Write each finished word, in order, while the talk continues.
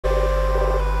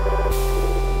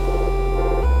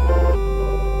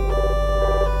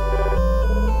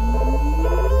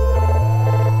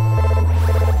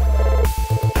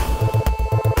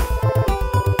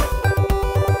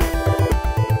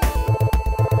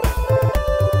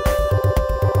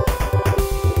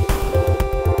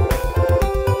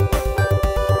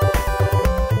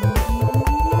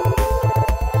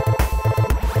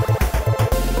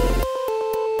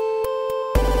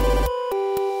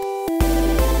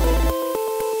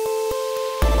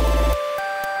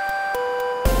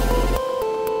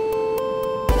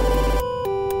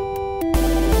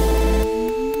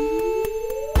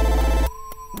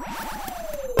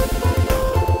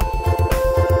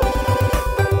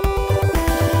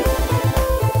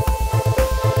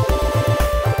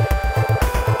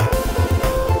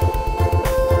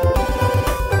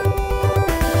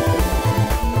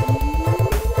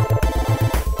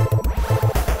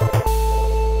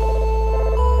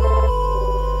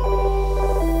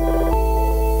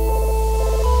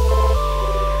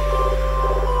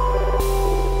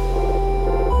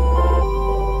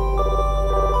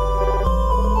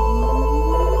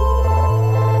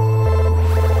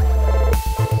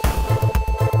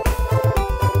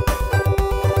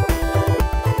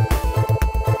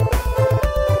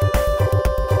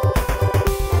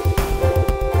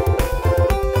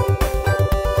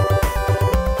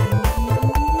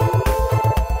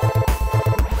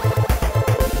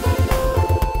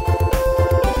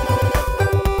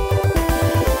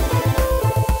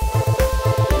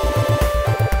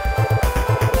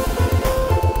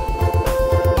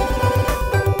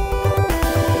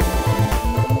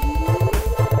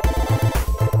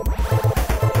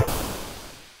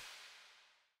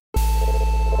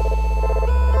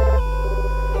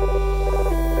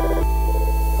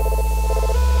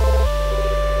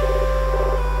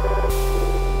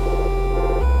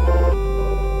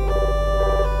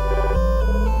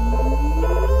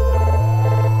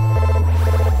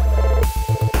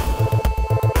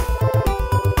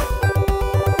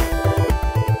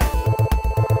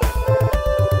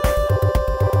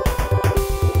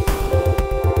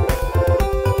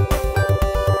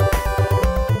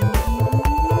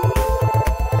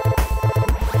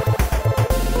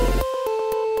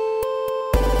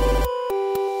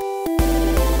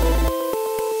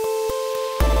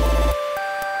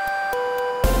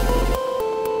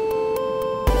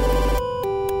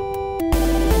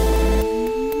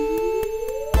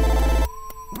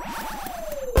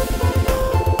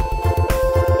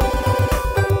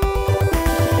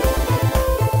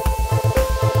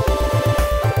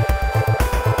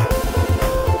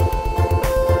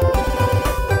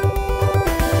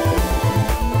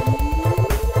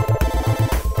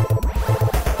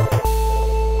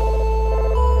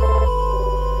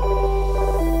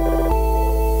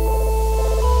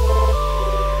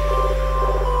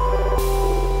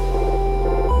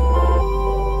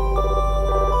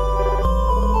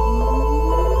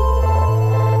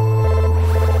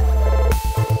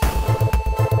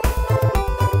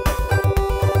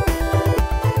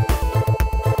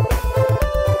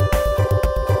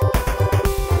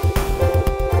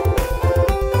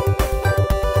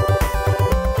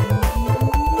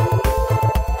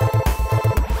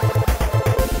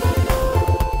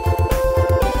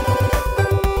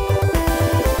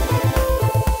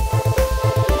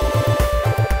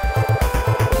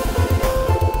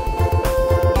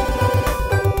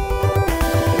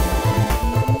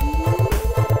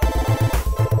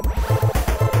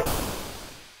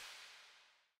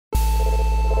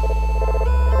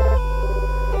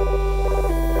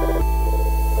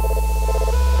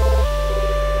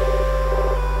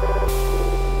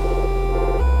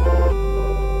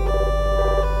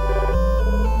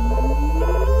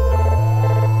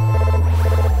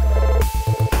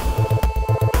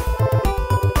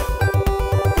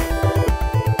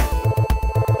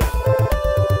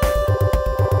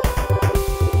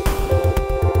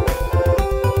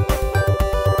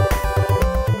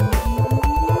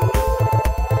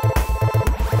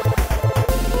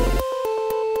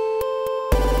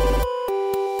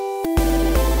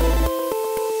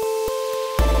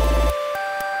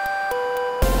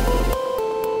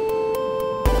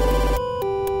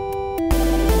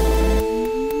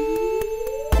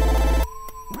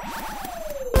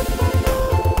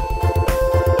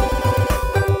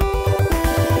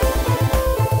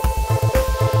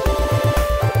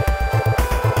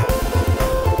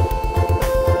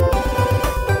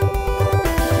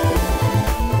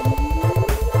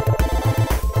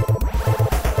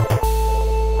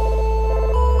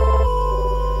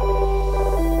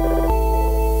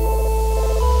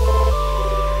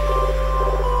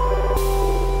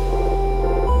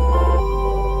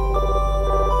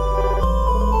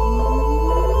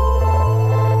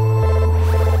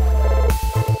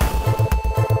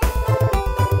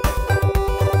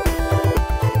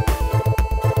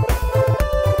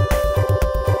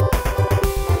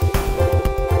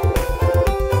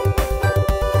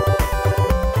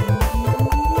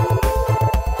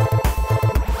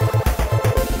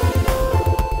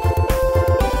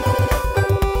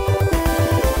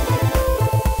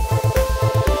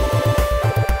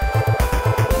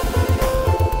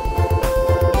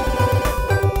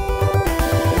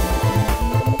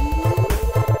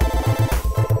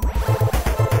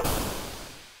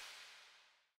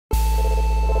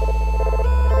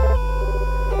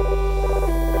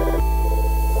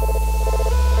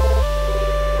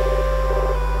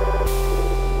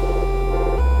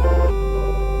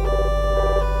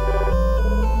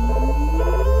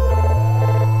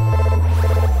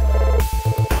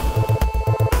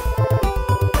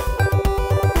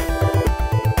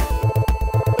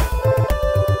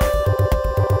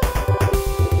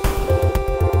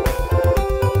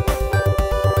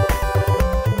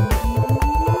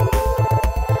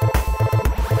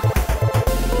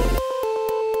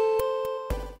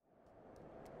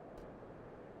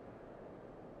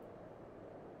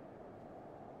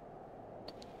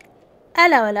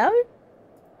Hello, hello.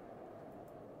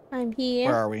 I'm Where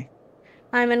here. are we?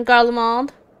 I'm in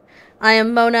Garlemald. I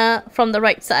am Mona from the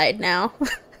right side now,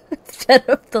 instead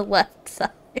of the left side.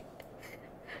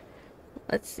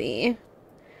 Let's see.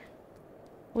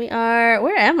 We are.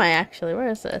 Where am I actually? Where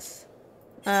is this?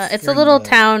 It's a You're in little the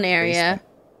town area. basement.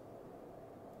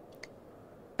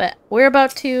 But we're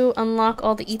about to unlock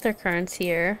all the ether currents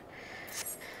here.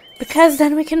 Because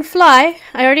then we can fly.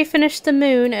 I already finished the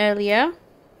moon earlier.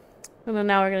 And then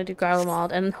now we're gonna do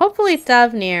Garlemald. And hopefully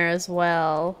Thavnir as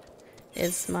well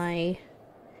is my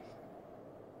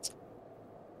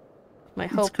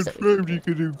It's hopes that we can confirmed do. you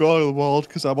can do Garlemald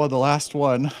because I'm on the last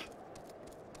one.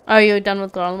 Are you done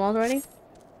with Garlemald already?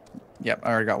 Yep, I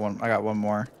already got one. I got one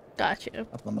more Gotcha.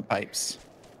 up on the pipes.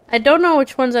 I don't know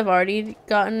which ones I've already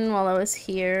gotten while I was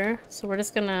here, so we're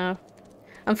just gonna...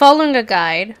 I'm following a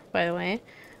guide, by the way.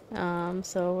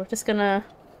 So we're just gonna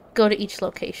go to each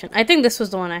location. I think this was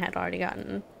the one I had already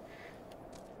gotten.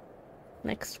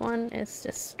 Next one is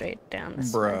just straight down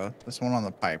this way. Bruh, this one on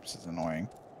the pipes is annoying.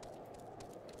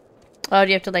 Oh,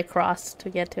 do you have to, like, cross to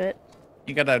get to it?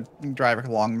 You gotta drive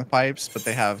along the pipes, but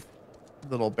they have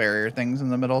little barrier things in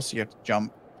the middle, so you have to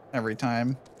jump every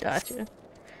time. Gotcha.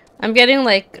 I'm getting,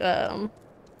 like,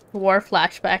 war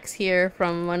flashbacks here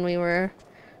from when we were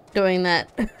doing that...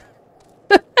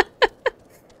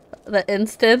 the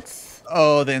instance.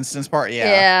 Oh, the instance part? Yeah.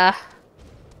 Yeah.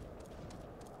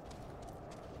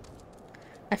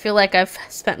 I feel like I've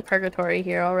spent purgatory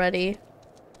here already.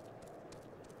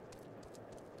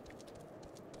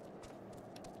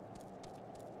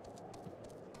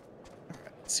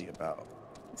 Let's see about...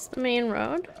 It's the main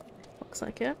road. Looks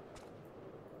like it.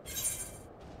 It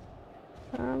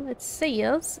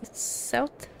says it's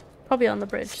south. Probably on the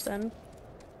bridge then.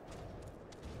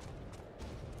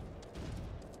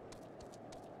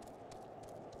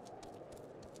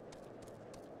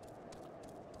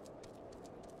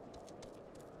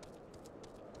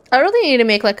 I really need to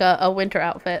make like a winter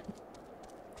outfit.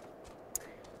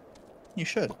 You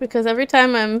should. Because every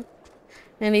time I'm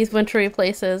in these wintry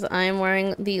places, I'm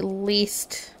wearing the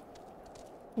least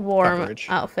warm Coverage.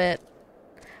 outfit.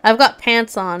 I've got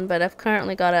pants on, but I've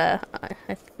currently got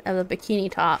I have a bikini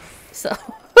top, so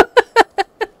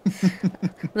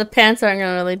the pants aren't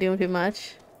gonna really do too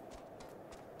much.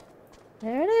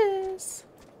 There it is.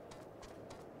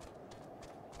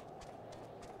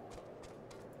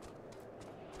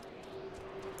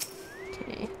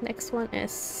 Okay, next one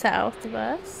is south of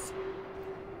us.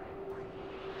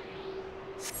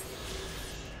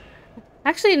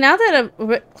 Actually, now that I'm a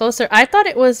bit closer, I thought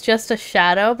it was just a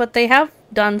shadow, but they have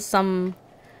done some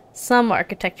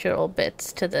architectural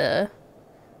bits to the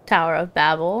Tower of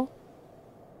Babel.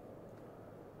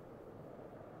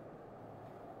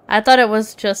 I thought it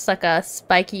was just like a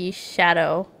spiky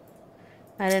shadow.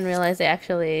 I didn't realize they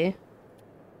actually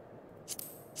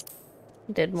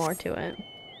did more to it.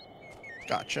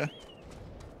 Gotcha.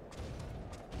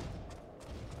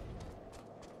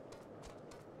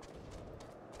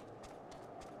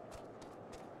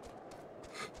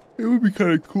 It would be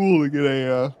kind of cool to get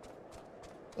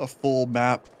a full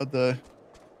map of the,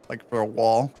 like, for a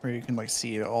wall where you can like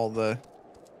see all the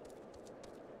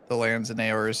lands in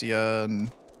Eorzea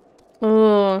and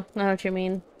Ooh, I know what you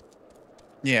mean.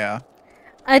 yeah.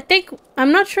 I think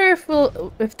I'm not sure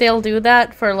if they'll do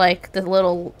that for like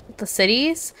the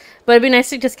cities, but it'd be nice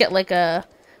to just get like a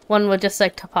one with just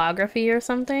like topography or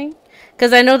something.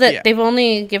 Because I know that Yeah. they've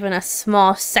only given us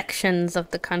small sections of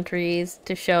the countries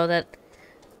to show that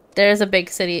there's a big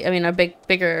city. I mean, a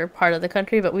bigger part of the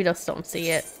country, but we just don't see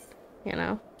it. You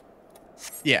know,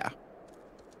 Yeah.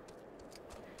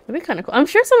 it'd be kind of cool. I'm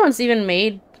sure someone's even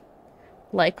made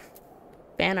like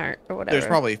fan art or There's whatever.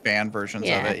 probably fan versions of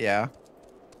Yeah. it, yeah.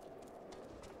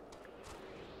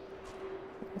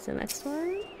 What's the next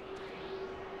one?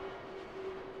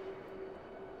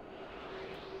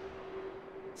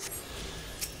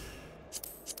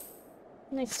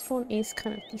 Next one is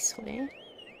kind of this way.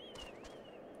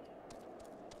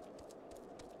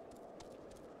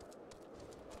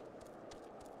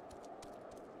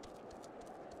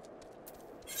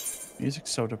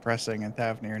 Music's so depressing in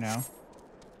Thavnir now.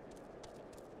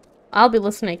 I'll be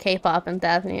listening to K-pop in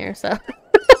Thavnir, so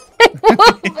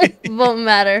it won't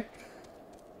matter.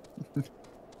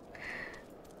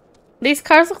 These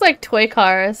cars look like toy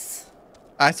cars.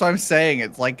 That's what I'm saying.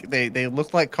 It's like they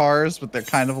look like cars, but they're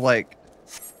kind of like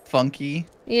funky.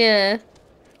 Yeah.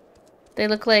 They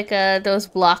look like those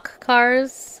block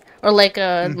cars. Or like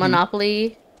a Mm-hmm.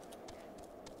 Monopoly.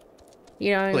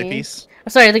 You know what I Play mean? piece. Oh,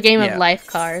 sorry, the Game of Yeah. Life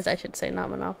cars, I should say, not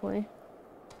Monopoly.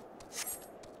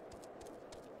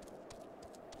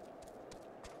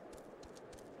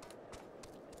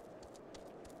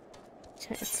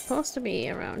 Okay, it's supposed to be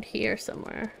around here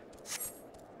somewhere.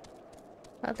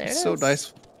 Oh, there it It's is. so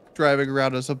nice driving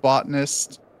around as a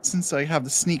botanist since I have the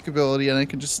sneak ability and I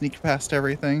can just sneak past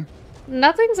everything.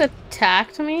 Nothing's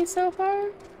attacked me so far.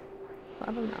 I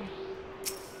don't know.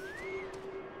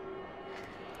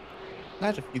 I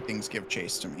had a few things give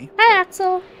chase to me, Hi, but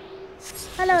Axel.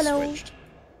 Hello, I hello. switched.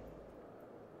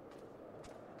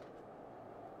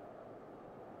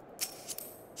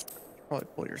 Probably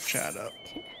pull your chat up.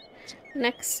 Okay.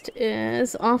 Next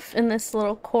is off in this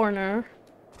little corner.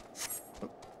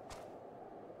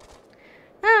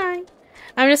 Hi.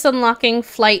 I'm just unlocking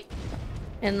flight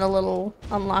in the little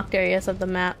unlocked areas of the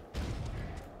map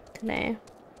today.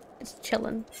 Just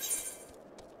chilling.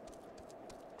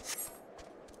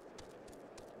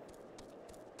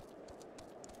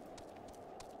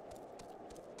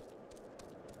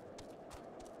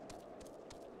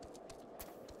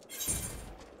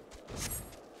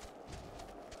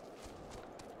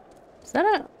 Is that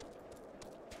a...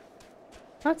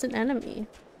 That's an enemy.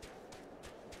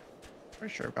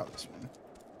 Pretty sure about this one.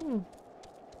 Hmm.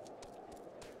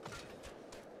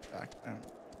 Back down.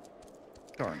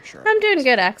 Darn sure. I'm doing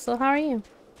good, Axel. How are you?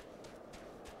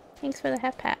 Thanks for the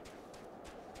hat pat.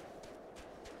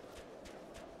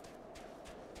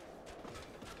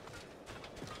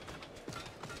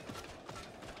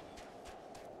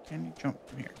 Can you jump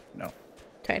from here? No.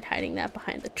 Tried hiding that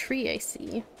behind the tree, I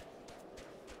see.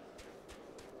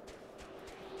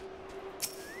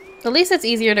 At least it's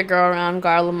easier to go around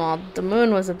Garlemald. The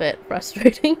moon was a bit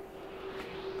frustrating.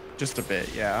 Just a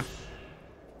bit, yeah.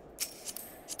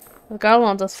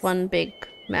 Garlemald's just one big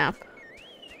map.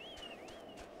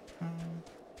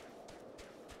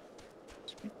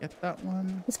 Did we get that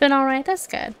one? It's been alright, that's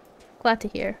good. Glad to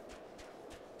hear.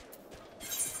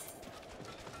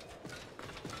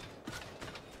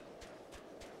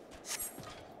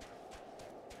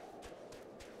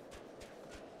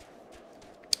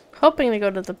 Hoping to go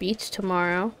to the beach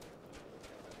tomorrow.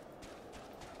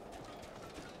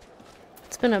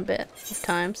 It's been a bit of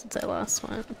time since I last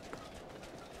went.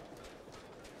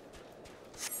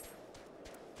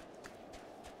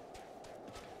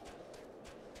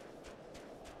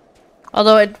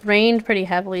 Although it rained pretty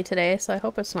heavily today, so I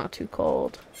hope it's not too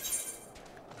cold.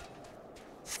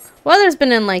 Weather's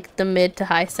been in like the mid to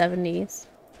high 70s.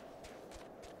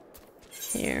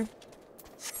 Here.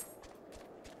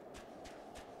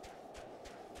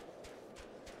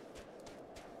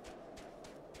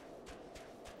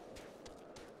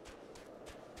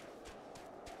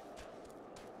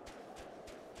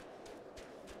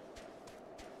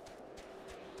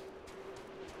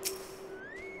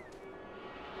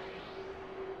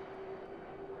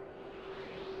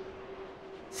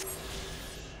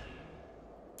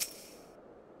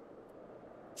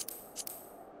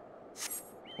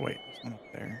 Oh, wait, there's one up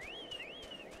there.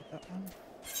 That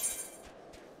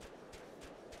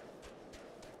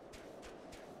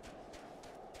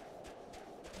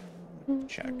one?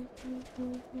 Check.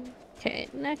 Okay,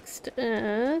 next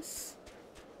is...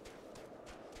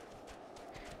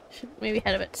 Should maybe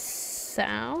head a bit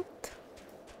south.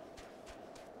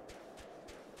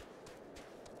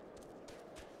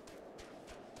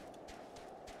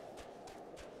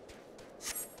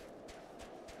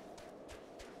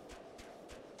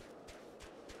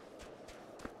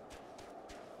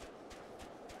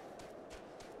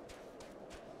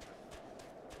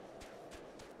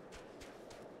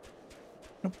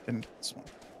 Nope, didn't get this one.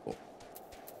 Cool.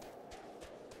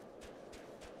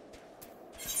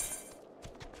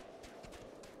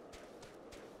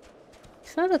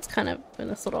 So that's kind of in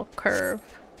this little curve.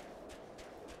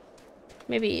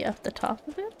 Maybe up the top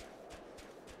of it?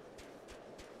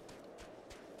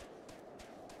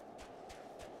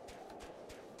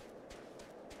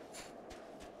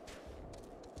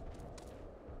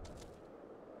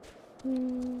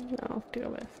 No, I'll have to go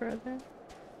a bit further.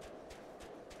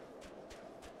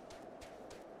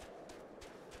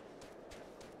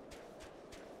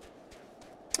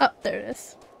 Oh, there it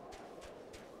is.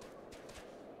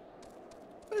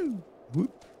 Woo.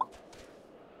 Whoop.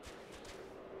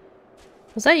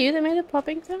 Was that you that made a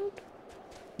popping sound?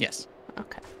 Yes.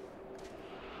 Okay.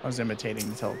 I was imitating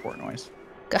the teleport noise.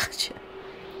 Gotcha.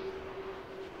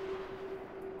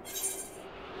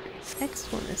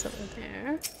 Next one is over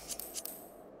there.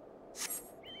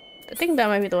 I think that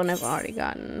might be the one I've already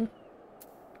gotten.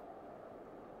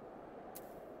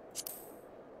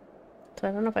 So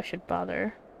I don't know if I should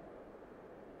bother.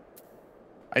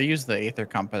 I use the aether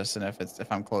compass, and if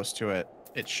I'm close to it,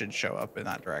 it should show up in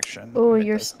that direction. Oh, If it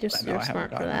you're doesn't, I know you're I haven't smart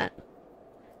for gotten that.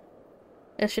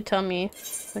 It should tell me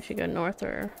if I should go north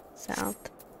or south.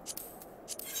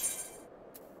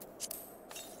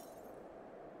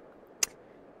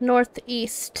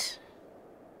 Northeast.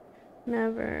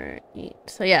 Never eat.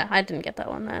 So yeah, I didn't get that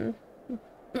one then.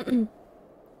 It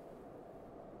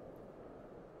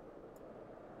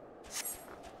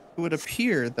would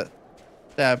appear that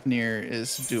Thavnir is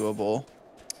doable.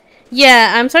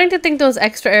 Yeah, I'm starting to think those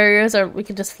extra areas are we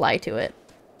could just fly to it.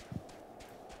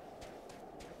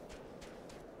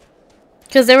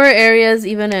 Because there were areas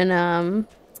even in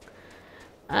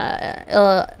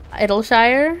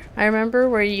Idleshire, I remember,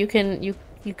 where you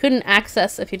couldn't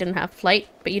access if you didn't have flight,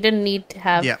 but you didn't need to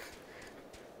have Yep.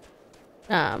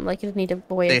 like you didn't need a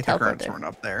way The to aether teleport currents there. weren't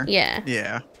up there. Yeah.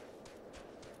 Yeah.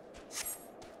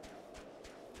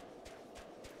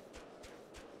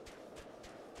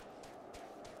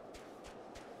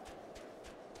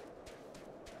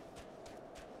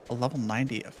 A level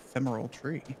 90 ephemeral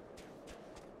tree.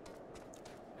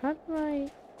 How do I?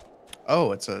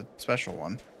 Oh, it's a special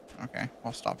one. Okay,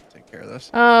 I'll stop and take care of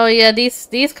this. Oh yeah,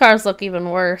 these cars look even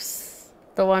worse.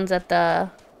 The ones at the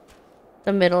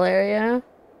middle area.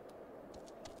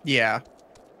 Yeah.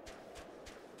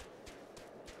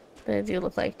 They do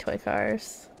look like toy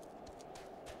cars.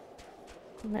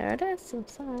 And there it is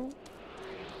inside.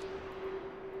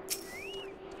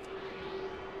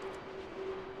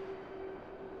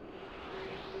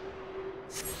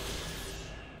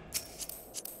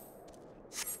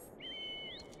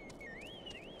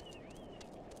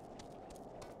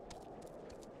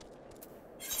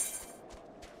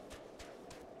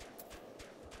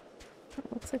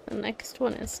 Looks like the next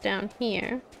one is down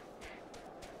here.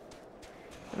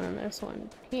 And then there's one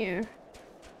here.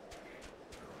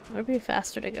 It would be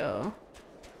faster to go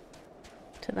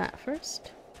to that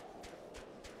first.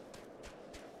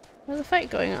 There's a fight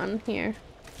going on here.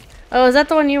 Oh, is that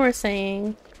the one you were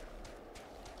saying?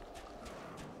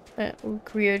 That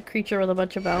weird creature with a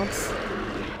bunch of bounce.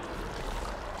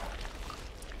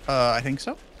 I think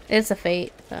so. It's a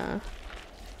fate.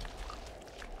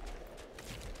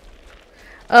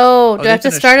 Oh, do I have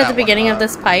to start at the beginning of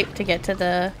this pipe to get to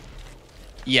the...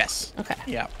 Yes. Okay.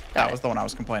 Yeah, Got that it. was the one I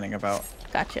was complaining about.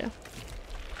 Gotcha.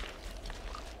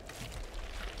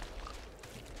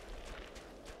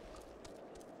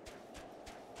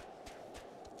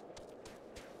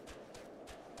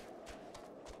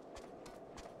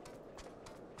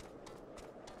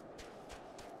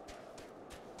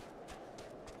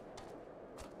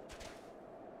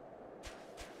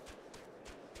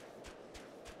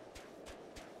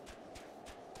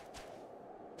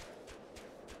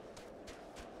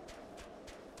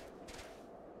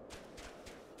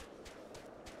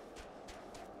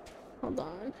 Hold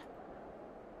on.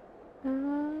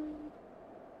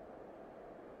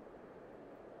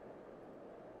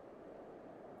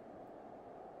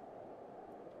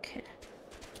 Okay.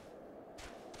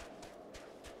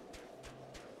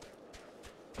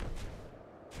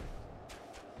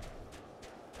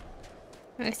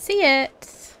 I see it.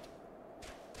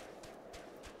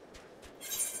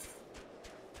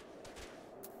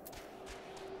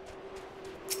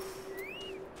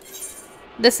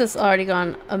 This has already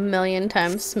gone a million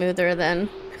times smoother than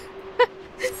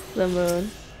the moon.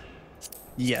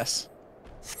 Yes.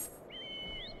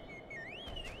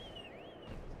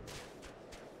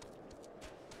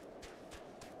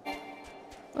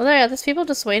 Oh, yeah, there's people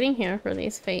just waiting here for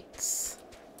these fates.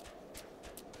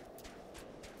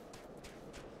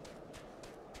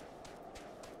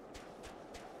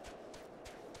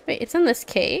 Wait, it's in this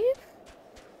cave?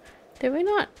 Did we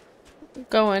not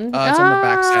go in? It's on the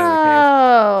back side of the cave.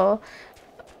 Oh!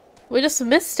 We just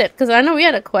missed it, because I know we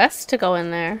had a quest to go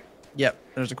in there. Yep,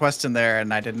 there's a quest in there,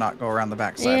 and I did not go around the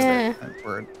back side of it.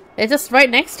 We're It's just right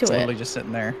next to it. literally just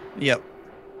sitting there. Yep.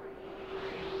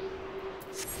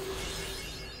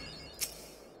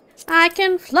 I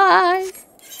can fly.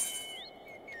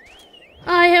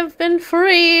 I have been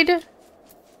freed.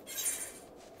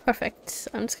 Perfect.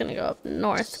 I'm just gonna go up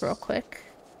north real quick.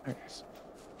 Thanks.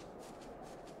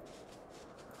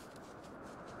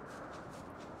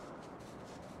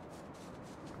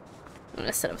 I'm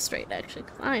gonna sit up straight actually,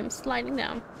 because I'm sliding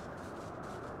down.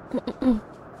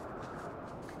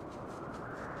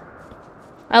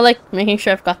 I like making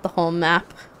sure I've got the whole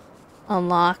map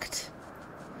unlocked.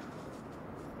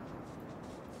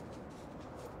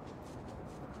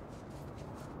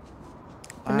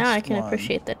 And now I can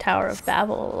appreciate the Tower of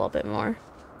Babel a little bit more.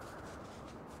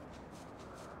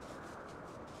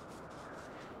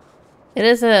 It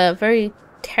is a very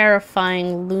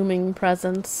terrifying, looming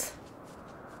presence.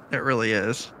 It really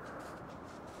is.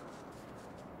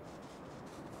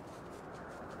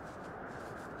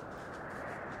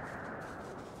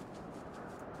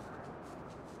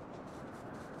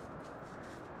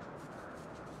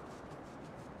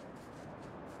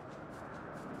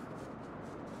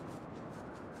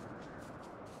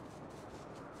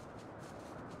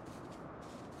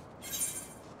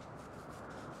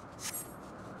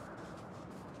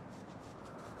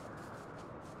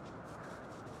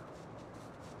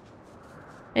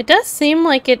 It does seem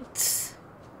like it's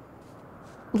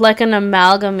like an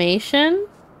amalgamation.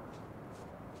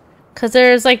 Because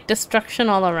there's like destruction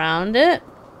all around it.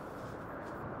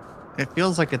 It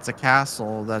feels like it's a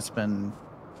castle that's been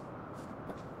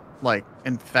like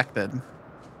infected.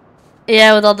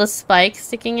 Yeah, with all the spikes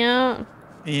sticking out.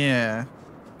 Yeah.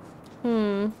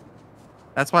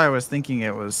 That's why I was thinking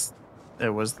it was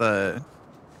the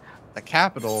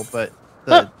capital, but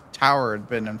But the tower had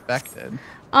been infected.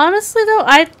 honestly, though,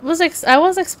 I was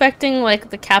expecting like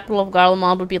the capital of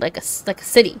Garlemald would be like a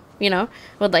city, you know,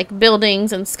 with like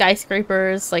buildings and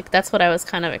skyscrapers. Like that's what I was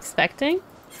kind of expecting.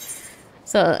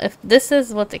 So if this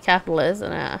is what the capital is,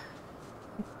 then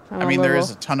I mean, there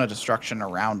is a ton of destruction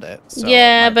around it. So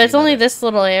yeah, it but it's only this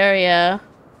little area.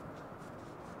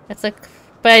 It's like,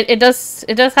 but it does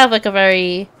have like a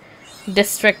very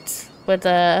district with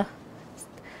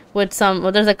some.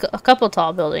 Well, there's like a couple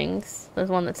tall buildings. There's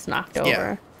one that's knocked over.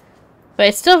 Yeah. But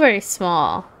it's still very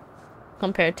small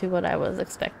compared to what I was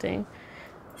expecting.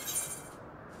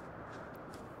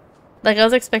 Like, I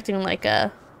was expecting, like,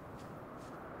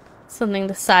 something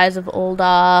the size of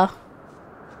Ul'dah.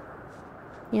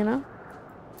 You know?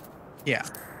 Yeah.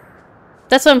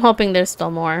 That's what I'm hoping there's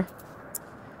still more.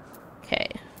 Okay,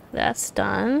 that's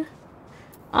done.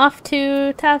 Off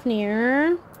to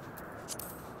Tavnir.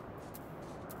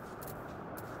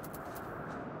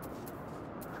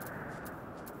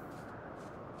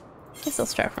 Guess I'll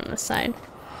start from this side.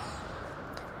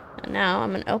 And now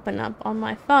I'm gonna open up on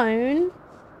my phone.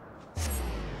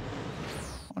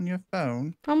 On your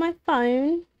phone? On my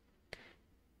phone.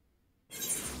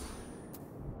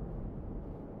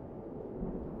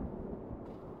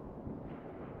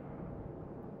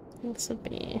 This would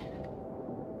be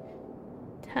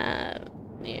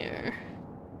Tavnir.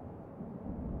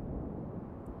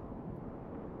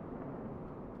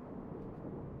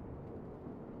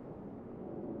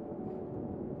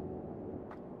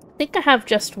 I think I have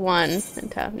just one in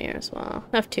Tavnir as well.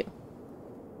 I have two.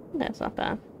 That's not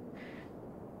bad.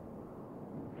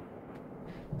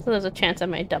 So there's a chance I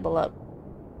might double up.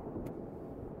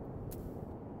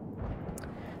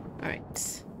 Alright.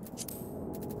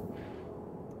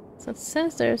 So it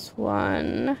says there's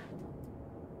one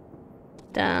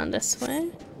down this way.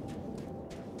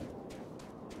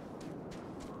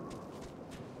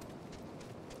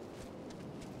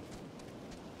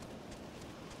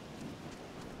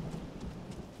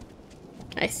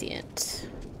 I see it.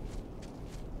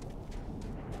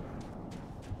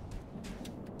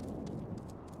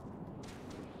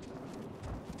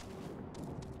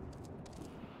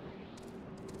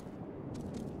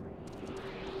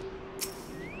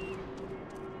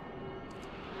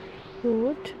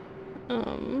 Good.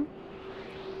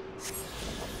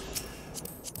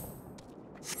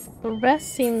 The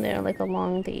rest seem they're like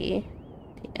along the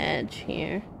edge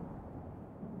here.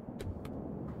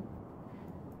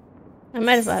 I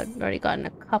might have already gotten a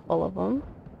couple of them.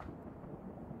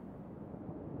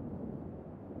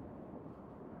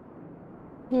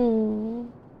 I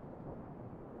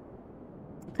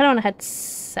kind of want to head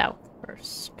south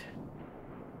first.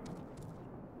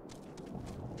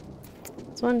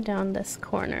 There's one down this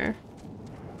corner.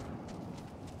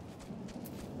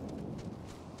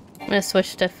 I'm gonna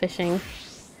switch to fishing.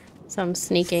 So I'm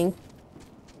sneaking.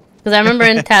 Because I remember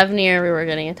in Tavnir we were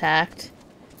getting attacked.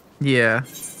 Yeah.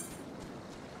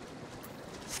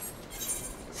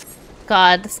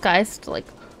 God, the sky's like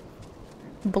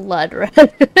blood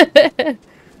red.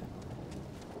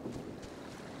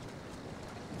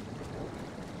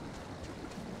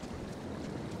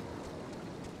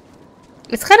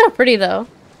 It's kind of pretty though,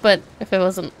 but if it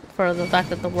wasn't for the fact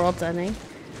that the world's ending.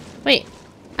 Wait,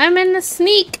 I'm in the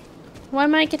sneak. Why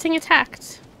am I getting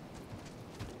attacked?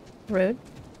 Rude.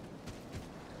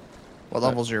 What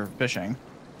level's your fishing?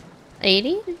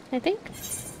 80, I think.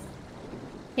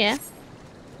 Yeah.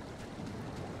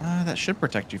 That should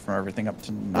protect you from everything up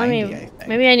to 90, I think.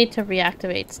 Maybe I need to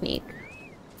reactivate sneak.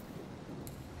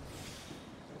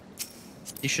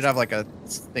 You should have like a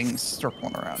thing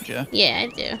circling around you. Yeah, I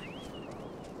do.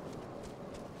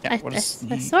 Yeah,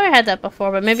 I swear I had that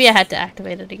before, but maybe I had to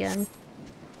activate it again.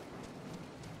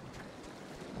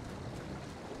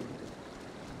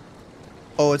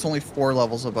 Oh, it's only 4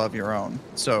 levels above your own.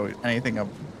 So anything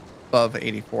above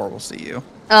 84 will see you.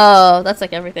 Oh, that's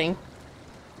like everything.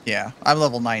 Yeah, I'm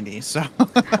level 90, so...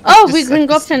 Oh, we can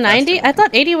go up to 90? I thought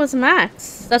 80 was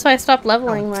max. That's why I stopped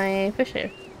leveling my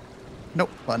fisher. Nope,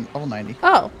 level 90.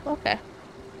 Oh, okay.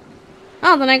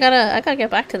 Oh, then I gotta get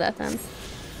back to that then.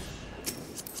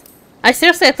 I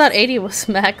thought 80 was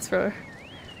max for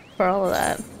all of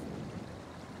that.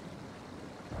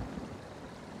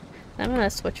 I'm gonna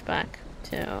switch back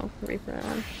to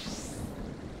rerun.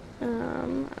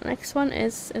 Next one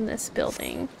is in this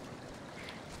building.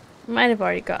 Might have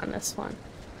already gotten this one.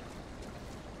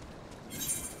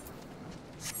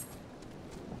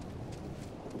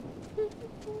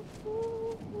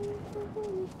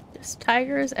 There's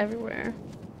tigers everywhere.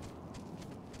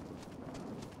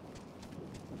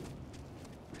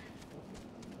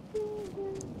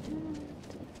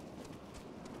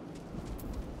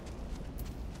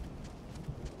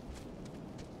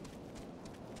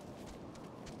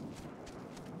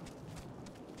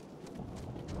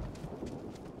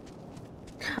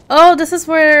 Oh, this is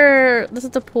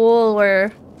the pool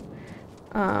where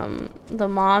the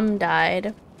mom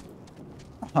died.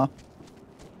 Uh-huh.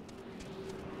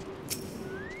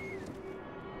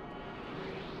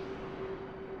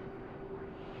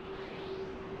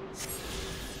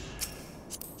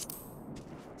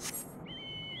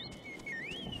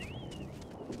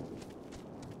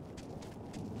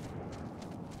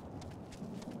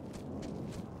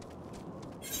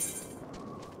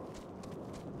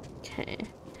 Okay.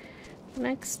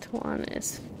 Next one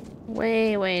is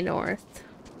way, way north.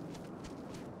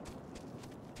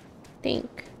 I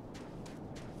think.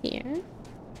 Here.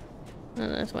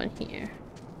 And there's one here.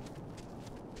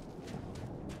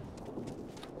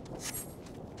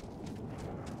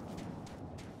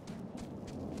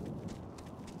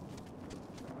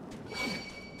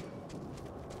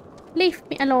 Leave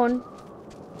me alone.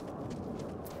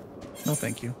 No,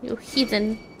 thank you. You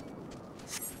heathen.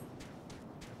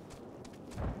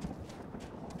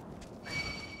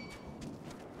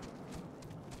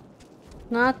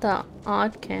 Not the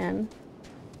odd can.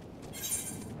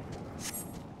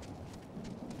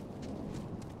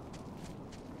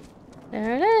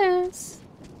 There it is.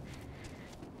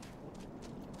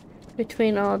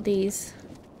 Between all these.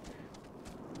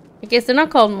 I guess they're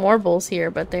not called marbles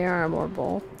here, but they are a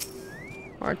marble.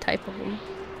 Or a type of them.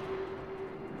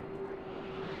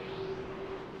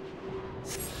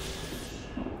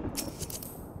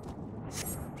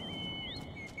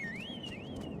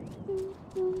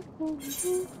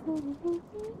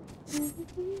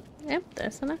 Yep,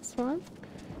 there's the next one.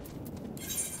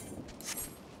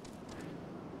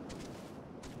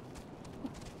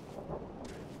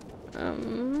 There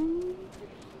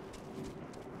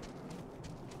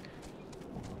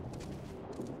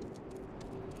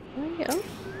we go.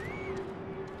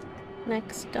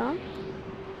 Next stop.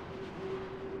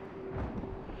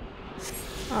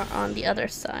 Are on the other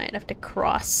side. I have to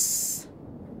cross.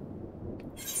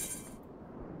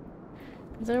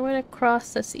 Is there a way to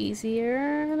cross that's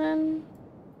easier than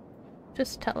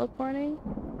just teleporting?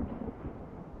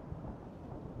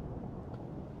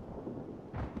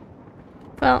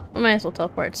 Well, I might as well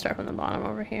teleport, start from the bottom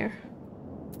over here.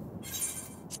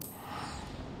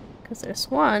 Because there's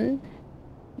one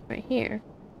right here.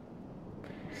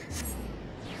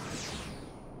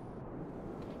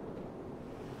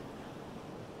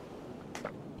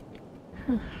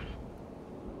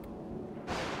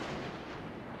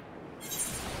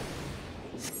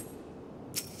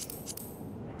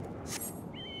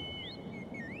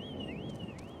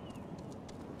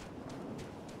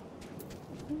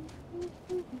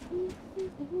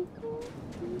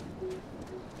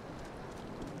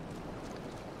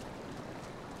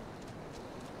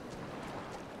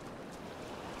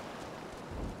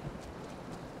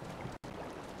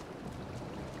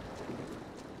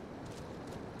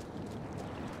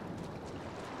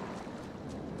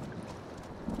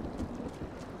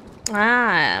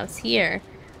 Ah, it's here.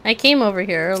 I came over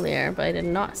here earlier, but I did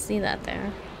not see that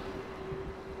there.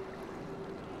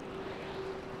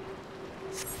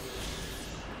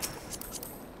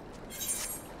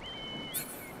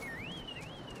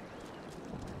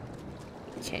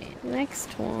 Okay,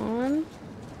 next one.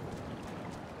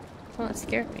 Oh, that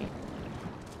scared me.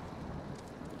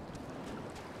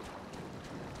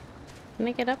 Can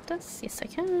I get up this? Yes, I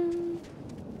can.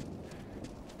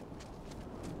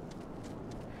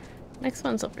 Next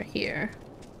one's over here.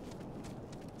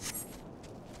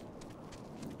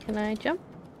 Can I jump?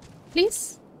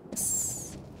 Please?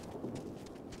 Yes.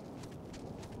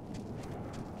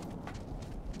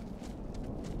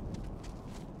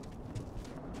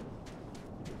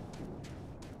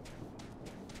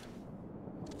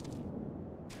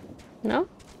 No?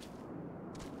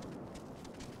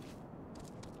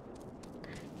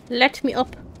 Let me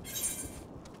up.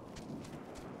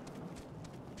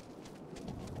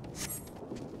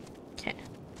 Okay.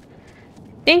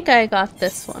 I think I got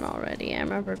this one already. I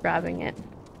remember grabbing it.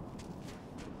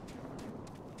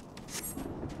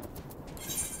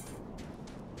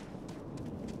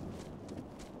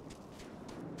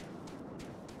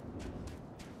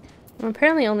 I'm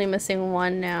apparently only missing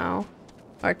one now.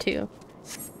 Or two.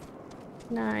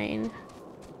 9.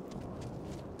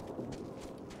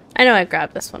 I know I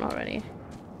grabbed this one already.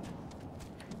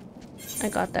 I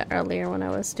got that earlier when I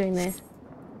was doing the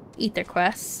Aether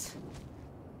quest.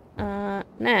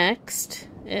 Next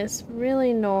is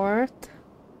really north.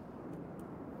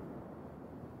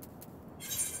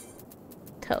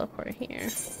 Teleport here.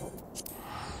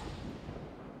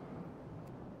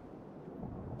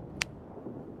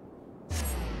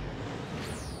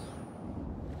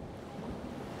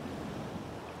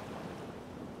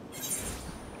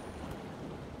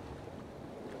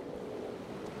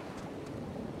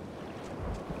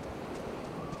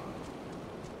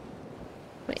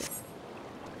 Wait.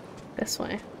 This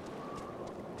way.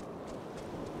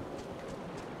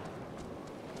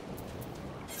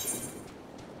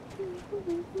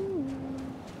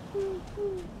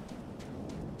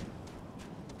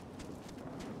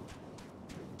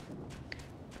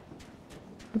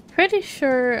 I'm pretty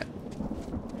sure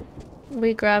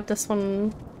we grabbed this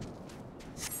one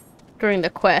during the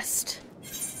quest.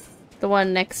 The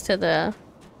one next to the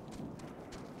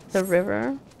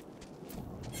river.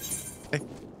 I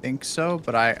think so,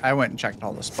 but I went and checked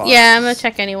all the spots. Yeah, I'm gonna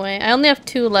check anyway. I only have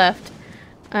 2 left,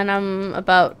 and I'm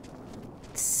about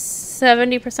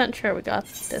 70% sure we got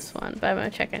this one, but I'm gonna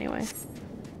check anyway.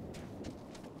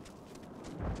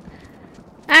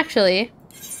 Actually,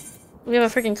 we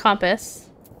have a freaking compass.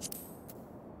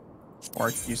 Or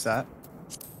use that.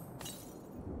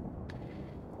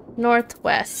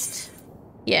 Northwest.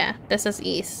 Yeah, this is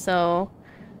east, so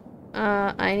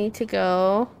I need to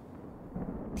go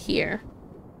here,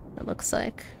 it looks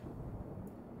like.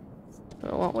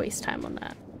 I won't waste time on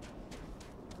that.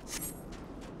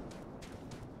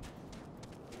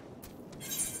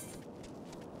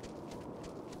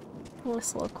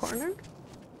 This little corner.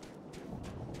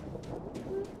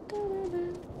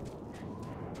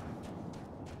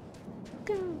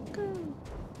 Go, go.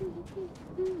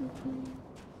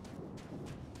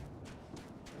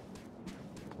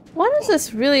 What is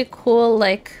this really cool,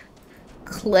 like,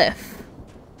 cliff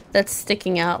that's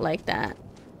sticking out like that?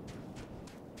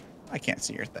 I can't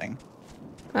see your thing.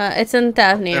 It's in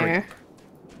Thavnir.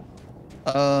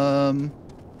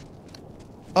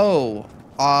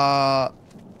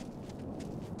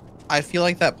 I feel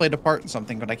like that played a part in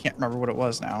something, but I can't remember what it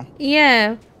was now.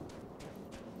 Yeah.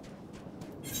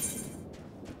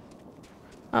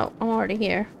 Oh, I'm already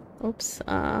here. Oops.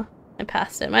 I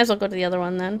passed it. Might as well go to the other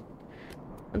one then,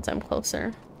 since I'm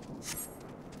closer.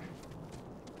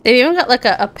 They've even got like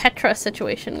a Petra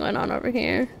situation going on over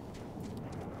here,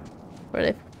 where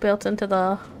they've built into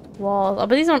the walls. Oh,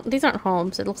 but these aren't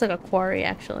homes. It looks like a quarry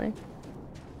actually.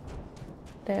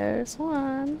 There's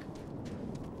one.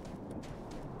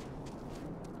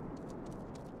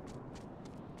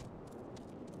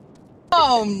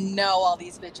 Oh no, all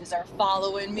these bitches are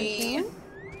following me.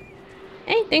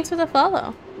 Hey, thanks for the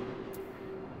follow.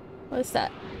 What is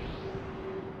that?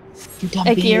 You dumb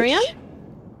Agirion? bitch.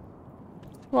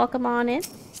 Welcome on in.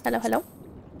 Hello, hello.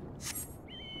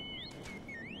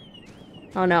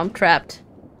 Oh no, I'm trapped.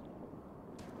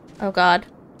 Oh god.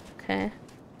 Okay.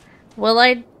 Will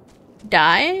I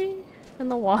die in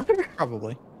the water?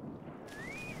 Probably.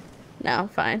 No, I'm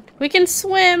fine. We can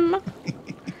swim!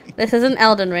 This isn't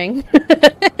Elden Ring.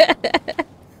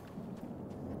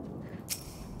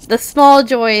 The small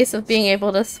joys of being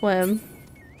able to swim.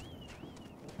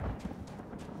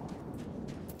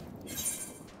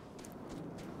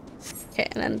 Okay,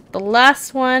 and then the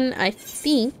last one, I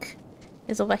think,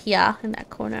 is over here in that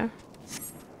corner.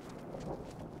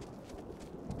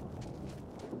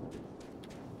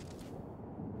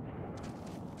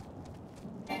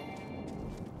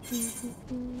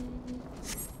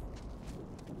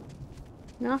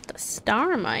 Not the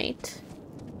star mite.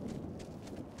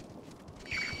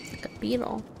 It's like a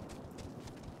beetle.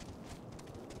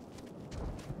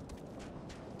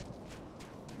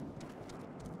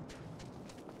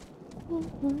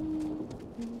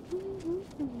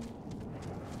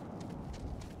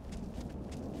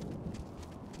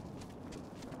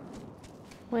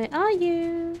 Where are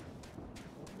you?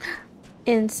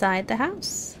 Inside the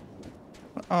house.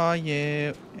 Oh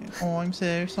yeah. Oh, I'm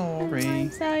so sorry.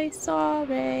 I'm so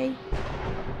sorry.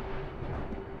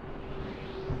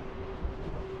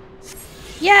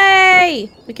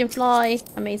 Yay! We can fly.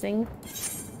 Amazing.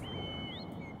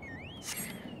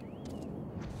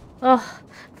 Oh,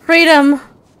 freedom!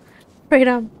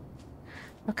 Freedom.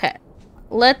 Okay.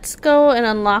 Let's go and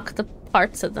unlock the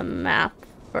parts of the map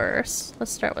first.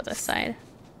 Let's start with this side.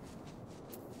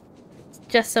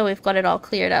 Just so we've got it all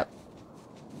cleared up.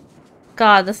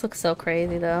 God, this looks so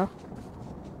crazy though.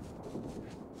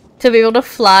 To be able to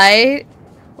fly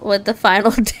with the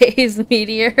final day's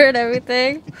meteor and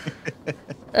everything.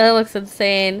 That looks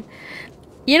insane.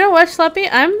 You know what, Schleppy?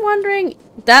 I'm wondering,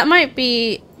 that might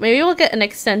be... Maybe we'll get an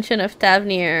extension of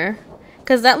Tavnir.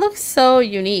 Because that looks so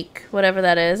unique, whatever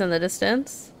that is in the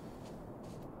distance.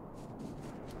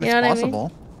 You It's know what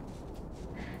possible.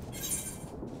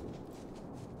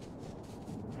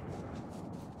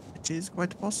 It is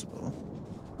quite possible.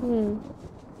 I mean?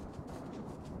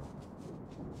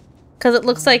 Because it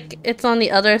looks like it's on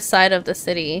the other side of the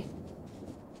city.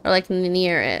 Or like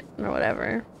near it, or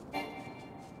whatever.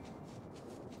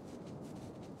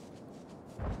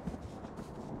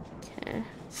 Okay.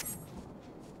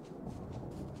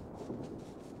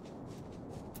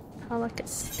 I'll like a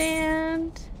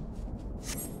stand.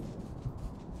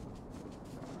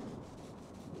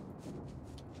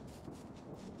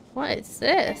 What is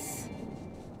this?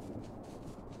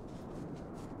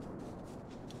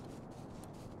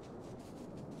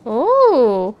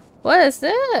 Oh, what is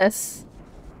this?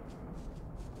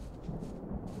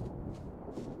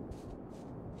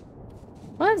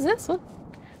 What is this one?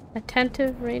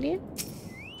 Attentive radiant?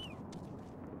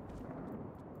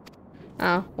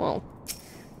 Oh, well.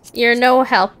 You're no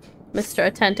help, Mr.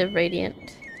 Attentive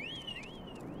Radiant.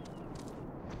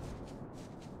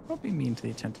 Don't be mean to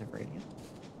the attentive radiant.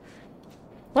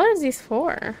 What is these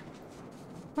for?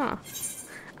 Huh.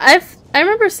 I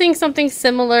remember seeing something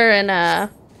similar in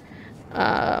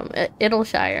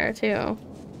Idleshire too.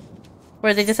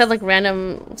 Where they just had like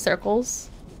random circles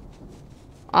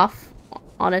off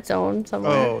on its own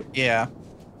somewhere. Oh, yeah.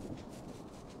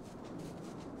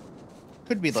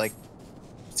 Could be like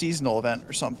seasonal event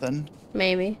or something.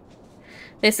 Maybe.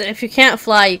 They said if you can't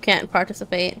fly, you can't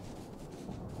participate.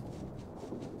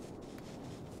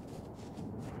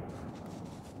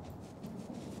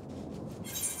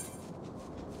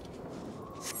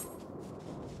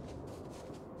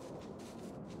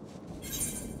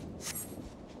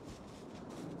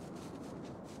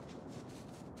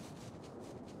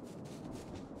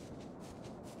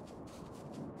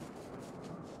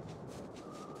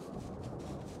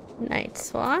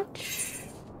 Night's Watch.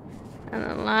 And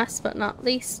then last but not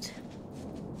least,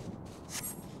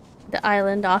 the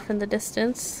island off in the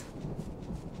distance.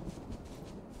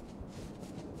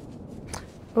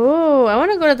 Ooh, I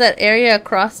want to go to that area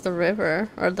across the river,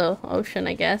 or the ocean,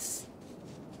 I guess.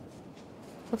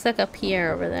 Looks like a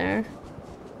pier over there.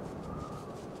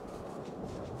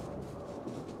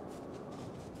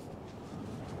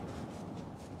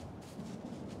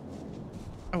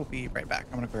 I will be right back.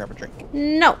 I'm gonna go grab a drink.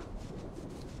 No,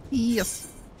 Yes.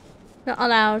 not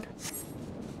allowed.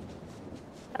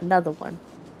 Another one.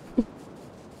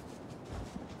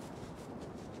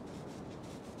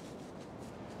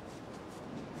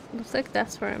 Looks like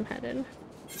that's where I'm headed.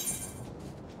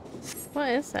 What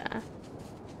is that?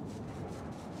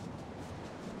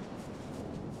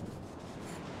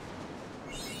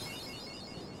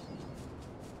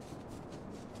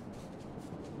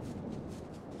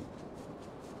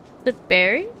 Is it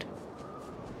buried?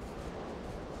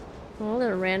 Oh,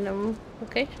 a random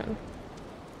location.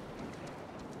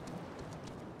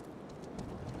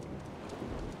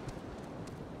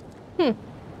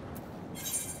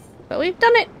 But we've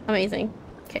done it! Amazing.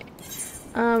 Okay.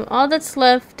 All that's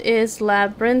left is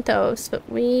Labyrinthos, but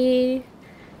we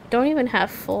don't even have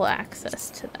full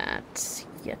access to that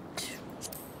yet.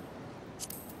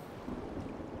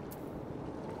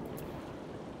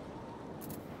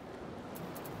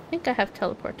 I think I have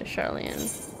teleport to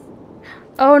Charlian.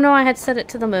 Oh no, I had set it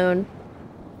to the moon.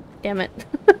 Damn it.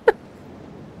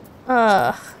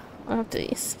 Ugh. I have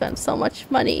to spend so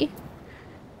much money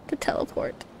to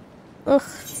teleport. Ugh.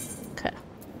 Okay.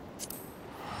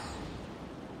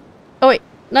 Oh wait,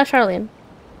 not Charlian.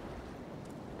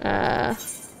 Can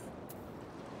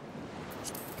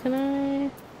I?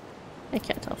 I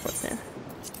can't teleport there.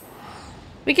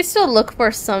 We can still look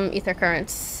for some ether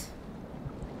currents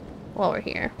while we're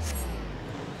here.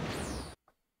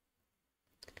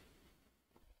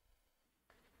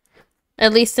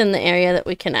 At least in the area that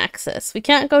we can access. We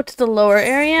can't go to the lower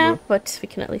area, but we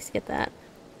can at least get that.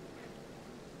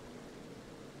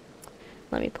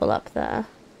 Let me pull up the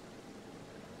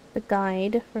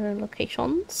guide for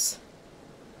locations.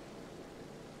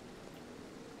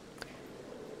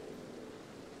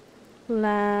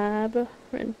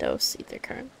 Labyrinthos ether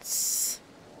currents.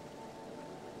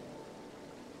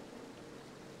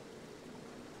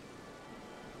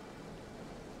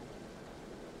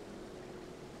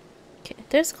 Okay,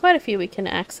 there's quite a few we can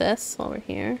access while we're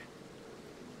here.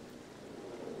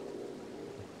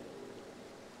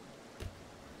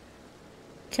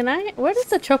 Can I? Where does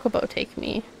the chocobo take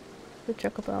me? The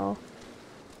chocobo.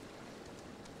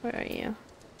 Where are you?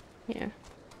 Here.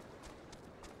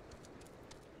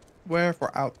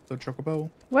 Wherefore out the chocobo.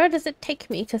 Where does it take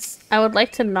me? Because I would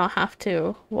like to not have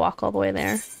to walk all the way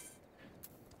there.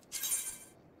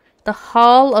 The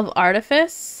Hall of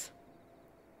Artifice?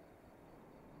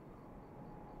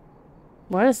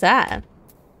 What is that?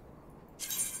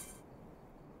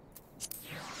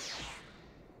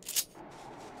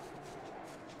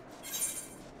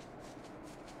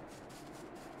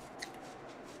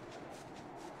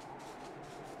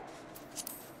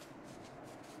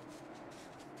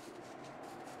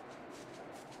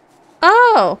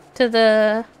 Oh! To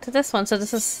this one. So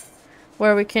this is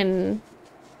where we can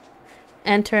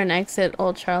enter and exit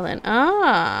Old Charlotte.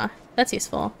 Ah! That's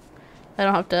useful. I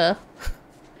don't have to...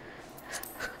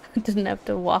 I didn't have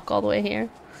to walk all the way here.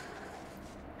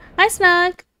 Hi,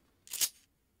 Snug!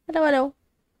 Hello, hello.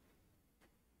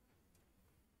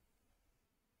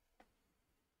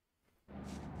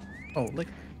 Oh, look.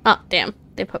 Oh, damn.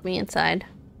 They put me inside.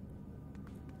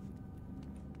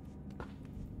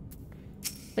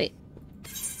 Wait.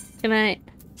 Can I...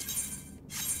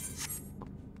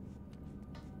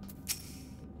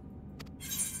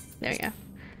 There we go.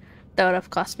 That would have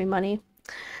cost me money.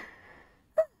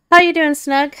 How you doing,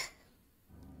 Snug?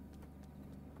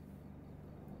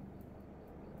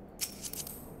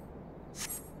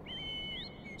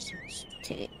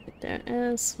 Okay, there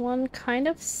is one kind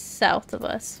of south of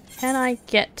us. Can I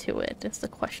get to it is the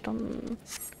question.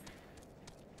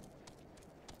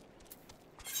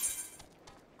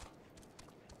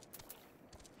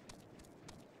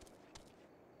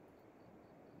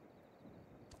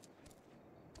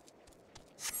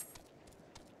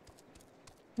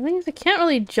 The thing is, I can't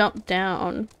really jump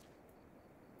down.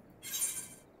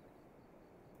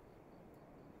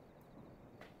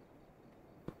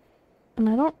 And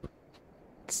I don't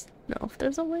know if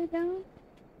there's a way down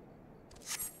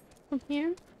from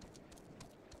here.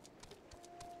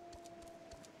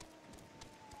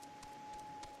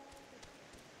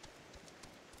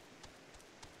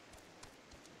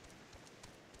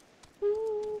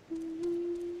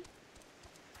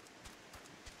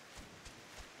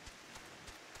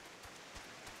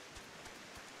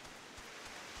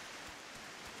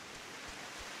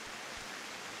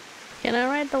 Can I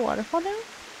ride the waterfall down?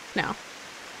 No.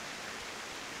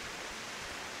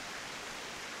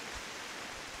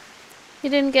 You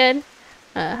doing good?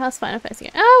 How's Final Fantasy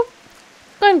going? Oh!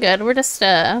 Going good. We're just,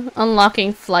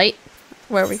 unlocking flight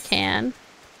where we can.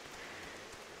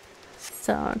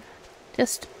 So,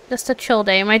 just a chill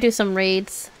day. Might do some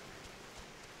raids.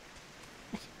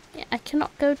 Yeah, I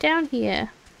cannot go down here.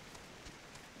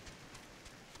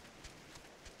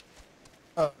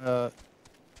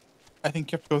 I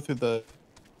think you have to go through the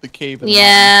cave.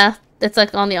 Yeah, it's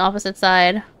like on the opposite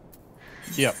side.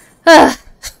 Yep.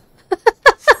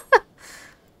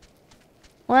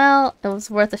 Well, it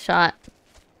was worth a shot.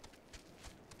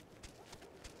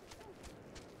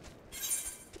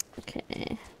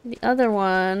 Okay, the other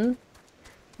one,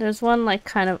 there's one like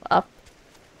kind of up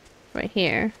right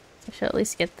here. I should at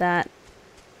least get that.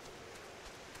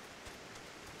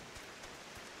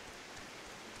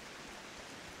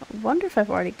 I wonder if I've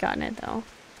already gotten it though.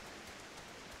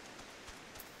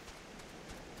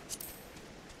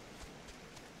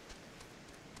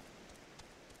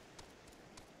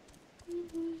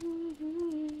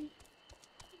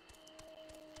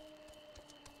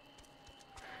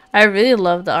 I really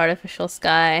love the artificial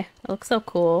sky. It looks so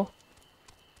cool.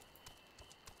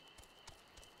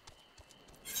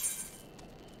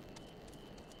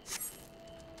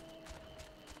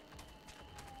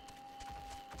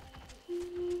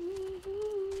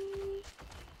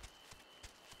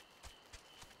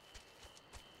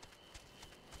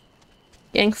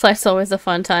 Gang flight's always a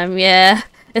fun time, yeah.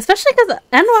 Especially because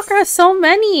Endwalker has so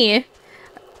many.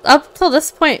 Up till this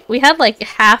point, we had like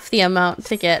half the amount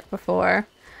to get before.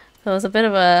 So it was a bit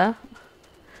of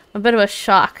a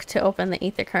shock to open the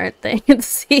aether current thing and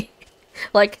see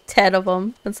like 10 of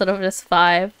them instead of just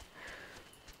 5.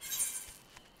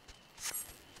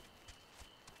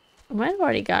 I might have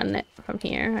already gotten it from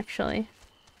here, actually.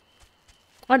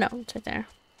 Oh no, it's right there.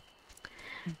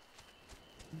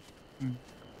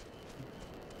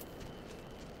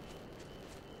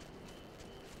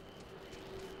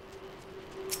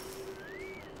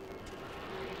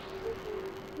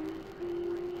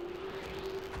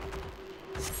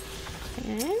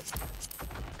 Okay.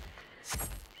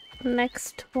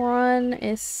 Next one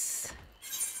is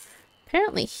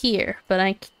apparently here, but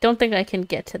I don't think I can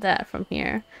get to that from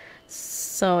here.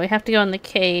 So we have to go in the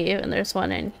cave, and there's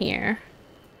one in here.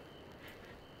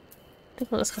 I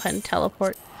think we'll just go ahead and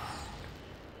teleport.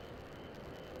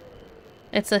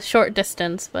 It's a short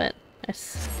distance, but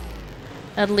It's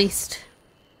at least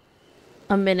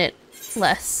a minute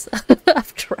less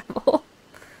of travel.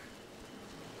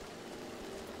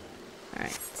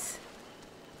 Alright.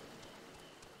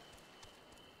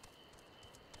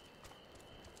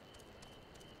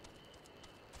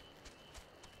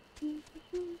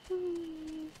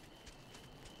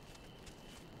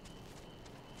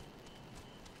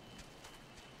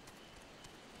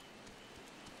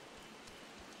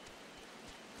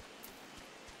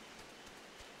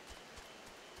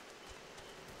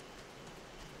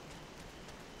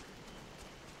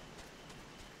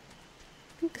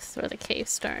 I think this is where the cave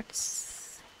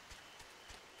starts.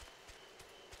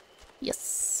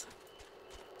 Yes.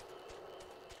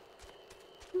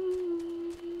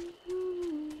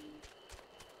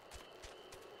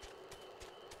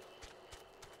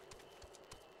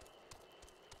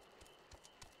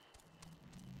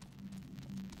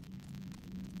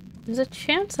 There's a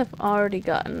chance I've already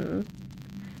gotten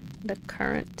the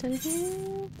current in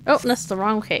here. Oh, that's the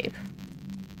wrong cave.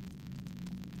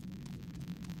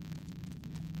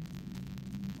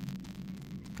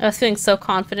 I was feeling so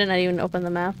confident I didn't even open the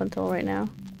map until right now.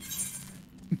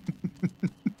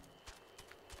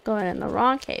 Going in the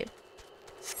wrong cave.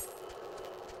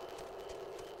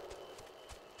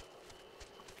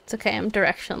 It's okay, I'm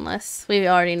directionless. We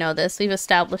already know this. We've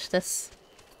established this.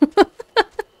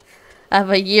 I have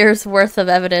a year's worth of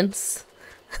evidence.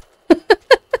 Okay,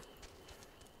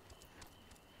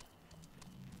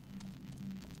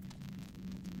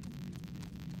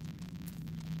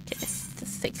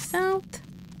 just take this out.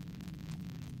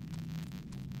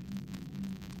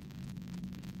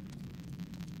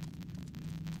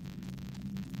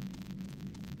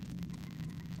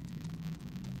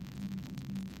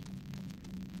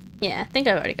 Yeah, I think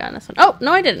I've already gotten this one. Oh,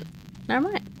 no I didn't. Never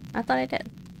mind. I thought I did.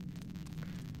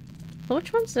 So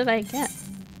which ones did I get?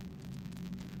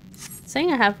 It's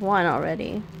saying I have one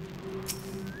already.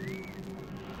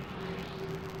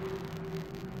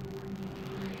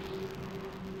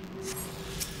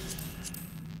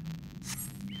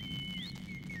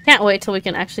 Can't wait till we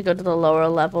can actually go to the lower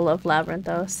level of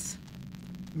Labyrinthos.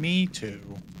 Me too.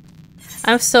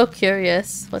 I'm so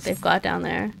curious what they've got down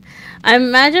there. I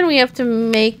imagine we have to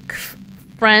make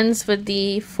friends with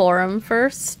the forum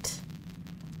first.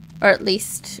 Or at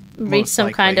least reach Most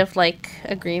some kind likely. of, like,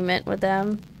 agreement with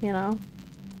them, you know?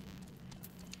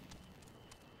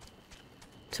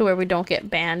 To where we don't get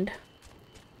banned.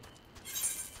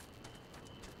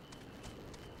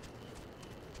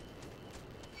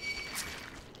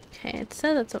 Okay, it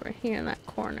says it's over here in that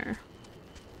corner.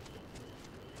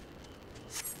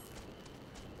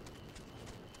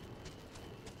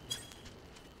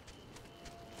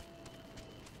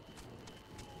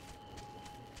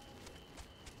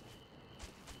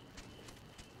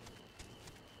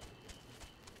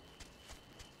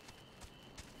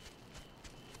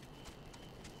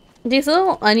 These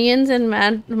little onions in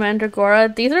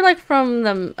Mandragora, these are like from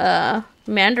the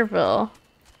Manderville.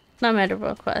 Not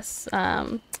Manderville quests.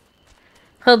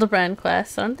 Hildebrand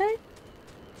quests, aren't they?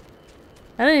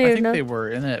 I don't I even think know. they were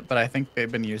in it, but I think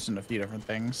they've been used in a few different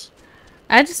things.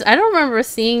 I don't remember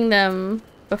seeing them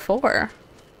before.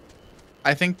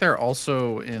 I think they're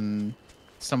also in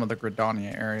some of the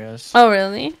Gridania areas. Oh,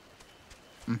 really?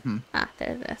 Mm-hmm. Ah,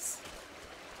 there it is.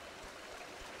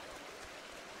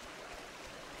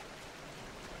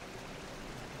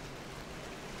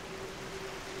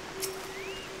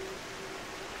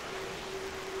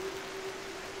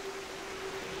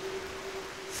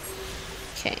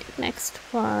 Okay, next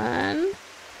one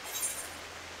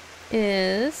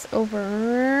is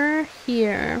over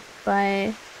here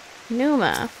by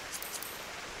Numa.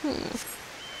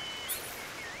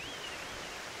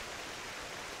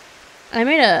 I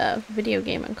made a video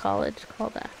game in college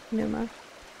called Numa.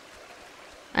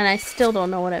 And I still don't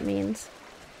know what it means.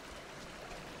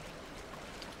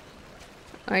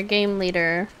 Our game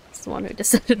leader is the one who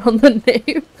decided on the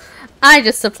name. I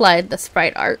just supplied the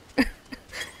sprite art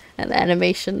and the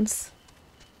animations.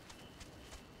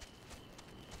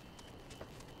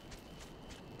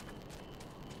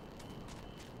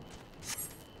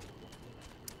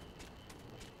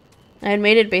 I had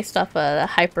made it based off a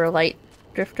Hyper Light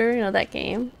Drifter, you know that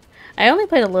game. I only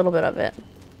played a little bit of it,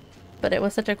 but it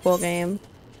was such a cool game.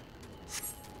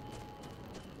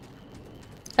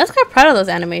 I was quite proud of those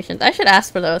animations. I should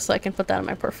ask for those so I can put that in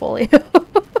my portfolio.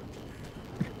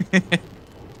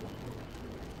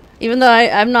 Even though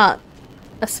I'm not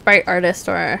a sprite artist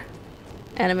or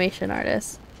animation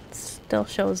artist, it still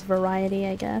shows variety,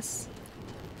 I guess.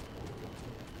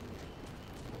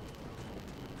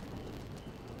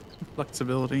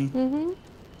 Flexibility.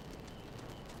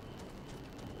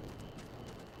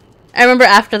 I I remember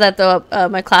after that though,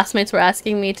 my classmates were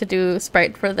asking me to do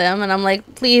sprite for them, and I'm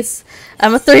like, please,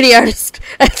 I'm a 3D artist.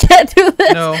 I can't do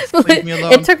this. No, Like, leave me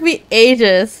alone. it took me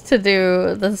ages to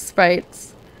do the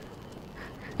sprites.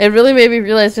 It really made me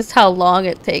realize just how long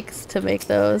it takes to make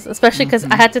those, especially because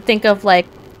I had to think of like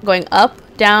going up,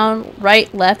 down,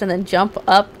 right, left, and then jump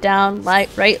up, down,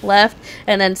 right, left,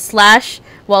 and then slash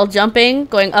while jumping,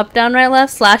 going up, down, right,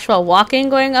 left, slash while walking,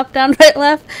 going up, down, right,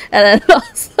 left, and then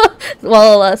also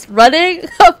while running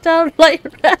up, down, right,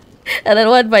 left, and then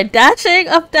one by dashing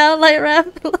up, down, right,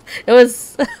 left. It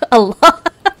was a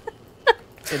lot.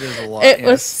 It is a lot. It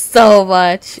was so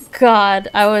much. God,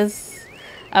 I was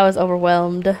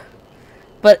overwhelmed.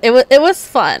 But it was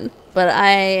fun. But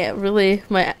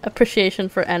my appreciation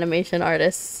for animation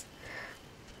artists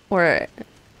were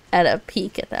at a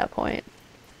peak at that point.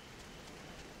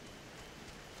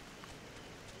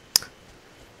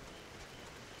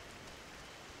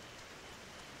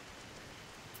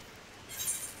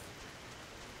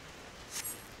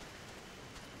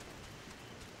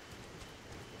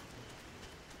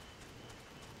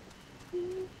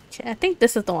 Okay, I think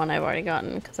this is the one I've already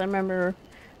gotten because I remember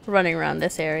running around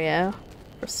this area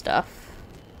for stuff.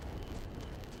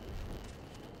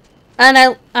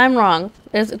 And I'm wrong.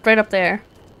 It's right up there.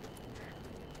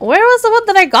 Where was the one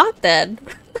that I got then?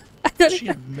 I don't She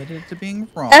even... admitted to being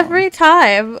wrong. Every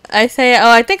time I say, oh,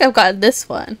 I think I've gotten this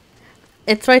one.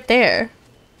 It's right there.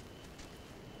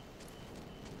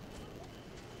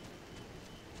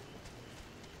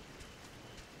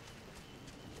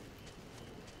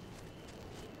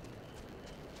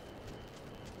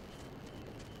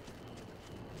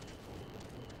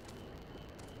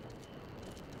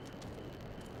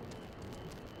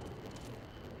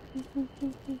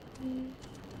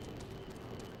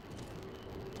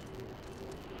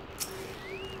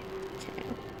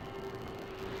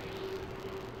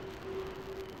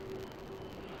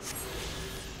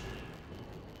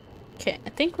 Okay, I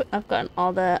think I've gotten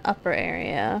all the upper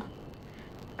area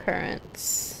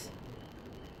currents.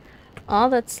 All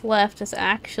that's left is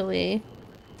actually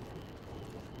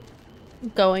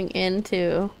going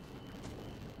into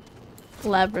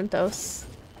Labyrinthos.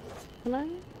 Can I?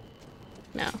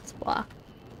 No, it's blocked.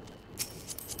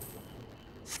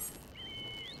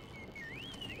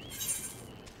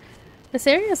 This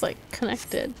area is like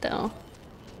connected though.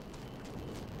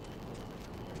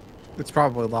 It's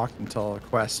probably locked until a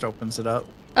quest opens it up.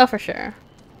 Oh, for sure.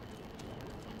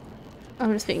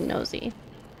 I'm just being nosy.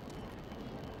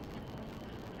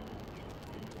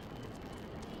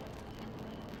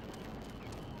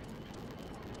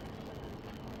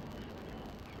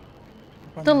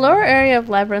 The lower area of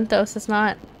Labyrinthos is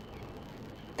not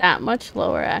that much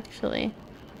lower, actually.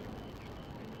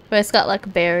 But it's got,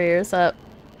 like, barriers up.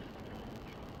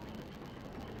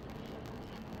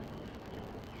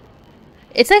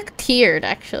 It's, like, tiered,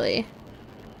 actually.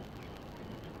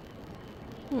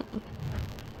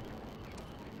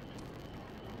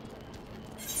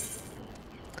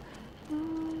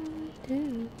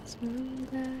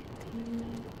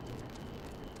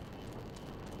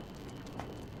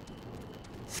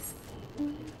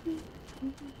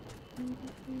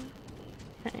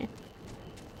 Okay.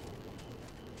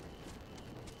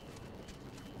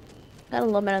 Got a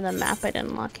little bit of the map I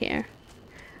didn't lock here.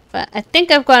 But I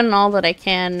think I've gotten all that I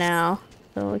can now.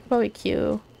 So we can probably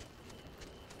queue.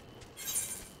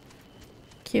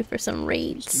 Queue for some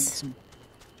raids.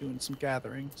 Doing some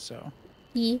gathering, so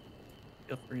Yeah.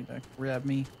 feel free to grab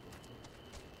me.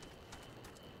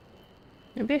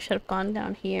 Maybe I should have gone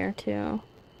down here too.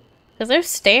 Because there's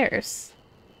stairs.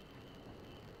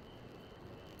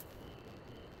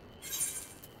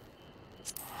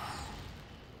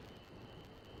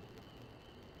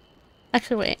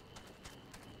 Actually, wait.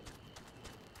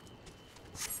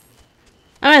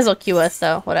 I might as well queue us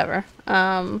though, whatever.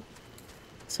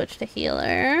 Switch to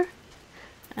healer.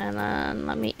 And then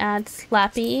let me add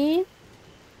Slappy.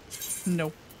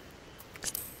 Nope.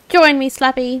 Join me,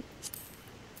 Slappy.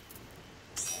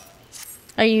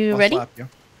 Are you I'll ready? slap you.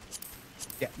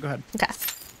 Yeah, go ahead. Okay.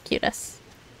 Cute us.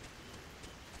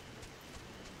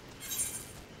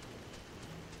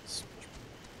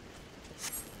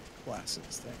 Glasses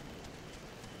thing.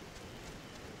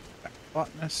 Back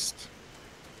botanist.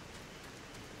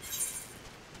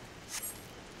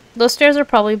 Those stairs are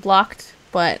probably blocked,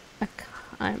 but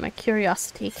my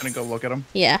curiosity. Gonna go look at them.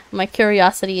 Yeah, my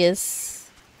curiosity is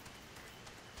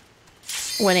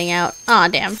winning out. Aw,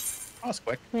 damn. Oh, that's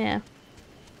quick. Yeah.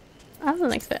 I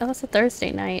wasn't expecting. That's a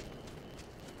Thursday night.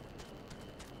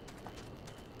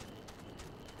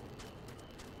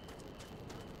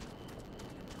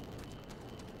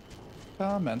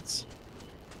 Comments.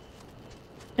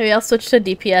 Maybe I'll switch to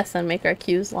DPS and make our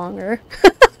queues longer.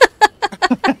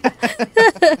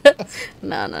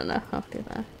 No, no, no. I'll do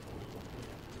that.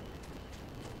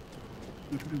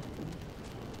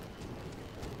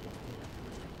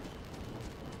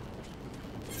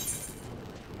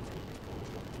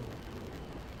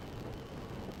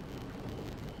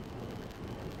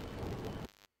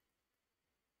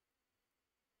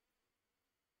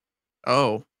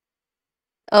 Oh.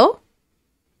 Oh?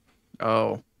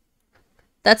 Oh.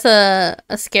 That's a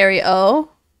scary O.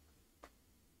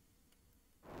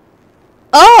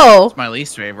 Oh! It's my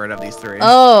least favorite of these three.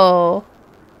 Oh.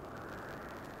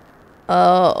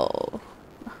 Oh.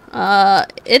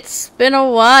 It's been a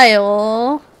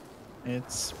while.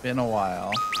 It's been a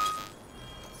while.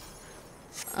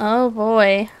 Oh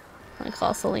boy. I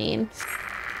call Celine.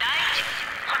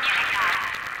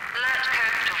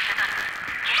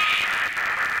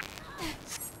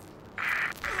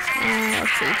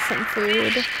 Let's eat some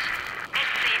food.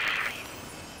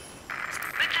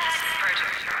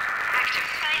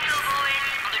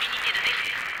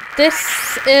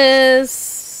 This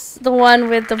is the one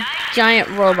with the giant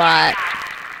robot.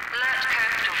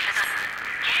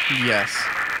 Yes.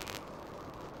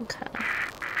 Okay.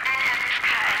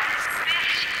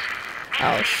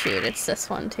 Oh shoot, it's this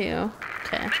one too.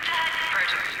 Okay.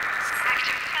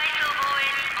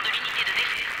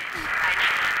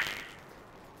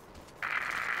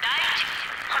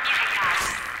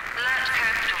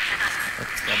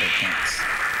 Let's go. They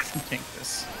can't tank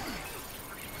this.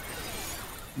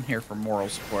 I'm here for moral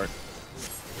support.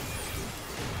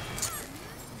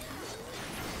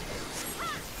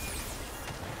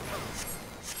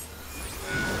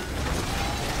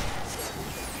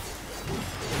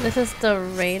 This is the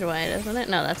raid wide, isn't it?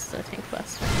 No, that's the tank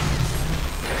buster.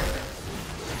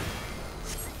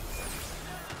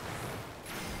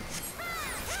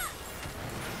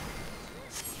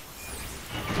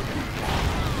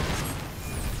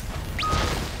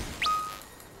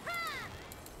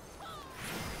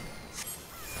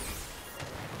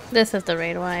 This is the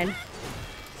raid wide.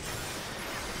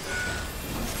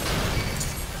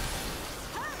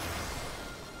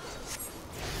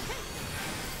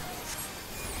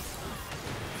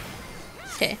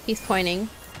 Okay, he's pointing.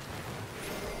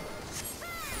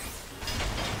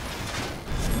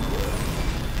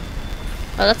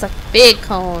 Oh, that's a big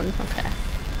cone. Okay.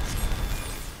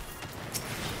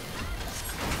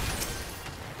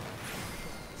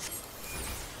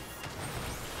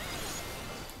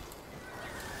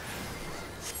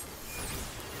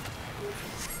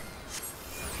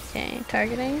 Okay,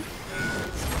 targeting.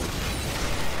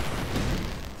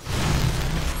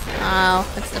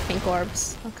 Oh, it's the pink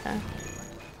orbs. Okay.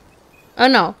 Oh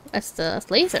no, it's the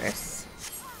lasers.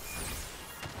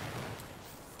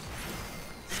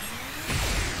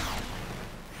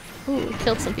 Ooh,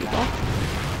 killed some people.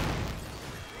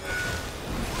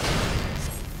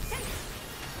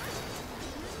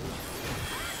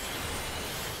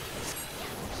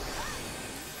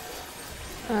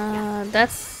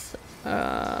 That's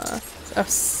a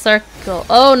circle.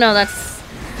 Oh no,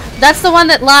 that's the one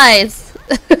that lies.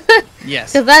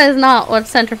 Yes. Because that is not what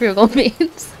centrifugal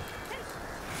means.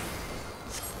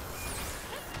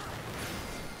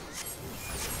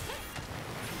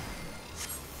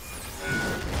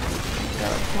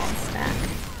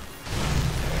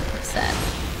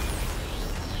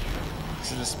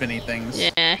 These are the spinny things.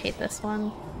 Yeah, I hate this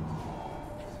one.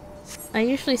 I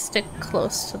usually stick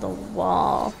close to the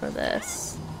wall for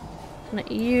this. And it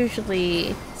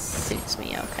usually suits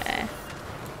me okay.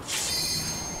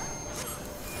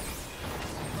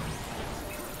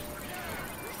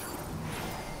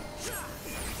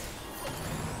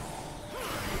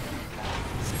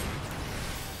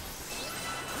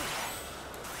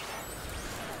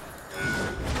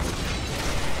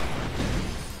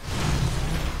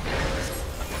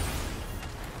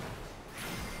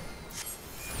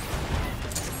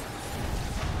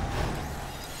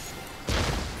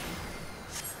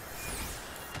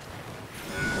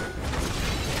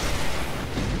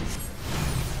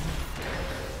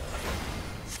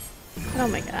 Oh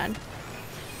my god.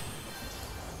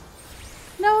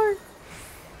 No.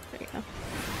 There you go.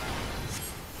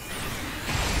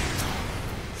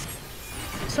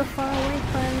 So far away,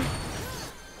 friend.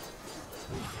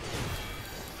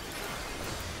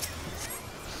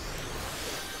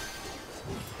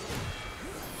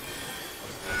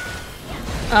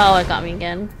 Oh, it got me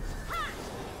again.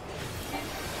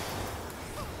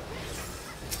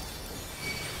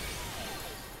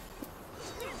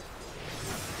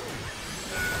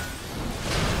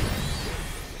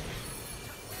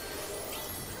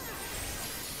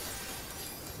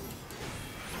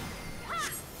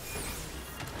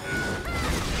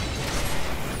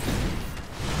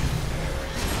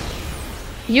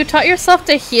 You taught yourself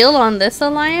to heal on this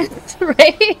alliance,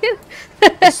 right?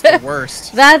 It's the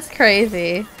worst. That's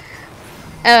crazy.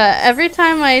 Every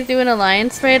time I do an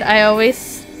alliance raid, I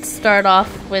always start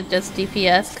off with just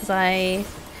DPS because I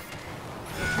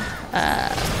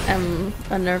am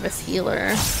a nervous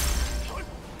healer.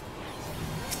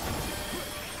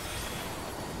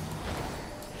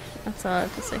 That's all I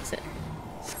have to fix it.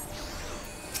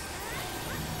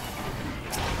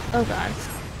 Oh god.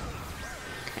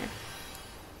 Okay.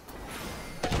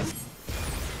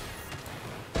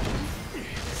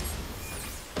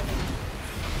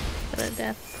 Good at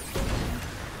death.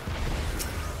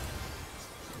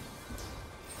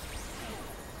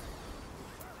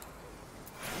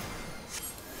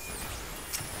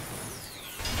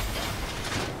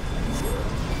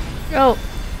 Oh,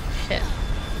 shit.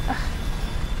 Ugh.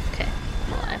 Okay,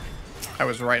 I'm alive. I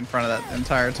was right in front of that the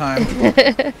entire time.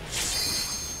 Okay,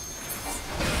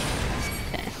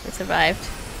 we survived.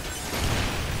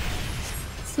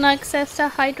 Snug says to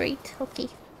hydrate. Okay.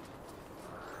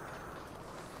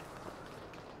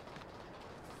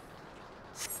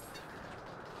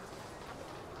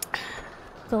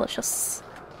 Delicious.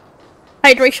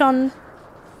 Hydration.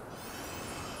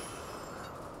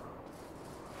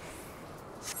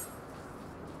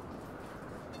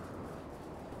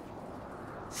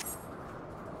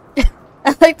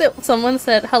 I like that someone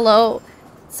said, hello,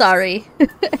 sorry.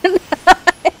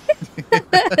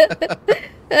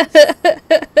 That's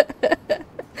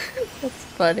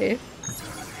funny.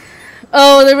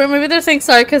 Oh, maybe they're saying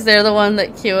sorry because they're the one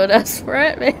that queued us for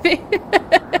it, maybe.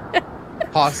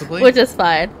 Possibly. Which is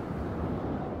fine.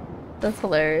 That's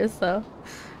hilarious, though.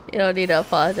 You don't need to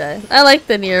apologize. I like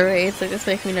the near raids, they just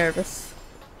make me nervous.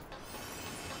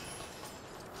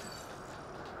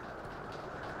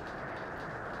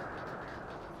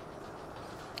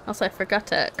 Also, I forgot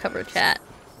to cover chat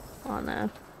on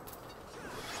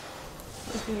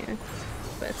here,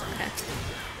 but it's okay.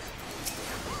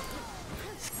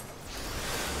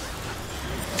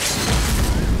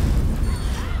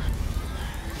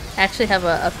 I actually have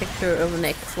a picture of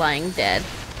Nick lying dead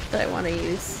that I want to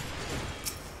use.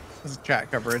 This is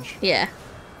chat coverage. Yeah.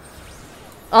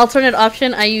 Alternate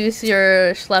option, I use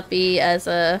your Schleppy as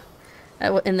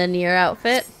in the Nier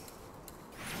outfit.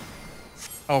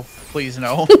 Oh, please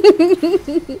no.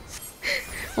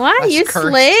 Why are you cursed.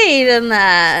 slayed in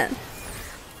that?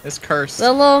 It's cursed.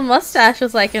 The little mustache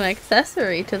was like an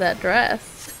accessory to that dress.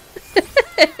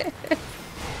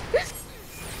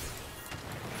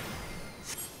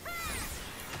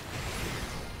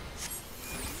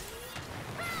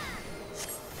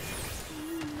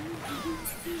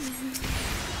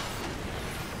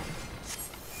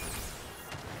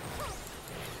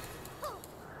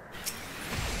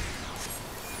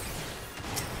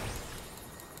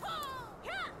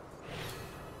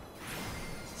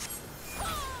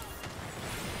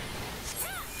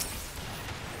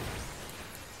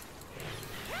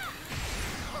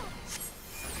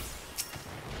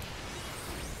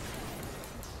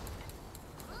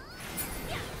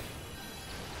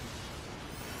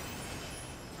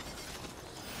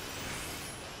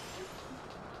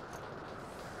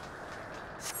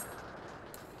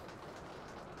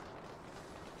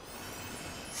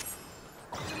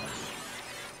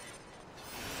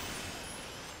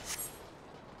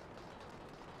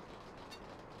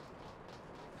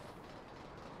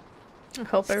 I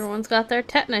hope everyone's got their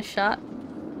tetanus shot.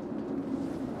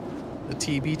 The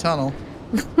TB tunnel.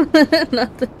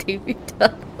 Not the TV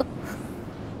tunnel.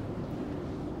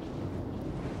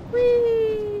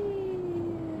 Whee!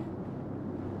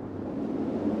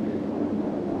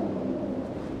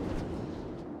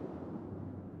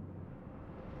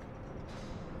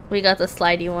 We got the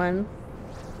slidey one.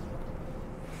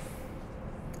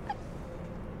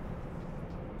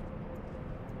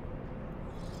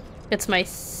 It's my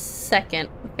second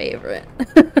favorite.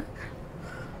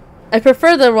 I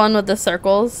prefer the one with the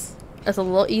circles. It's a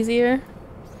little easier.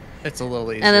 It's a little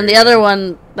easier. And then the other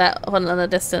one, that one on the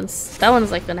distance, that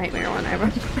one's like the nightmare one, I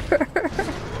remember.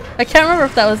 I can't remember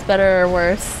if that was better or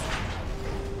worse.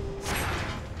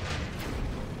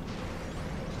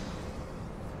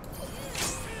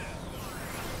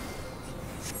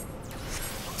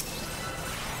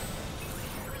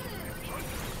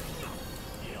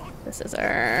 This is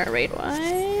our raid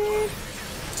wide.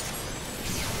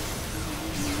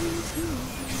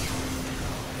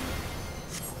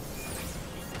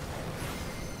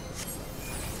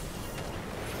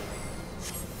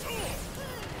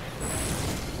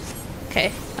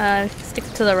 Okay, stick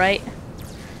to the right.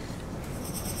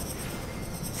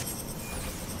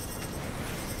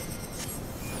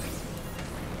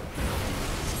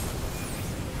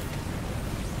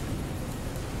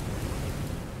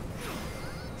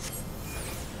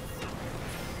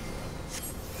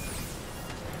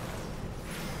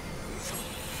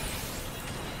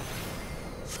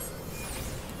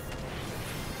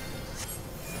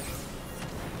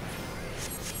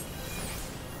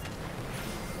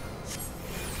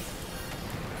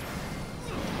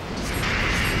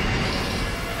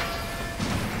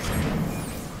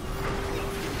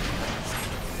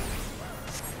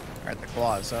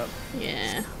 flaws up.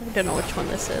 Yeah, I don't know which one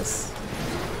this is.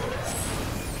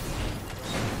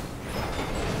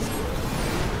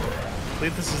 I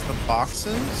believe this is the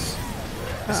boxes.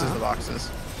 This is the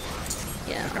boxes.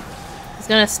 Yeah. Okay. He's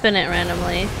gonna spin it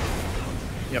randomly.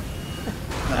 Yep.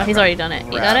 Oh, he's already done it.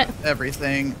 You got it?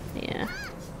 Everything. Yeah.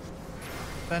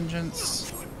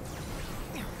 Vengeance.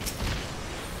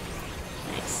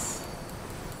 Nice.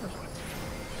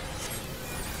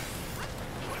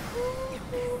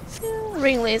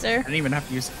 Ring laser. I didn't even have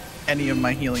to use any of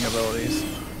my healing abilities.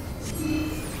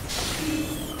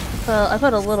 Well, I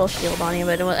put a little shield on you,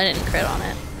 but I didn't crit on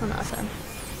it. Oh, nothing.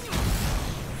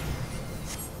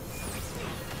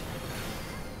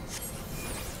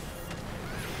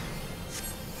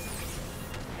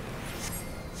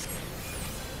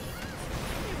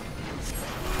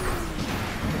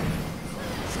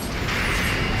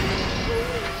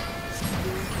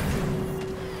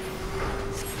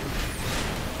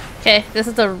 Okay, this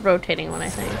is the rotating one, I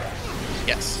think.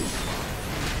 Yes.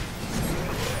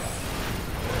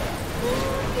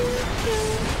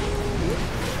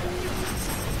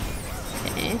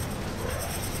 Okay.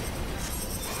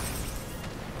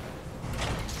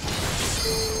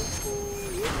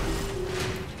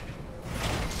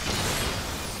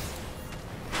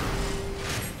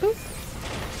 Oop.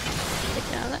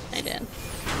 Take out that. I did.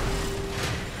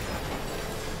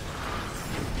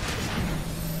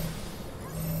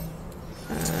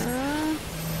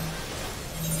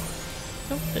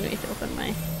 Oh, didn't need to open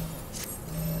my.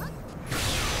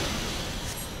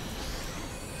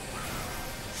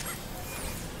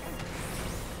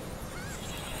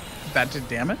 That did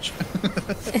damage?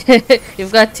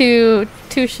 You've got two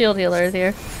shield healers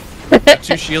here. Got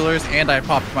 2 shielders, and I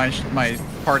popped my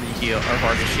party heal or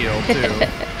party shield too.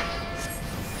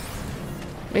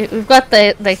 We've got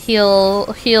the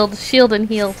shield and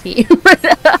heal team.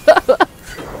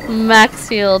 Max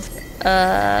shield.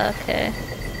 Okay.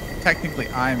 Technically,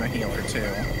 I'm a healer too.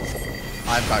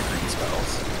 I've got green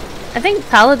spells. I think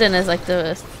Paladin is like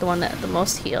the one that the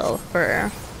most heal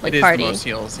for like it is party. the most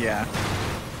heals, yeah.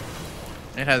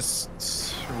 It has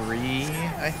 3,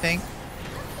 I think.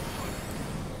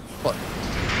 What?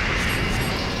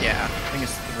 Yeah, I think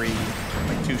it's 3,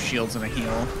 like 2 shields and a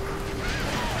heal.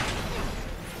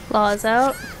 Claws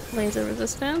out. Laser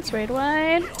resistance. Raid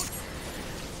wide.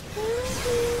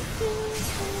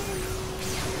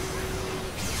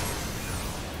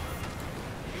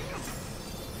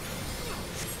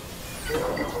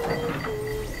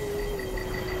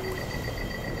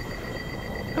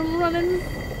 I'm running.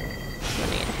 I'm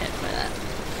gonna get hit by that.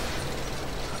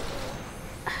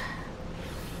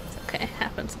 It's okay.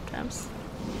 Happens sometimes.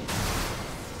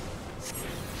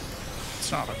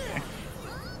 It's not okay.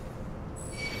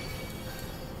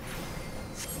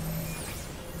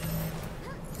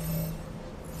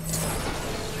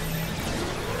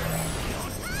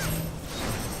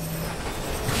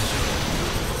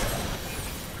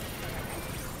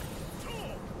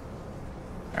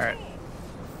 Alright.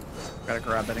 Gotta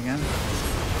grab it again.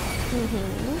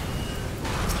 Mm-hmm.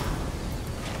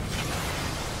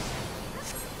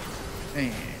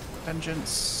 And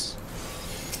vengeance.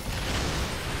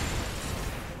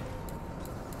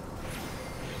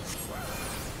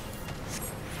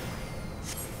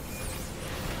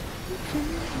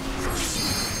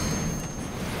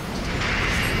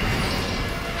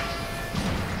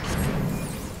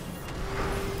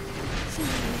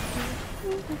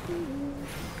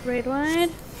 Raid wide.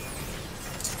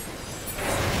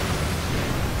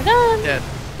 We're done! Dead.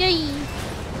 Yay!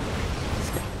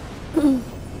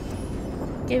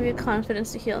 Gave you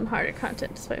confidence to heal in harder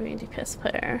content despite being a DPS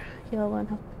player. Heal one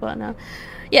health now.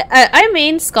 Yeah, I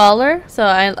main scholar, so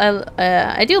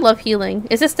I do love healing.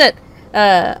 It's just that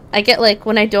I get like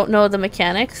when I don't know the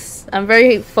mechanics, I'm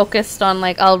very focused on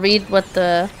like I'll read what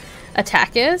the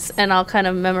attack is and I'll kind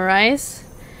of memorize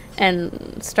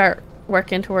and start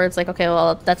working towards like, okay,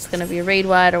 well that's gonna be raid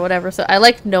wide or whatever. So I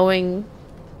like knowing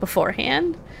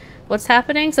beforehand what's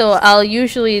happening. So I'll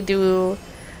usually do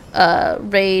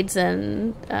raids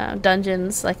and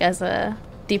dungeons like as a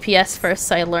DPS first,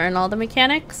 so I learn all the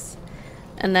mechanics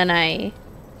and then I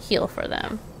heal for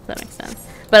them, if that makes sense.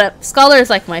 But Scholar is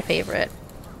like my favorite.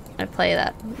 I play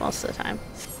that most of the time.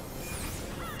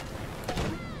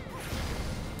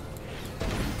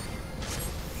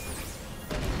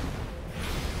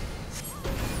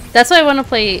 That's why I want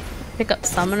to pick up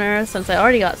Summoner, since I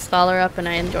already got Scholar up and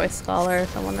I enjoy Scholar,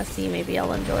 so I want to see maybe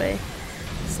I'll enjoy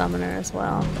Summoner as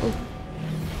well. Ooh.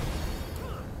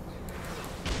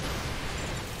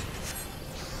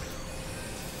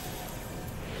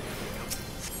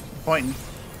 Pointing.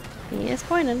 He is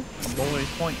pointing. The boy's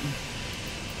pointing.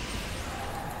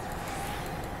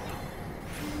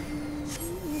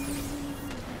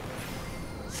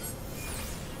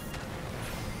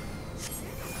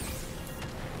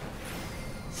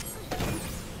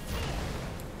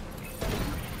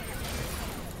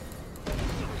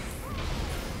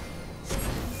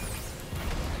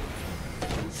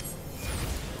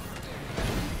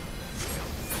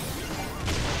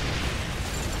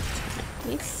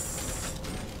 Nice.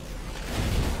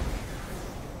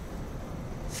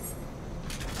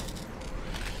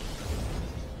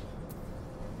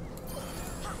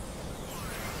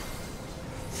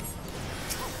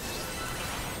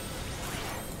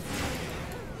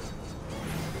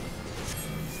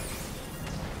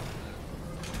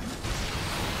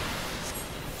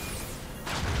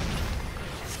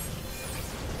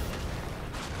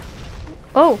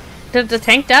 Oh, did the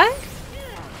tank die?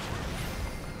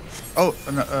 Oh,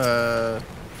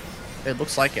 it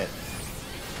looks like it.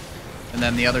 And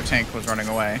then the other tank was running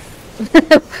away.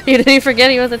 You didn't forget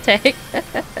he was a tank.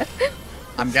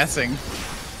 I'm guessing.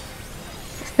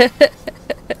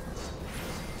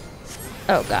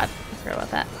 Oh god, I forgot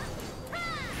about that.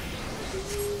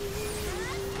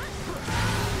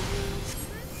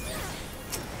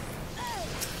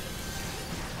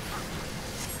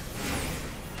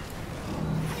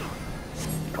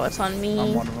 Oh, it's on me.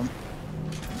 I'm one of them.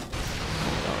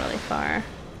 Go really far.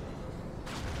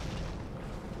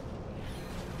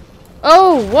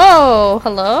 Oh, whoa!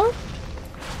 Hello?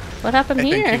 What happened I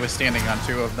here? think he was standing on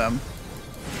 2 of them.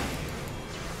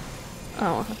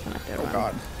 Oh, I'm gonna have to Oh run.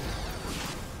 god.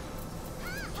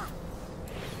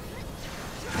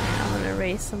 I'm gonna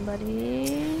raise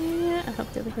somebody. I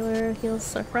hope the other healer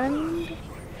heals our friend.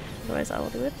 Otherwise, I will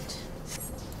do it.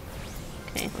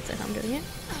 Okay, looks like I'm doing it.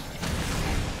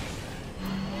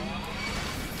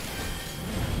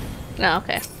 No,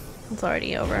 okay. It's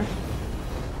already over.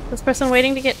 This person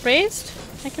waiting to get raised?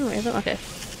 I can raise him. Okay.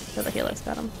 So the healer's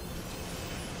got him.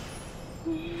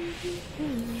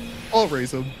 I'll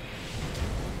raise him.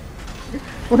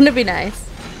 Wouldn't it be nice?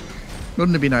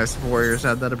 Wouldn't it be nice if warriors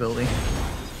had that ability?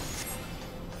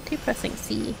 Keep pressing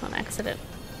C on accident.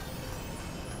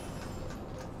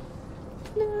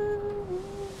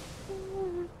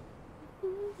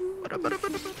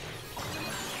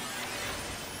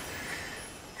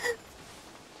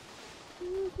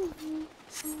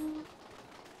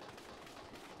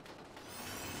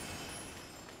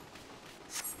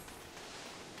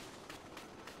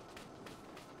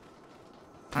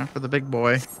 Time for the big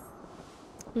boy.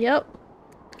 Yep.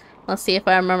 Let's see if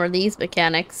I remember these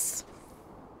mechanics.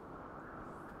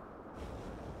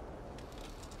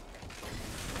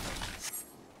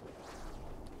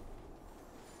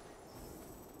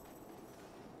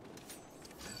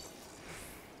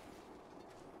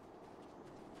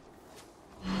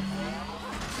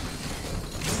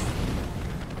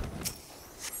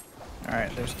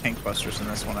 Alright, there's tank busters in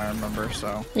this one, I remember,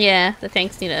 so. Yeah, the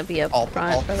tanks need to be up All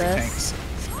front for 3 this. tanks.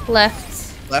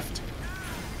 Left. Left.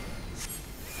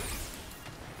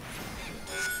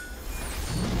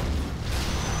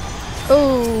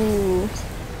 Oh.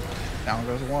 Down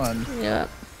goes 1. Yep.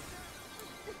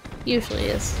 Usually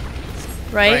is.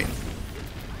 Right?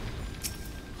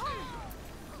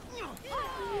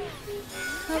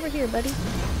 Over here, buddy.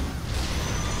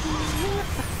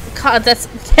 God, that's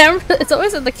camera. It's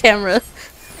always in the camera.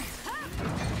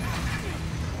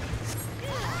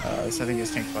 This I think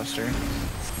is tank buster.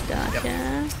 Gotcha.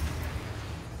 Yep.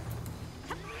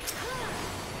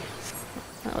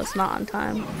 That was not on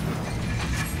time.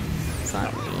 It's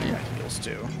not me. Yeah, heals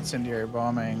too. Incendiary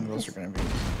bombing. Those are going to be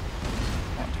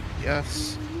on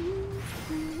DPS.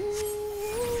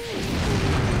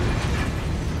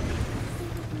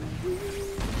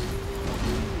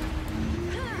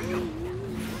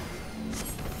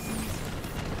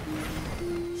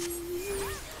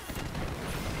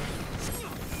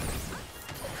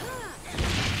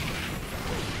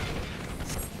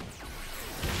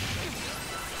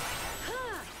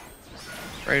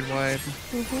 Raid wide.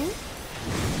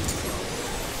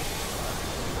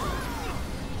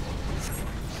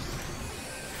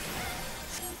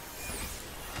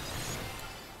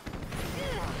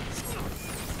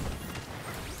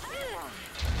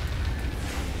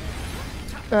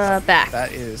 Back.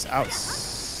 That is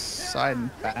outside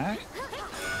and back.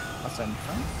 Outside and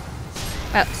front.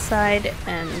 Outside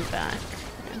and back.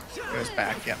 It goes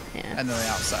back, yep. Yeah. And then the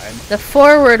outside. The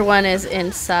forward one is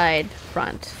inside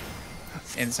front.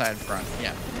 Inside front,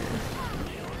 yeah.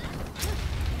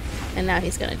 And now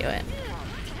he's gonna do it.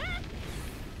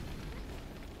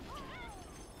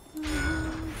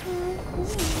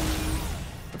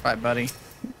 Bye, buddy.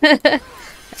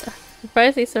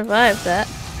 Surprised he survived that,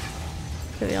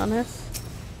 to be honest.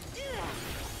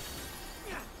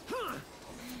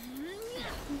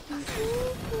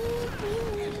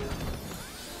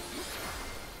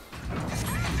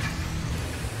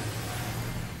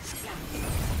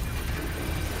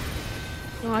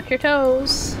 Watch your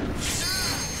toes.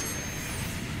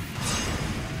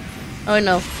 Oh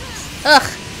no. Ugh!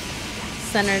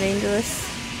 Center dangerous.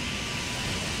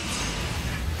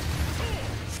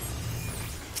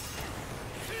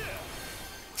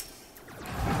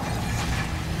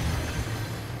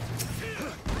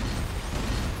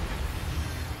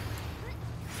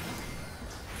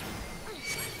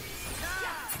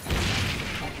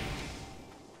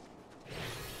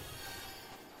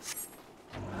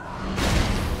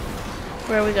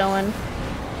 Where are we going?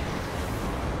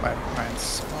 Right, Alliance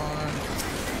spawn.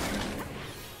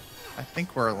 I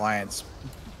think we're Alliance.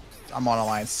 I'm on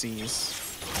Alliance C's.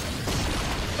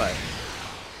 But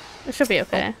It should be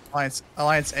okay.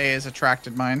 Alliance A has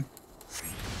attracted mine.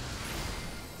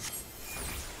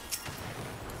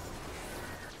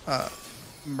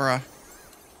 Bruh.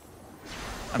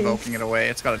 I'm invoking it away.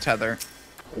 It's got a tether.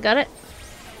 Got it?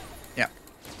 Yeah.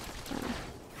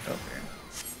 Okay.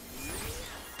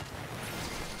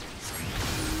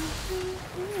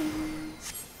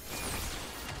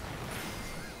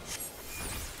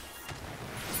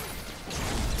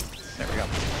 There we go.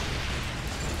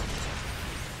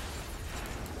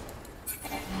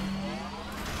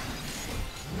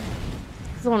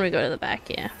 This is when we go to the back,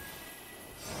 yeah.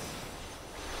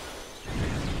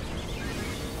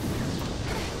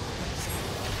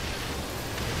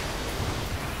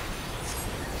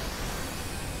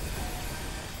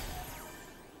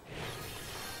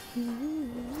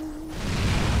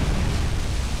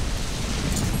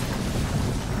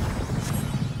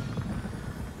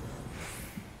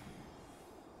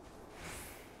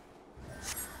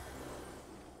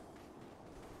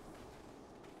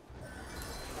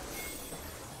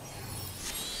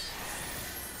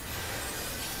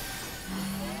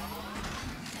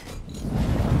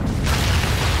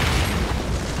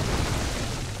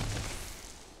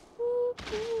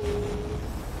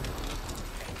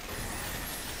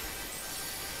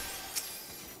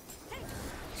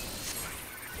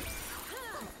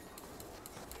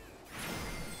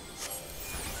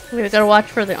 We gotta watch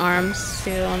for the arms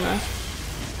too on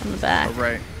the back. Oh,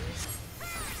 right.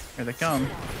 Here they come.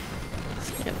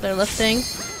 Yep, they're lifting.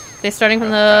 They starting from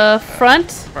the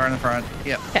front? Far in the front.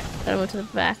 Yep. Okay, gotta move to the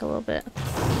back a little bit.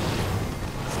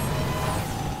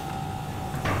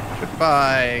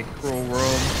 Goodbye, cruel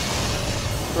world.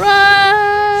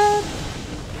 Run!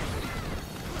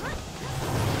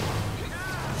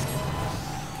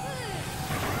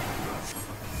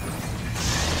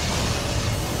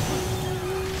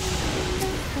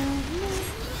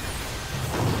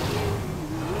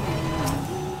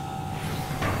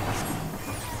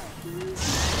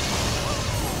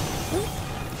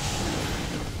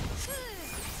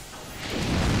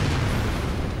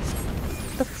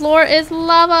 The floor is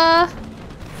lava!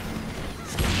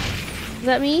 Is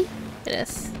that me? It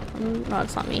is. No,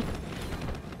 it's not me.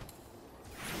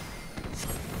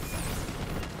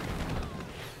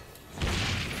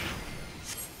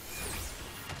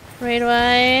 Raid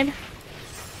wide.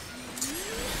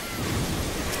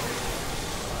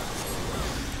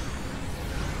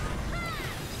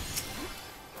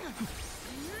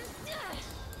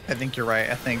 I think you're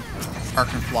right. I think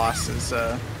Arc and Floss is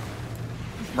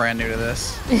brand new to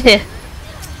this.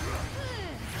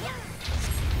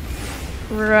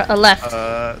 Left.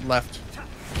 Left.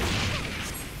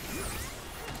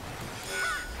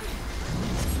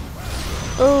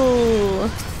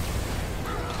 Oh.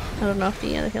 I don't know if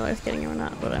the other healer is getting him or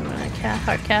not, but I'm gonna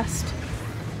hard cast.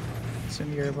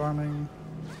 Incendiary bombing.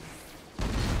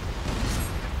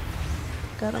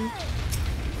 Got him.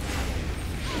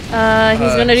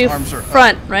 He's gonna do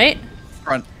front, right?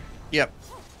 Front. Yep.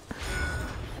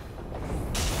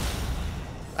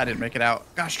 I didn't make it out.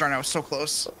 Gosh darn, I was so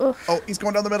close. Oof. Oh, he's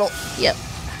going down the middle. Yep.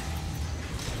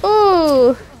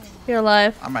 Ooh, you're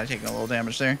alive. I might have taken a little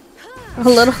damage there. A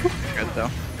little. Good though.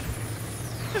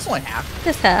 It's only half.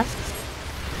 Just half.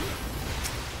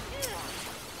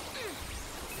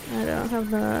 I don't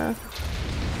have the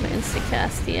insta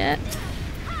cast yet.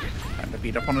 Time to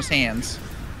beat up on his hands.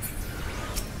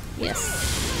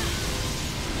 Yes.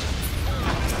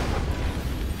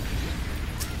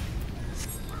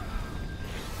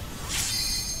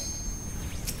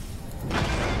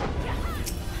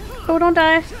 Oh, don't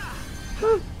die.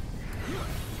 Woo.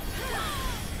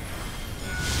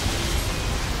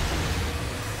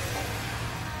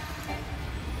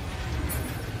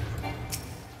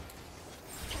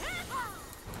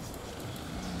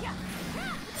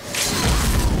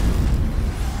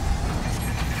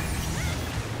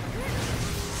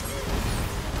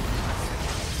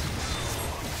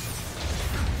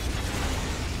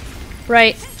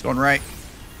 Right. It's going right.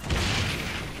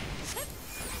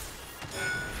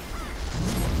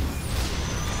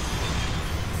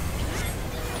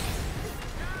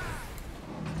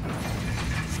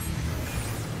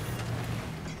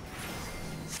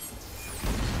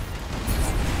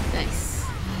 Nice.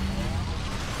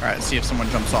 Alright, let's see if someone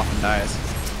jumps off and dies.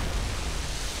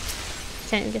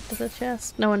 Can't even get to the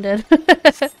chest. No one did.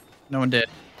 No one did.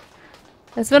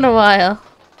 It's been a while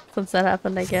since that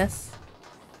happened, I guess.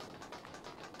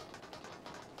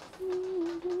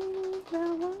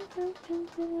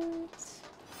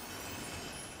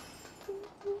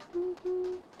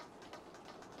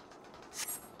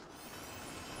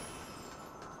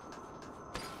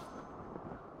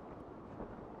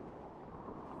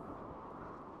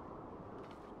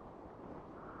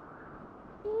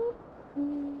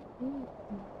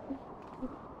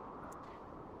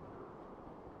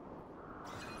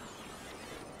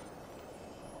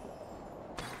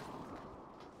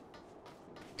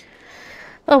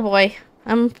 Oh boy,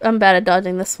 I'm bad at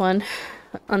dodging this one.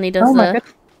 Only does Oh my the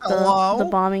Hello?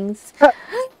 bombings. Uh,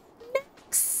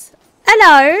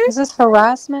 Hello, Is this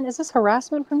harassment? Is this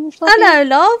harassment from you, Schluffy? hello,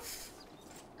 love.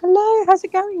 Hello, how's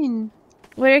it going?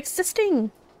 We're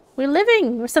existing. We're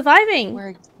living. We're surviving. We're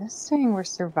existing. We're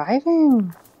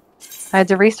surviving. I had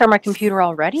to restart my computer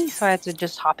already, so I had to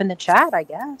just hop in the chat, I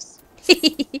guess.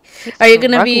 Are you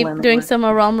gonna be Struggling doing with- some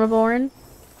A Realm Reborn?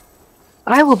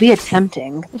 I will be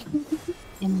attempting.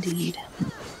 Indeed.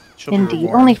 She'll be Indeed,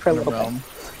 reborn only for a in little bit. realm.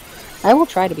 I will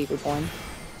try to be reborn.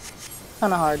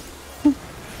 Kinda hard.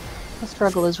 The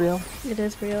struggle is real. It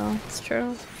is real. It's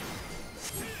true.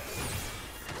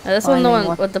 This one, the Finding one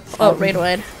what- with the Raid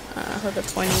Wide, with the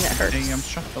pointing that hurts. Dang, I'm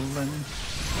shuffling.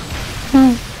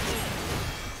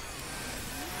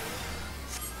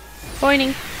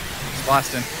 Pointing.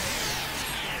 Blasting.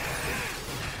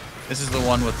 This is the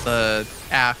one with the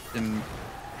aft and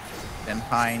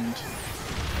hind.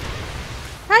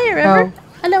 Hiya, River. Oh.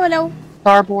 Hello, hello.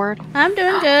 Starboard. I'm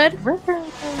doing good. River.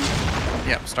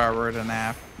 Yep, starboard and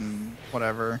aft and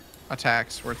whatever.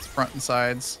 Attacks where it's front and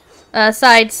sides.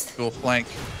 Sides. Dual flank.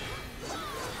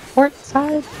 Port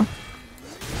side.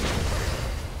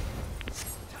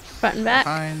 Front and back.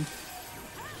 Hind.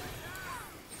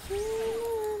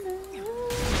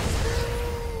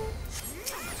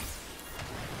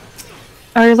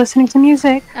 Are you listening to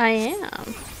music? I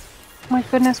am. My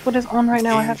goodness, what is on right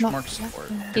now? I have Damage not. mark support.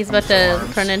 He's Here about comes the to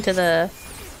arms. turn into the...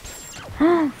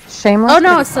 Shameless. Oh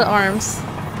no, but it's the arms.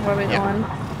 Where are we Yeah. going?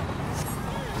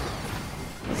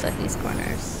 Looks like these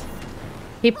corners.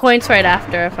 He points right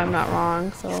after, if I'm not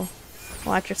wrong, so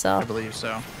watch I yourself. believe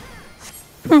so.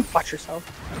 Watch yourself.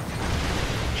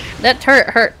 That turret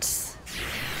hurts.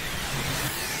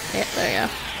 Yeah, there you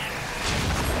go.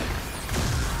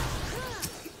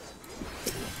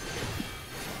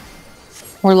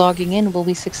 We're logging in. Will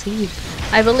we succeed?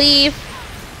 I believe.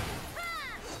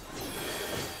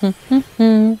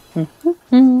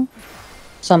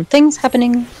 Something's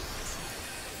happening.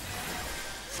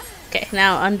 Okay,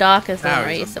 now undock is the Now one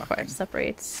where he's he undocking.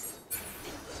 separates.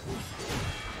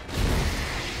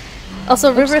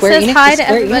 Also, River Square says Enix hi is to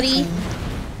Square everybody.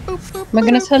 Enix. My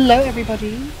goodness, hello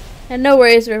everybody. And no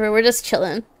worries, River. We're just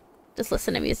chilling. Just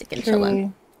listening to music and chilling.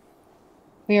 Truly.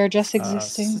 We are just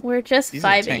existing. We're just These are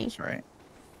vibing. tanks, right?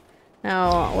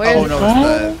 No, where's... Oh, no,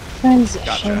 it's the... Transition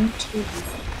Gotcha. to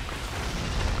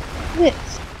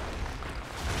this.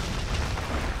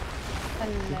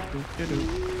 Hello.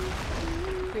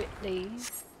 Ridley.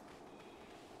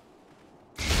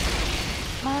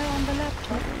 Smile on the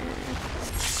laptop.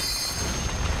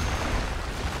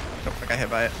 Nope, I got hit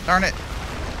by it. Darn it.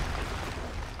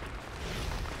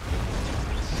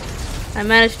 I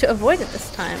managed to avoid it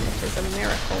this time, which is a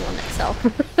miracle in itself.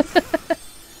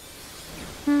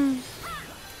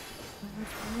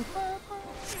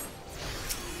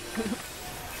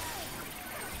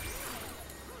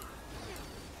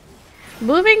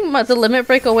 Moving the limit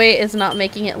break away is not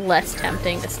making it less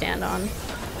tempting to stand on.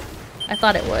 I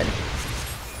thought it would.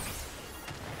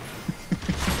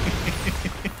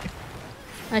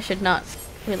 I should not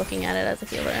be looking at it as a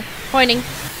healer. Pointing.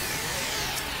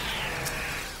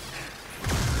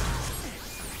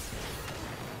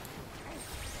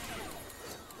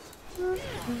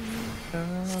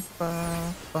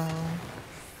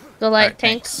 The light Alright,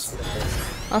 tanks.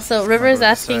 Also, River is Remember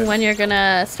what asking it when said. you're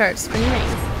gonna start streaming.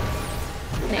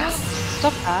 Thanks.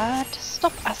 Stop that.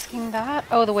 Stop asking that.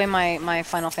 Oh, the way my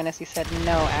Final Fantasy said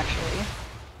no, actually.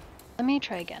 Let me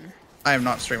try again. I am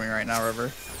not streaming right now,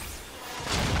 River.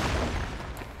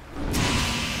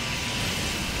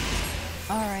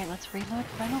 Alright, let's reload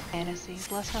Final Fantasy.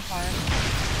 Bless her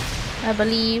heart. I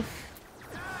believe.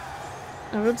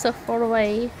 The room's so far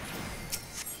away.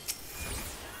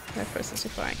 That person's too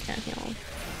far, I can't heal him.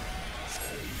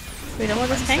 We don't want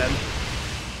this tank? Instead.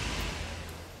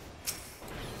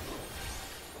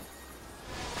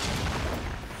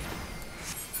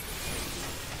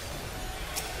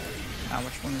 Now,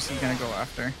 which one is he gonna go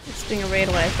after? Let's doing a raid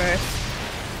away first.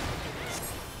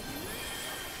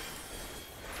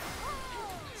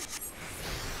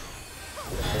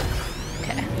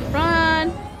 Okay,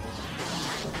 run!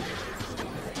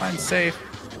 Mine's safe.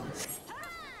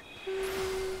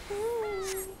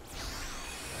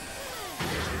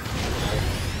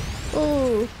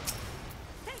 Ooh.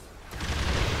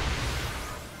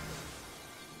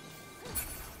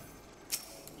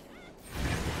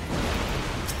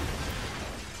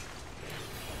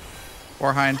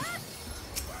 Or hind.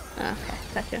 Okay,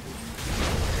 gotcha.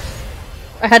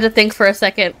 I had to think for a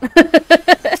second.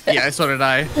 Yeah, so did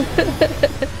I. I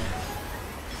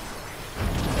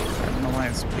don't know why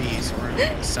nice B, so we're in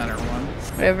the center one.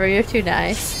 River, you're too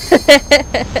nice.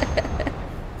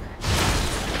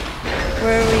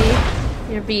 Where are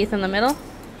we? Your B's in the middle?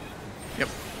 Yep,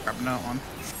 grabbing that one.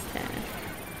 Okay.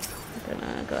 I'm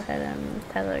gonna go ahead and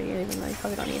tether you, even though you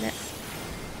probably don't need it.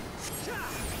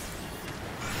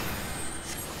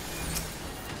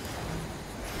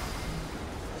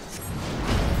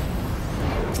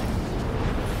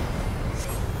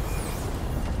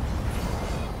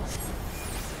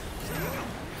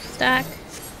 Stack.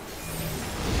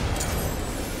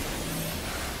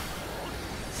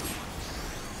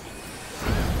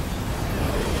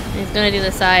 He's gonna do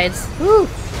the sides. Woo!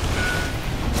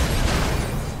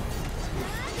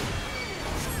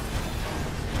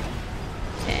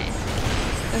 Okay.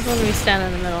 This one we stand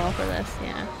in the middle for this,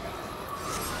 yeah.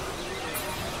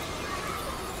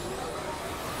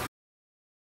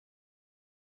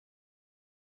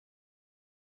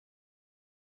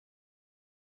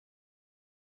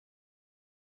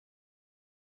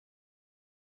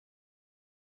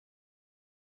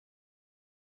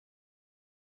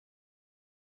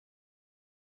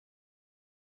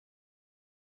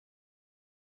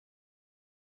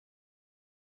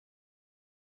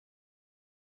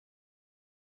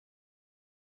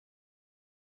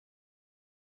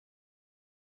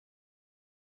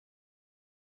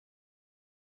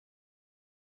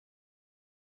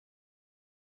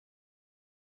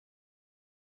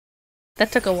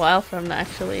 That took a while for him to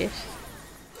actually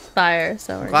fire,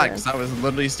 so we're Glad, good. because I was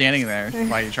literally standing there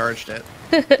while you charged it.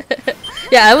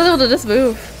 Yeah, I was able to just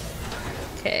move.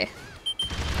 Okay.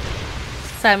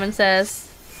 Simon says...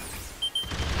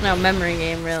 No, memory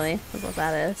game, really, is what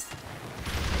that is.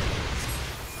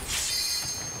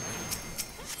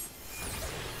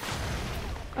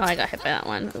 Oh, I got hit by that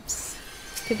one. Oops.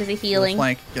 Too busy healing.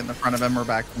 Flank, get in the front of him or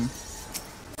back of him.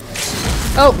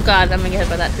 Oh, God, I'm gonna get hit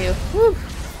by that, too. Woo!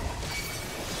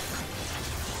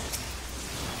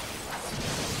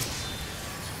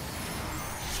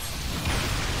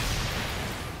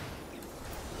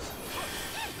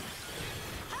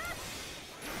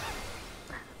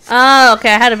 Oh,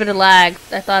 okay, I had a bit of lag.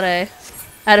 I thought I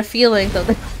had a feeling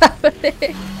something was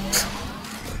happening.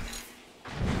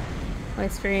 My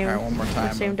stream, Alright, one more time.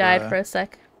 my stream died for a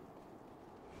sec.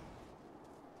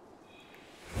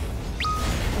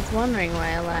 I was wondering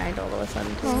why I lagged all of a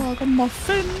sudden too. Oh, the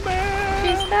Muffin Man!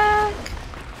 She's back!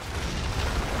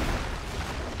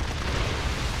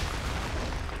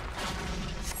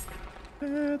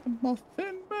 The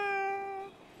Muffin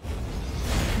Man!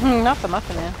 Not the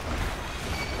Muffin Man.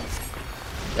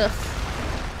 Ugh.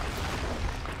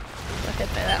 Got hit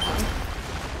by that one.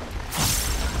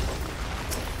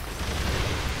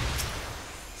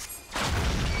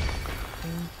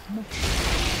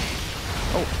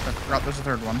 Oh, I forgot there's a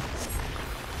third one.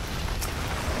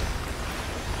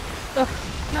 Ugh,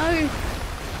 no!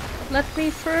 Let me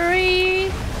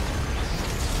free!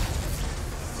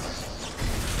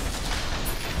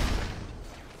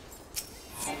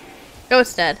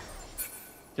 Ghost dead.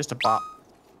 Just a bot.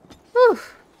 Whew.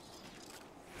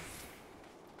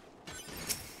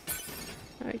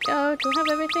 There we go. Do we have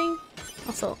everything?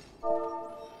 Also,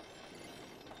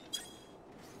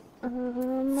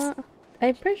 I'm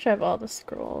pretty sure I have all the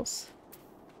scrolls.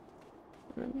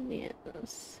 Let me get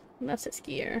this. That's his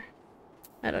gear.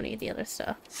 I don't need the other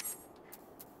stuff.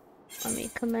 Let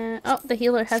me command. Oh, the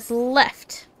healer has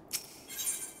left.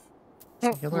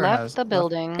 Healer Left has the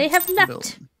building. They have the left.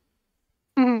 building.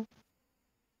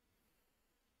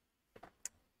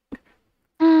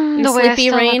 The way I sleepy,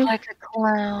 still Rain? look like a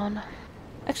clown.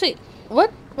 Actually,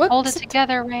 what? Hold it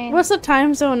together, Rain. What's the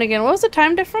time zone again? What was the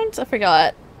time difference? I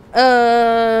forgot.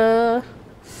 I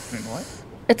mean, what?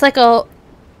 It's like a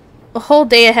whole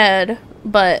day ahead,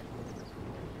 but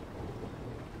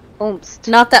Oompst.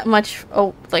 not that much.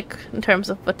 Oh, like in terms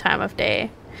of the time of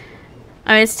day.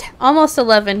 I mean, it's almost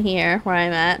 11 here where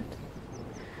I'm at.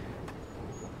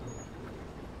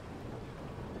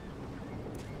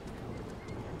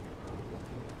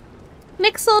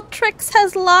 Nixel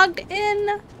has logged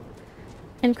in.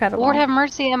 Incredible. Lord have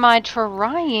mercy, am I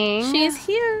trying? She's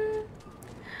here.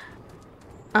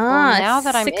 Well, Ah, now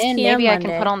that I'm 6 in, PM maybe I Monday.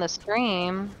 can put on the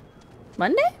stream.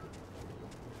 Monday?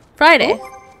 Friday?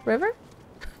 River?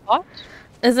 What?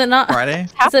 Is it not Friday?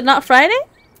 Is it not Friday?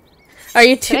 Are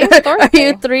you Today's are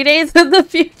you 3 days in the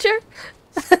future?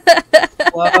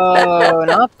 Whoa,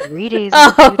 not 3 days in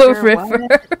Oh, the future. River.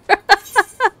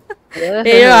 What?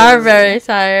 You are very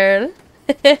tired.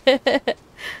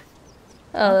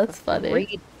 Oh, that's funny.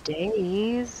 3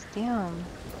 days? Damn.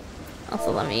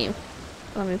 Also, let me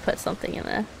put something in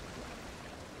there.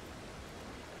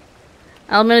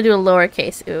 I'm gonna do a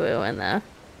lowercase ooh in the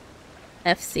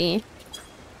FC.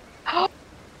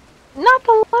 Not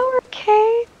the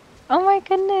lowercase. Oh my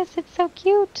goodness, it's so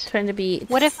cute. Trying to be.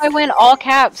 What if I went all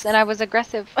caps and I was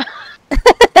aggressive?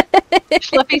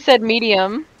 Schlippy said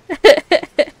medium.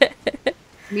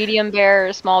 Medium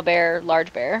bear, small bear,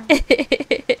 large bear.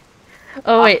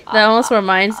 Oh wait, that almost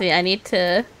reminds me. I need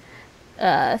to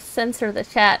censor the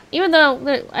chat, even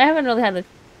though I haven't really had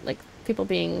like people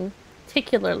being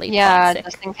particularly toxic.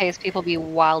 Just in case people be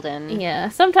wildin'. Yeah,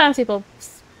 sometimes people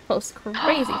post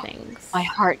crazy things. My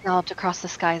heart galloped across the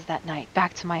skies that night,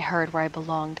 back to my herd where I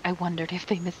belonged. I wondered if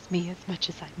they missed me as much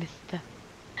as I missed them.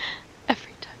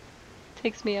 Every time.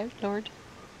 Takes me out, Lord.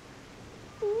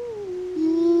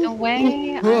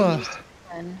 Away I used to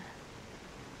run.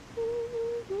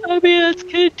 I mean, it's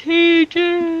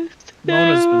contagious.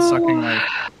 Mona's been sucking my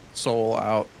soul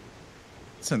out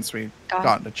since we God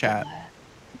got into chat.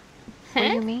 What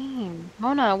do you mean?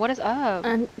 Mona, what is up?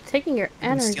 I'm taking your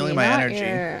energy, stealing my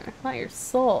energy. Not your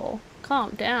soul.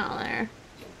 Calm down there.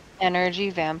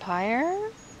 Energy vampire?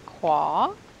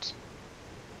 Quacked?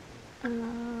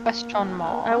 Question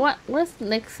mark. Where's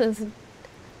Nyx's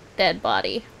dead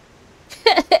body?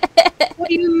 What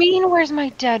do you mean, where's my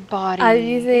dead body? I'm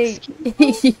using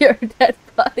your dead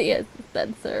body as a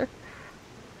sensor.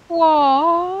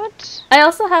 What? I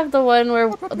also have the one where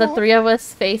the three of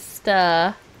us faced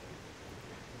Ifrit.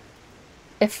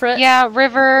 Yeah,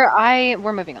 River,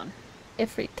 we're moving on.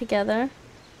 Ifrit together.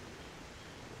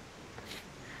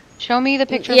 Show me the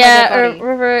picture of my dead body.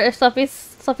 River,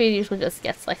 Sluppy usually just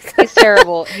gets like this. He's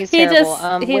terrible. He's terrible.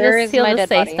 Where is my dead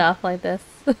say body? stuff like this.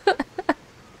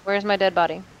 Where's my dead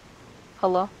body?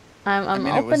 Hello? I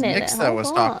mean, it was Nyx that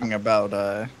was talking about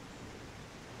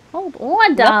Hold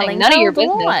on, darling. None of your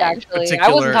business, actually.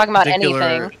 I wasn't talking about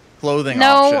anything. Clothing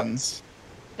options.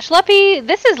 Schleppy,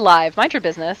 this is live. Mind your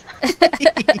business.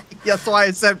 That's why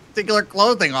I said particular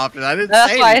clothing option. I didn't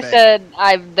say anything. That's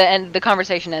why I said the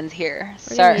conversation ends here.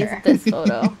 We're gonna use this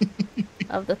photo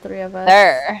of the three of us.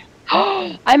 There.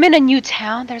 I'm in a new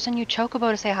town. There's a new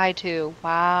chocobo to say hi to.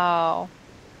 Wow.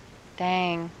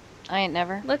 Dang. I ain't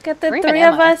never. Look at the three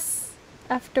of us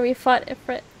after we fought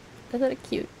Ifrit. Isn't it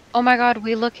cute? Oh my god,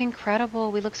 we look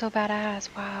incredible. We look so badass.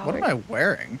 Wow. What am I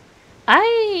wearing?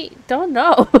 I don't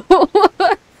know.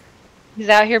 He's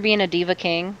out here being a diva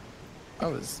king. I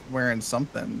was wearing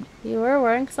something. You were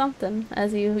wearing something,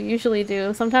 as you usually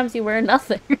do. Sometimes you wear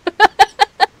nothing.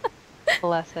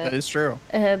 Bless it. That is true.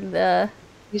 And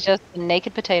he's just a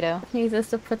naked potato. He's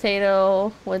just a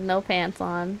potato with no pants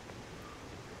on.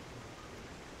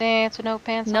 Dance with no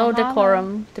pants on. No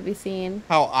decorum to be seen.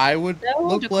 How I would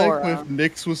look like if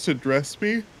Nyx was to dress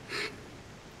me?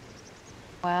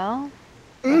 Well,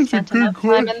 that's a good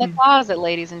question. I'm in the closet,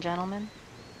 ladies and gentlemen.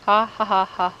 Ha ha ha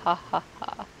ha ha ha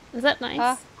ha. Is that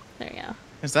nice? There you go.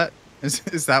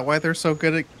 Is that why they're so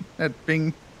good at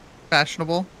being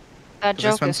fashionable? That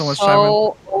joke is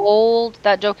so old.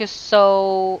 That joke is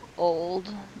so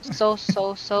old. So.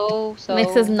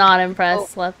 Nyx is not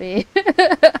impressed, Sluppy.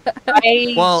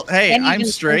 Well, hey, I'm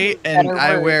straight and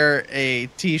I wear a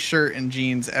t-shirt and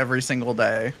jeans every single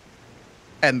day.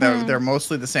 And they're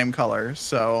mostly the same color,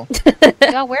 so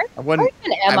yeah, where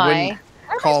even am I?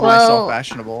 Call myself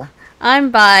fashionable.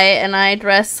 I'm bi and I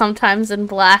dress sometimes in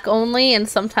black only and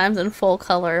sometimes in full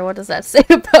color. What does that say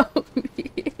about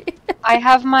me? I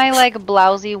have my like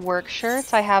blousy work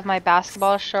shirts. I have my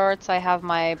basketball shorts. I have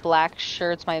my black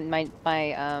shirts. My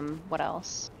what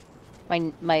else?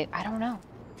 My I don't know.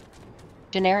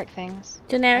 Generic things.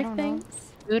 Generic things.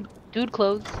 Dude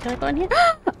clothes. Can I go in here?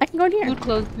 I can go in here. Dude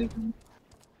clothes.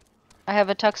 I have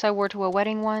a tux I wore to a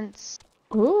wedding once.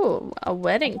 Ooh, a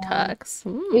wedding tux.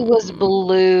 It was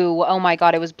blue. Oh my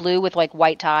god, it was blue with like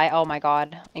white tie. Oh my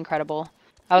god, incredible.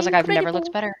 I was like, I've never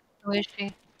looked better. Who is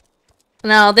she?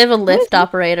 No, they have a lift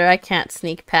operator. I can't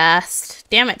sneak past.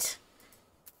 Damn it.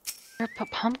 There are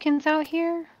pumpkins out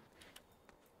here?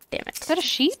 Damn it. Is that a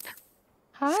sheep?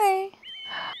 Hi.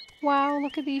 Wow,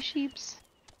 look at these sheeps.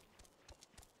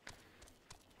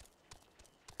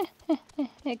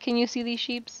 Can you see these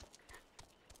sheeps?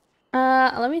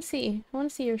 Let me see. I want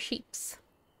to see your sheeps.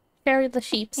 Carry the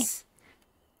sheeps.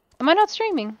 Am I not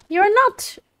streaming? You're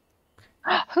not.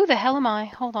 Who the hell am I?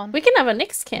 Hold on. We can have a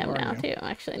Nyx cam now, too.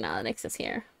 Actually, no, Nyx is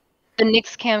here. The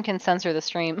Nyx cam can censor the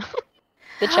stream.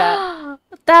 The chat.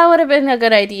 That would have been a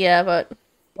good idea, but...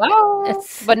 Wow.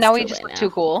 But now we just look too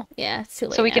cool. Yeah, it's too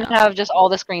late So we can have just all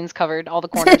the screens covered, all the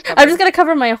corners covered. I'm just gonna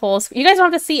cover my whole screen. You guys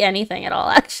don't have to see anything at all,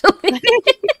 actually.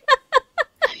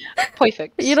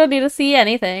 Perfect. You don't need to see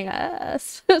anything.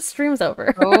 Stream's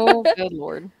over. Oh, good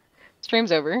lord.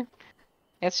 Stream's over.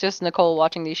 It's just Nicole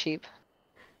watching these sheep.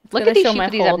 Look at these sheep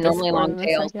with these abnormally long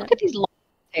tails. Look at these long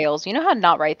tails. You know how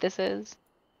not right this is?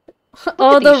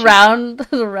 Oh, the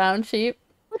round sheep.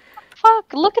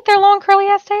 Fuck! Look at their long curly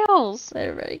ass tails.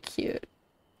 They're very cute.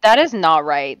 That is not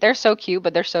right. They're so cute,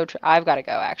 but they're so. I've got to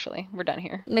go. Actually, we're done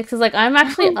here. Nyx is like, I'm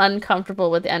actually uncomfortable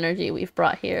with the energy we've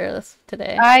brought here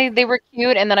today. They were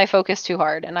cute, and then I focused too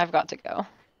hard, and I've got to go.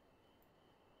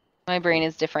 My brain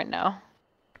is different now.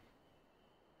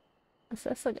 So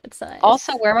that's a good size.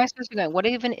 Also, where am I supposed to be going? What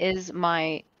even is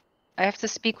my? I have to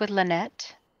speak with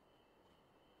Lynette.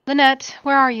 Lynette,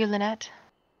 where are you, Lynette?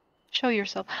 Show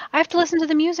yourself. I have to listen to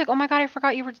the music. Oh my god, I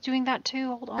forgot you were doing that too.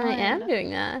 Hold on. I am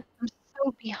doing that. I'm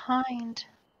so behind.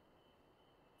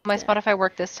 My Spotify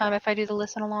work this time if I do the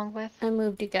listen along with? I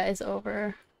moved you guys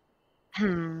over.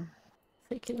 Hmm.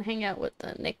 So you can hang out with the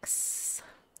Nyx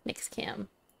cam.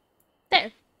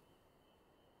 There.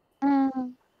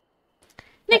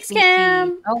 Nyx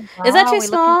cam! Oh, wow, is that too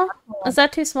small? Is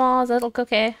that too small? Does that look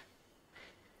okay?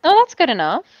 Oh, that's good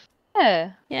enough.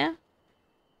 Yeah. Yeah?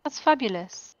 That's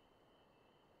fabulous.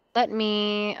 Let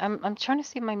me... I'm trying to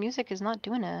see if my music is not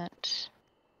doing it.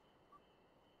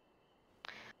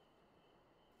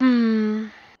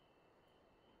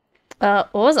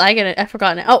 What was I gonna... I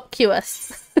forgot it. Oh,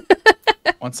 QS.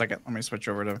 1 second. Let me switch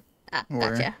over to...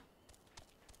 Gotcha.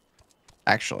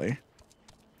 Actually.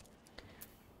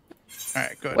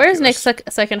 Alright, good. Where's Nyx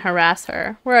so I can harass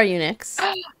her? Where are you, Nyx?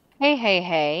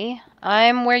 Hey.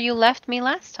 I'm where you left me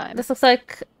last time. This looks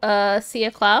like a sea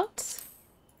of clouds.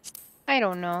 I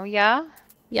don't know. Yeah?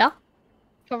 Yeah?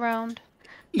 Around.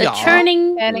 The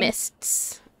churning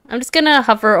mists. I'm just gonna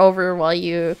hover over while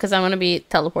you... Because I'm gonna be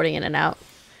teleporting in and out.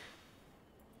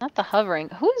 Not the hovering.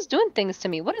 Who's doing things to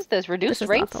me? What is this? Reduced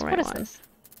rates? What is this?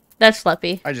 That's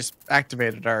Fleppy. I just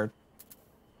activated our...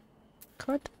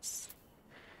 Cortex.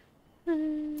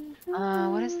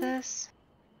 What is this?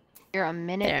 You're a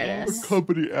minute in.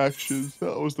 Company actions.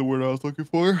 That was the word I was looking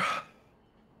for.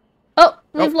 Oh,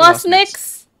 we've lost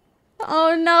Nyx.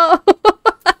 Oh no.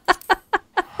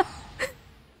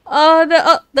 Oh no.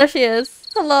 Oh, there she is.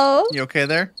 Hello. You okay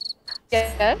there?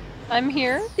 Yeah, I'm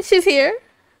here. She's here.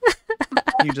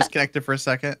 You just connected for a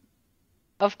second.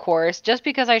 Of course. Just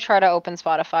because I try to open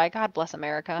Spotify. God bless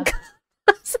America.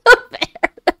 So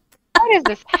fair. Why does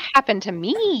this happen to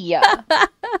me?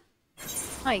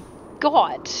 My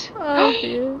God.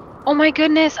 Oh my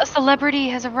goodness, a celebrity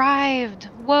has arrived.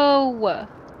 Whoa.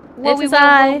 This is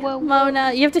I,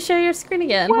 Mona. You have to share your screen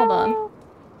again. Whoa. Hold on.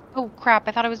 Oh crap,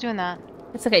 I thought I was doing that.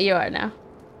 It's okay, you are now.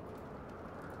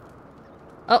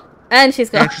 Oh, and she's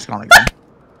gone. Yeah, she's gone again.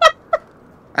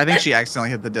 I think she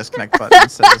accidentally hit the disconnect button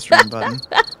instead of the stream button.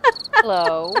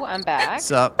 Hello, I'm back.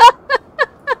 What's up?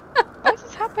 Why is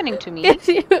this happening to me?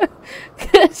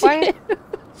 Why?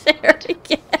 Share it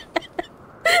again.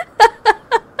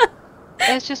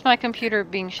 It's just my computer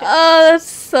being shit. Oh, that's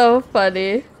so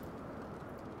funny.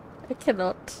 I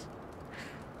cannot.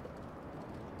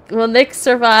 Will Nyx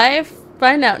survive?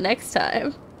 Find out next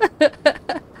time.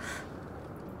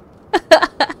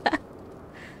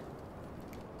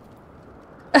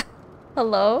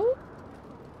 Hello?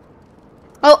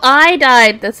 Oh, I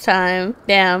died this time.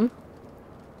 Damn.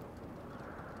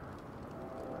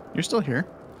 You're still here.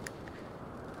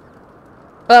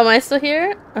 Oh, am I still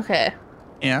here? Okay.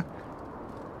 Yeah.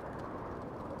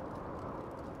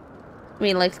 I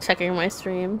mean, like, checking my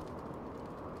stream.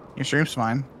 Your stream's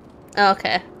fine. Oh,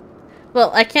 okay.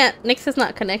 Well, I can't... Nyx is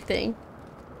not connecting.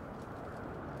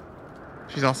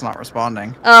 She's also not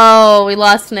responding. Oh, we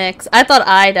lost Nyx. I thought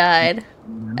I died.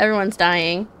 Everyone's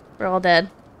dying. We're all dead.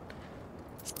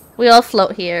 We all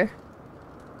float here.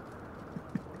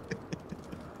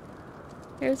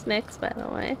 Here's Nyx, by the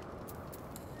way.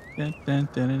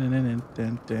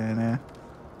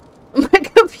 My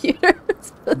computer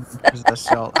is possessed.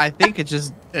 I think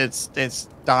it's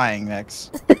dying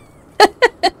next.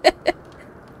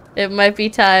 It might be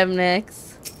time,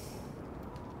 Nyx.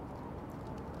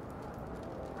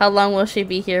 How long will she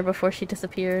be here before she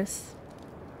disappears?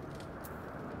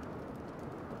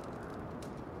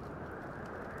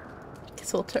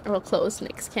 Guess we'll close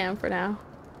Nyx cam for now.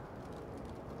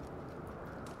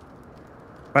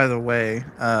 By the way,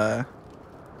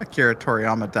 Akira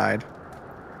Toriyama died.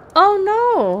 Oh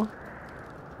no!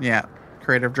 Yeah,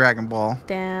 creator of Dragon Ball.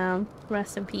 Damn.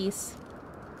 Rest in peace.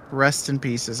 Rest in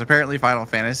pieces. Apparently, Final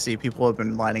Fantasy people have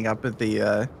been lining up at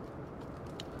the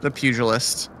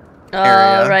pugilist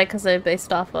area. Oh, right, because they're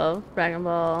based off of Dragon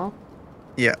Ball.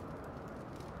 Yeah.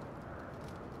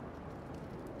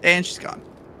 And she's gone.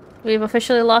 We've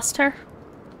officially lost her.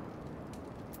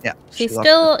 Yeah. She's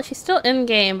still in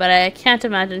game, but I can't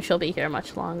imagine she'll be here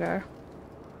much longer.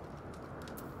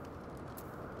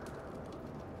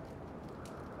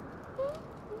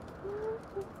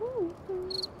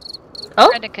 Oh?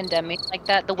 Tried to condemn me like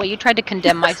that. The way you tried to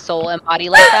condemn my soul and body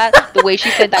like that. The way she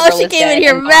said that girl she is came dead. in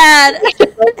here and mad. The way she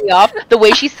broke me off. The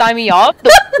way she signed me off.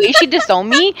 The way she disowned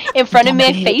me in front of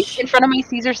my face, in front of my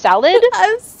Caesar salad.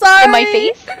 I'm sorry. In my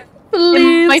face.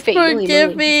 Please my face.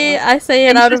 forgive me. I say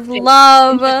it out of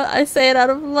love. I say it out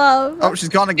of love. Oh, she's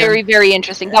gone again. Very, very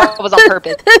interesting. That was on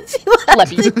purpose.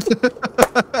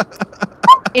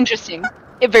 Interesting.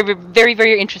 Very, very,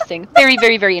 very interesting. Very,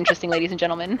 very, very interesting, ladies and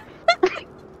gentlemen.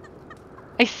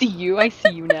 I see you. I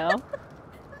see you now.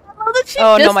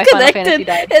 Oh no, my Final Fantasy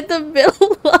died. In the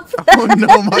middle of that. Oh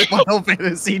no, my Final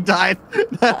Fantasy died.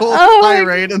 That whole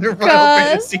tirade and her Final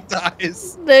Fantasy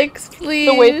dies. Nyx,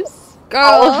 please.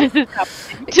 Girl, get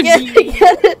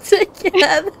it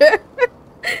together.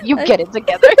 You get it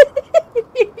together.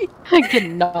 I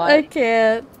cannot. I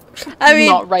can't. I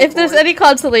mean, if there's any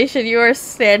consolation, you are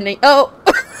standing. Oh,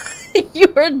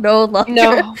 you are no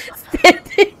longer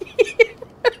standing.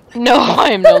 No, I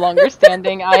am no longer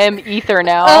standing. I am ether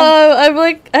now.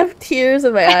 I have tears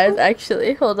in my eyes.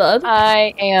 Actually, hold on.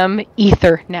 I am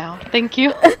ether now. Thank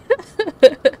you.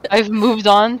 I've moved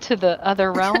on to the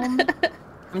other realm.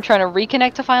 I'm trying to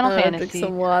reconnect to Final Fantasy. Drink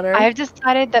some water. I've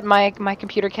decided that my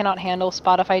computer cannot handle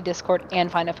Spotify, Discord, and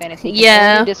Final Fantasy.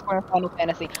 Yeah. Discord and Final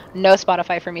Fantasy. No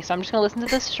Spotify for me, so I'm just gonna listen to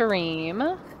the stream.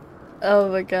 Oh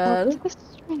my god. The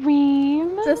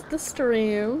stream. Just the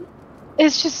stream.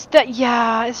 It's just that,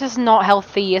 yeah, it's just not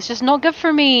healthy. It's just not good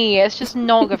for me. It's just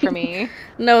not good for me.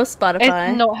 No Spotify.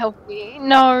 It's not healthy.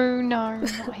 No, not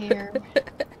here.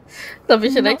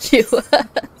 Somebody should I queue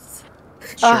us?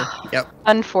 Sure. Yep.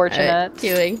 Unfortunate. Right,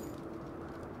 queuing.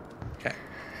 Okay.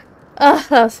 Oh,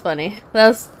 that was funny.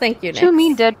 Thank you, Nyx. To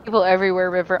me, dead people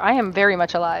everywhere, River. I am very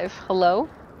much alive. Hello?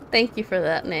 Thank you for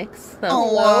that, Nyx.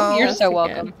 Oh, wow. You're so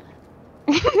welcome.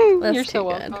 You're so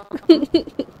welcome.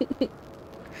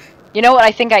 You know what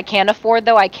I think I can afford,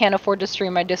 though? I can't afford to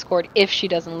stream my Discord if she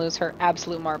doesn't lose her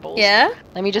absolute marbles. Yeah?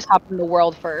 Let me just hop in the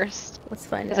world first. Let's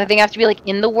find out. Because I think I have to be, like,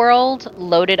 in the world,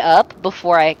 loaded up,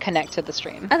 before I connect to the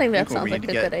stream. I think that sounds like a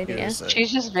good idea.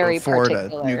 She's just very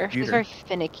particular. She's very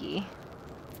finicky.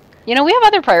 You know, we have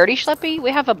other priorities, Schleppy.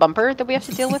 We have a bumper that we have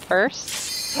to deal with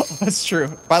first. That's true.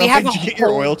 By the way, did you get your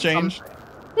oil changed?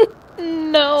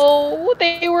 No,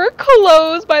 they were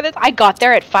closed by the time. I got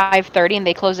there at 5:30 and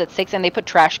they closed at 6 and they put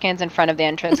trash cans in front of the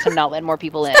entrance to not let more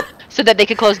people in. So that they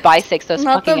could close by 6, those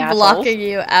fucking assholes. Blocking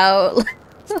you out.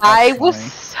 I was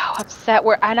so upset.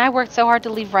 And I worked so hard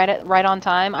to leave right on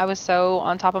time. I was so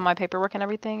on top of my paperwork and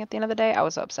everything at the end of the day. I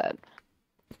was so upset.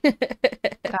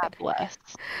 God bless.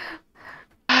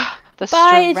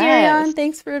 Bye, Jerion.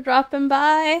 Thanks for dropping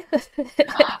by.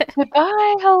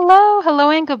 Goodbye. Hello. Hello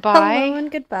and goodbye. Hello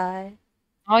and goodbye.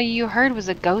 All you heard was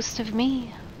a ghost of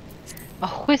me. A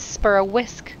whisper, a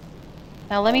whisk.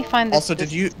 Now let me find this. Also,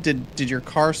 did your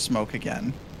car smoke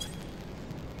again?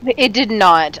 It did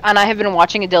not, and I have been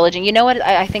watching it diligently. You know what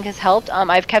I think has helped?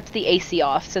 I've kept the AC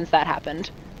off since that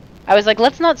happened. I was like,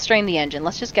 let's not strain the engine.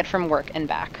 Let's just get from work and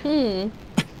back.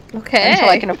 Okay. Until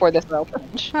I can afford this oil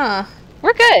change. Huh.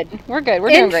 We're good. We're good. We're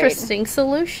doing great. Interesting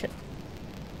solution.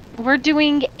 We're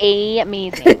doing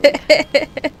amazing.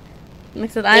 Like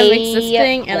I said, I'm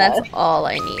existing, and that's all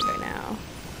I need right now.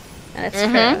 And it's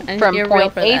true. And from you're point real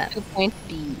for A that. to point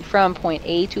B. From point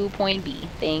A to point B.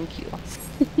 Thank you.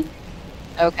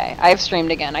 Okay, I've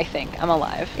streamed again, I think. I'm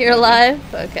alive. You're alive?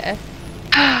 Okay.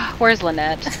 Where's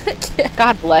Lynette?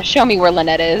 God bless. Show me where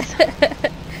Lynette is.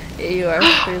 Yeah, you are.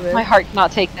 My heart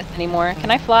cannot take this anymore.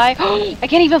 Can I fly? I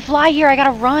can't even fly here. I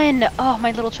gotta run. Oh,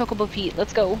 my little chocobo feet.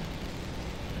 Let's go.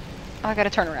 Oh, I gotta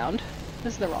turn around.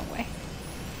 This is the wrong way.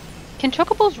 Can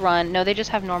chocobos run? No, they just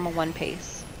have normal 1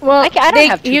 pace. Well, I don't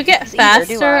have you get paces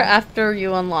faster either, after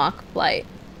you unlock flight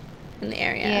in the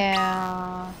area.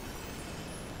 Yeah.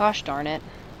 Gosh darn it.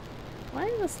 Why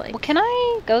is this like... Well, can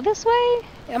I go this way?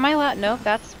 Am I allowed? Nope,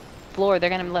 that's floor. They're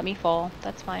gonna let me fall.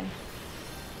 That's fine.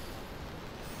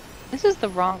 This is the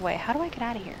wrong way. How do I get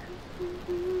out of here?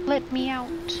 Let me out.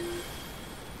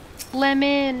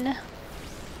 Lemon.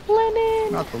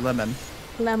 Lemon. Not the lemon.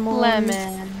 Lemon.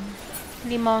 Lemon.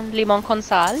 Limon. Limon con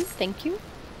sal. Thank you.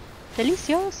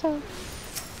 Delicioso.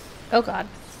 Oh god.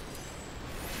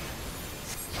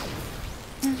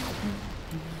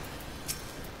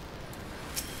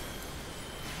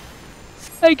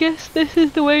 I guess this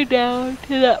is the way down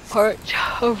to that part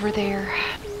over there.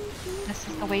 This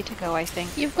is the way to go, I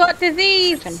think. You've got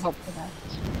disease! I can hope for that.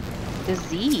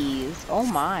 Disease? Oh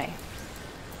my.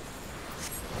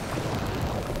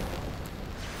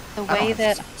 The way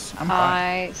that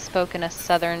I spoke in a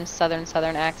southern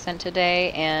accent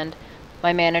today, and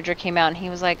my manager came out and he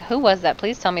was like, who was that?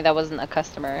 Please tell me that wasn't a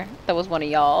customer. That was one of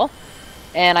y'all.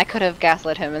 And I could have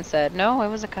gaslit him and said, no, it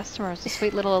was a customer. It was a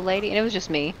sweet little old lady. And it was just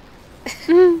me.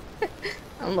 I'm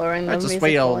lowering the That's a music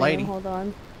sweet old volume. lady. Hold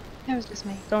on. It was just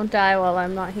me. Don't die while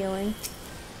I'm not healing.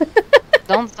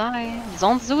 Don't die.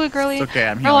 Don't do it, girly. It's okay,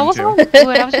 I'm Girl, I healing wasn't too. going to do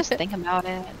it. I was just thinking about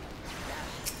it.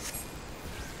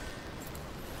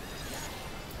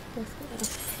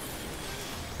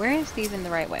 Where is even the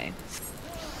right way?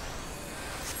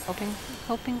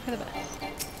 Hoping for the best.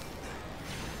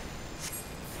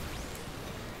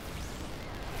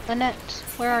 Lynette,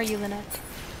 where are you, Lynette?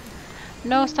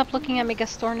 No, stop looking at me,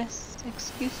 Gastornis.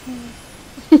 Excuse me.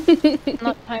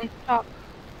 Not time to talk.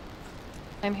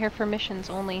 I'm here for missions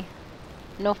only.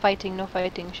 No fighting,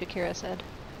 Shakira said.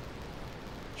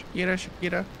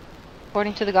 Shakira.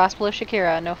 According to the Gospel of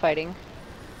Shakira, no fighting.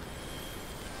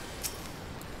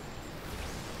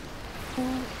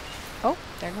 Oh,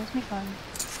 there goes me fun.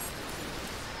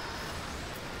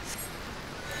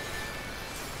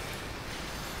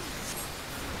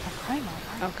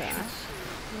 Okay.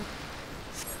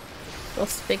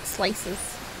 Those big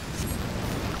slices.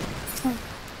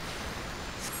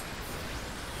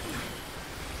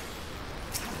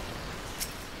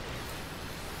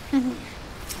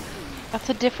 That's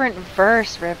a different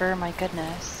verse, River, my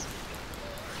goodness.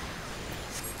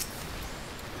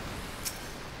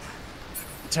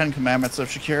 10 Commandments of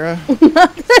Shakira.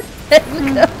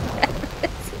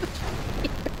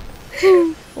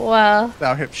 Wow.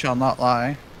 Thou shalt not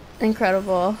lie.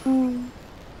 Incredible.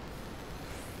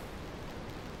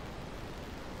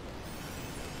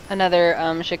 Another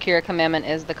Shakira commandment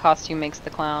is the costume makes the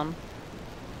clown.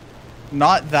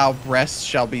 Not thou breasts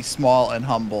shall be small and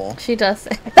humble. She does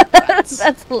say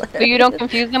that's lit. But you don't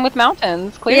confuse them with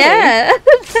mountains, clearly. Yeah.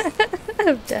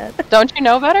 I'm dead. Don't you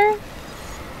know better?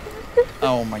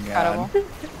 Oh my god.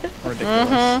 Ridiculous.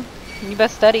 Mm-hmm. You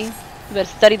best study. You better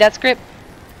study that script.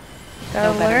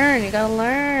 Gotta learn. You gotta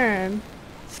learn.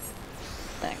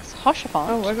 Next. Hoshapont.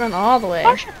 Oh, we're going all the way.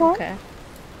 Hoshapont. Okay.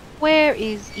 Where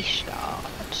is Ishtar?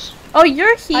 Oh,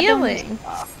 you're healing.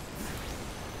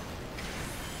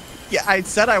 Yeah, I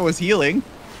said I was healing.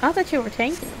 I thought you were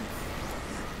tanking.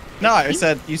 No,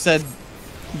 you said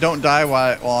don't die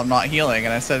while I'm not healing,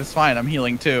 and I said it's fine, I'm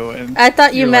healing too. And I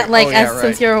thought you meant like, oh, yeah,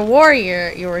 since you're a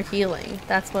warrior, you were healing.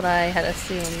 That's what I had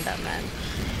assumed that meant.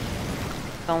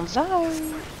 Don't die.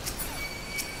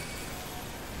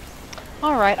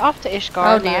 Alright, off to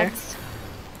Ishgar, Oh dear. lads.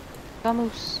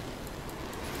 Vamoose.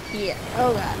 Yeah.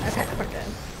 Oh god, attack we're good.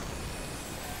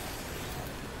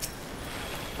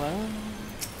 Well.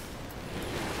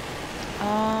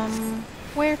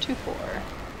 Where to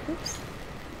for? Oops.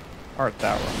 Art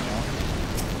thou, Romeo?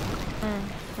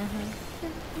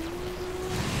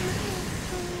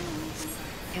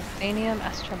 Euphanium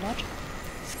astrological.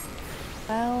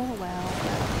 Well.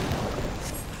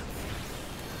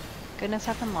 Goodness,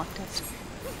 I've unlocked it.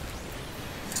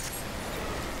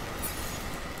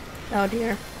 Oh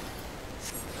dear.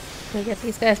 Can we get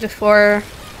these guys before...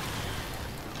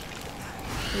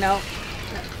 No.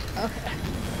 Okay.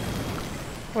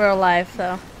 We're alive,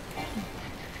 though.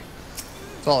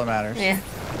 That's all that matters. Yeah.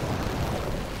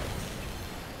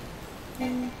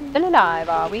 Still alive,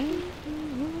 are we?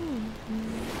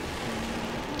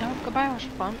 Don't goodbye,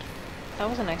 Hoshapont. That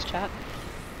was a nice chat.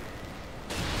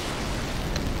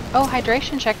 Oh,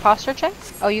 hydration check, posture check?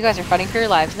 Oh, you guys are fighting for your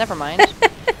lives. Never mind.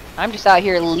 I'm just out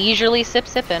here leisurely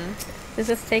sipping. We're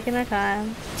just taking our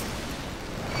time.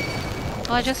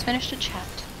 Well, I just finished a chat.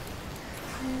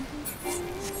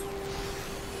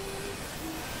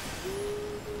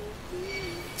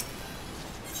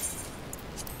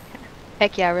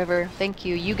 Heck yeah, River. Thank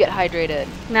you. You get hydrated.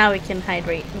 Now we can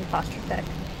hydrate and posture check.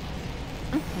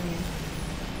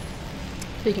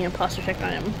 Speaking of posture check,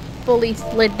 I am fully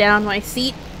slid down my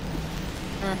seat.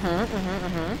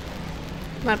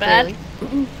 My bad.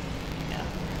 Really? Yeah.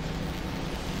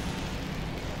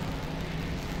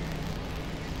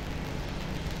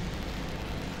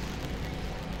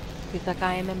 Feels like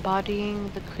I am embodying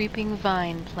the creeping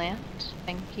vine plant.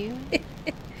 Thank you.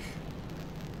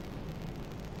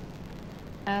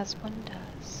 As one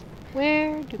does.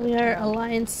 Where do We are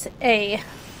Alliance A.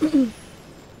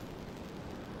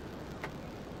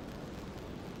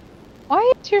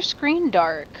 Why is your screen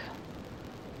dark?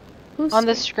 Who's On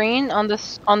the screen, on the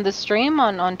stream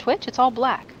on Twitch, it's all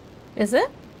black. Is it?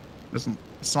 It's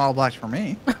not all black for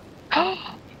me.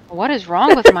 What is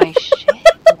wrong with my shit?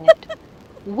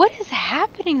 What is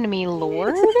happening to me,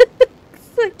 Lord?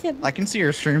 I can see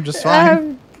your stream just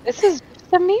fine. This is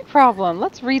just a me problem.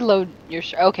 Let's reload your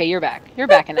okay, you're back. You're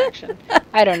back in action.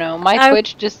 I don't know. My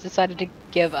Twitch just decided to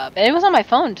give up. And it was on my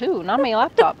phone too, not my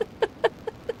laptop.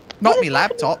 Not me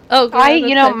laptop. Oh, God,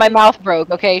 you know, my mouth broke.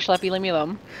 Okay, Schleppy, leave me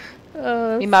alone.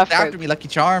 My mouth broke. After me, Lucky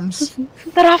Charms.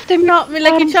 They're after me. Not me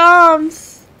Lucky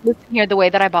Charms. Listen here, the way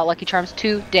that I bought Lucky Charms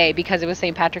today because it was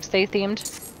St. Patrick's Day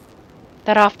themed.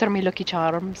 They're after me Lucky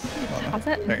Charms. Is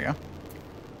that, There you go.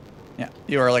 Yeah,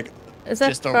 you are like is that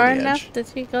just over far the enough? edge. Did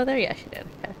she go there? Yeah, she did.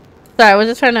 Okay. Sorry, I was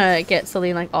just trying to get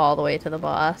Celine like all the way to the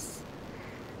boss.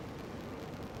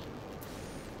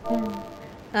 We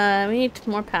need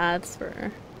more paths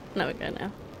for... No, we're good now.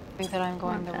 I think that I'm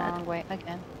going the wrong way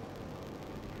again.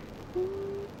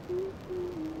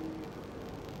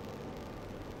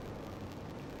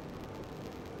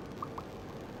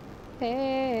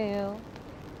 Help.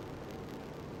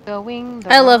 Going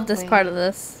the I love wrong this way. part of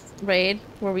this raid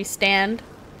where we stand.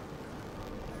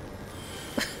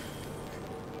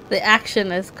 The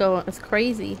action is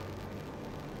crazy.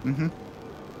 Mm-hmm.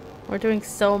 We're doing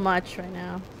so much right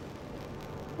now.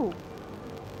 Ooh.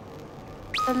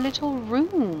 A little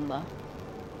room.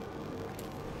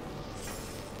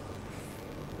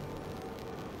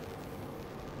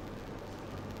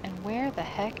 And where the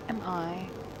heck am I?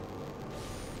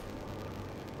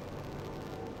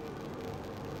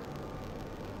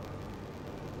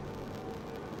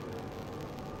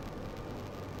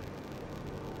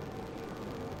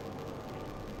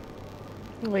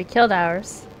 We killed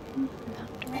ours. In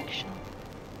that direction.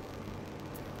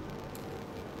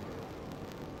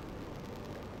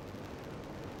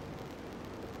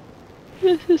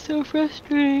 This is so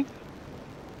frustrating.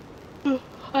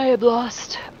 I am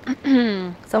lost.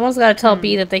 Someone's got to tell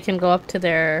B that they can go up to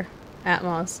their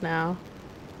Atmos now.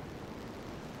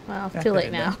 Well, Yeah, too they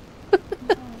late did now.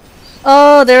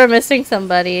 Oh, they were missing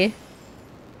somebody.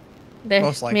 There's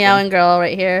Most likely. Meowing Girl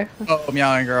right here. Oh,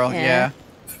 Meowing Girl, Yeah. yeah.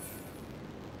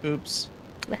 Oops.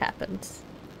 It happens.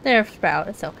 They're Sprout,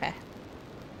 it's okay.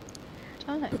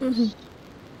 Times.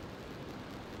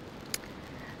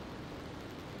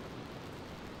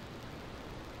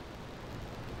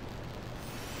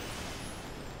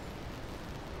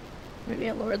 Maybe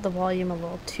I lowered the volume a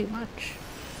little too much.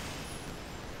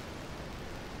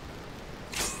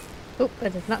 Oh, I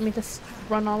did not mean to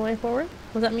run all the way forward.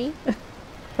 Was that me?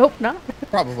 Hope not.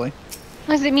 Probably.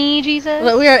 Was it me, Jesus?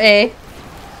 But we are A.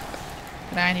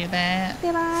 Did I do that?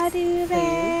 Did I do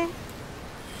that?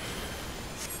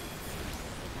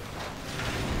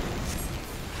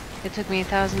 It took me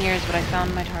 1,000 years, but I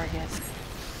found my target.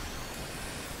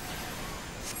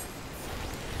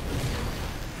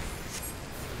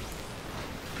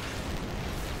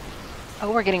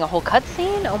 Oh, we're getting a whole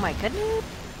cutscene? Oh my goodness.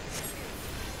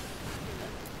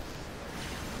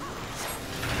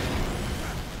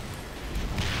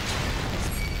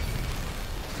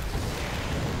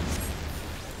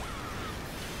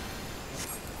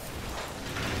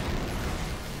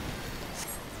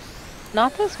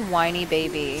 Not this whiny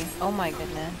baby. Oh my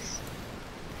goodness.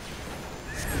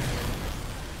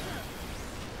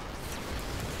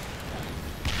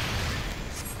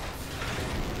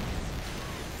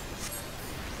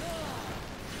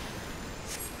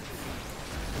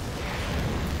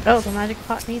 Oh, the magic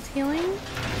pot needs healing?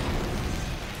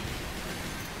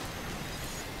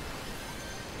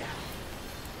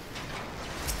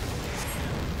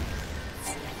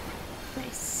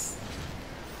 Nice.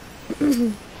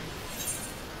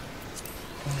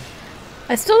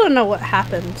 I still don't know what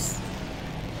happens.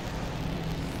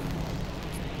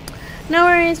 No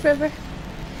worries, River.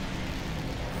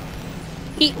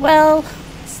 Eat well.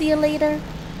 See you later.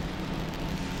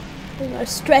 We're gonna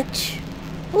stretch.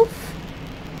 Oof.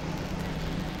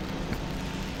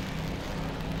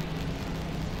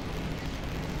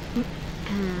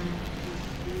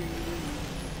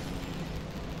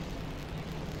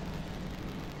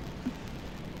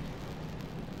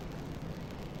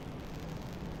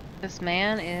 This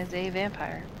man is a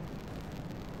vampire.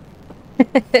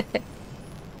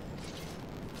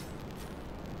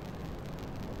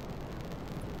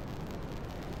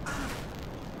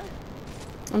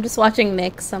 I'm just watching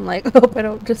Nyx. I'm like, hope I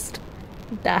don't just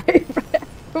die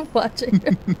from watching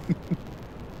her.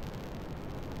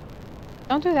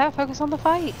 Don't do that, focus on the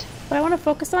fight. But I want to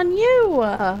focus on you.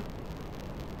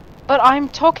 But I'm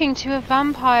talking to a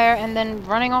vampire and then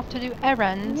running off to do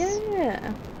errands.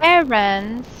 Yeah.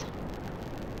 Errands.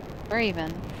 Or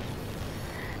even.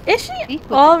 Is she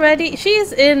already?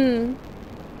 She's in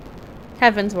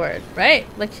Heaven's Word, right?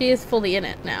 Like, she is fully in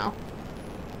it now.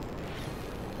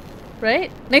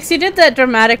 Right? Nyx, you did that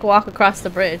dramatic walk across the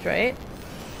bridge, right?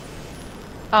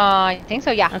 I think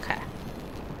so, yeah. Okay.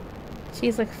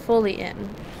 She's, like, fully in.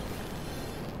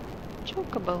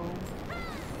 Chocobo.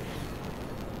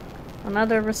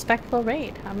 Another respectful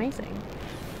raid. Amazing.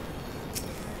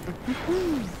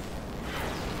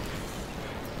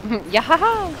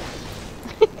 Yahaha!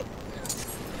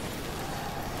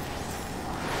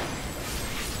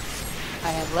 I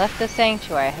have left the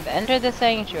sanctuary, I have entered the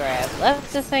sanctuary, I have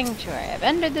left the sanctuary, I have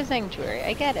entered the sanctuary.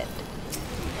 I get it.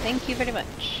 Thank you very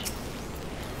much.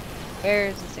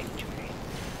 Where's the sanctuary?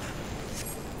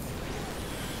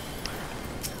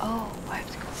 Oh, I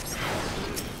have to go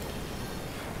upstairs.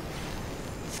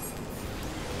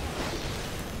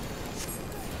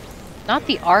 Not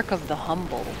the Ark of the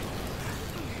Humble.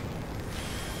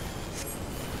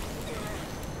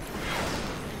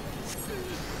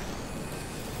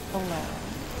 Hello.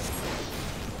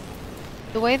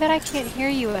 The way that I can't hear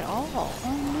you at all. Oh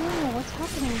no, what's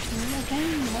happening to me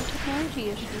again? What technology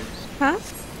issues? Huh?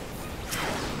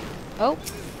 Oh,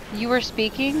 you were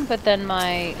speaking, but then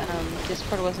my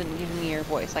Discord wasn't giving me your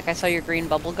voice. Like I saw your green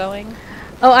bubble going.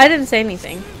 Oh, I didn't say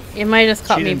anything. It might have just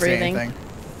caught me breathing.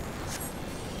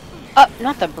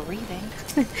 Not the breathing.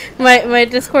 my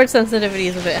Discord sensitivity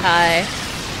is a bit high.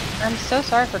 I'm so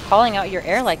sorry for calling out your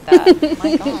air like that.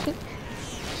 My god.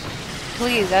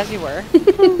 Please, as you were.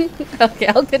 Okay,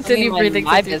 I'll continue breathing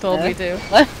since you told me to.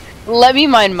 Let me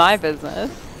mind my business.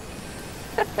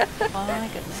 My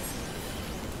goodness.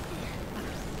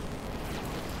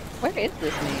 Where is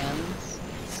this man?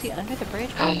 Is he under the bridge?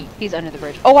 He's under the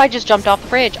bridge. Oh, I just jumped off the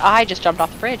bridge. I just jumped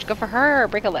off the bridge. Good for her.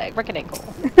 Break a leg. Break an ankle.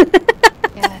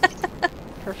 Yes.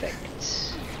 Perfect.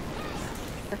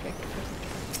 Perfect.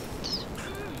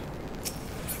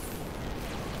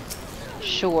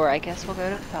 Sure, I guess we'll go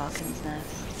to Falcon's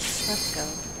Nest. Let's go.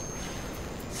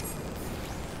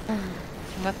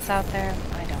 What's out there?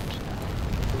 I don't know.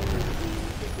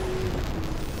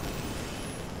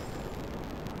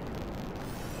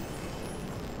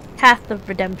 Path of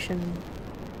Redemption.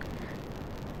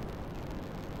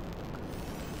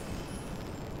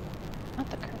 Not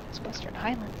the Curtis Western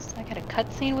Highlands. I got a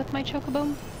cutscene with my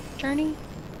Chocobo journey.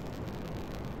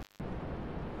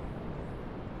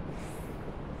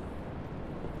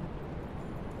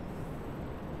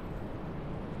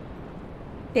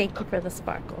 Thank you for the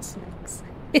sparkle snacks.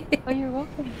 Oh, you're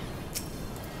welcome.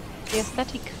 The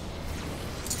aesthetic.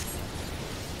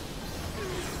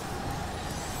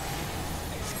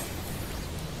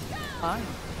 Fine.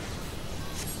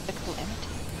 The calamity.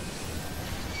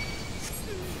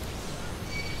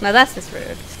 Now that's just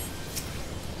rude.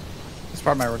 It's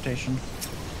part of my rotation.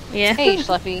 Yeah. Hey,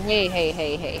 Schluffy. Hey, hey,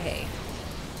 hey, hey, hey.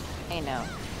 Hey, no.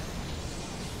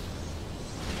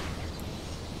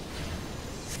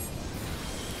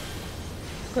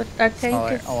 But our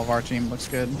tank is... all of our team looks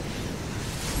good.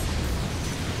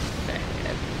 Okay,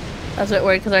 good. I was a bit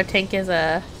worried because our tank is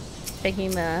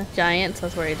taking the giant, so I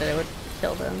was worried that it would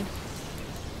kill them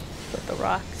with the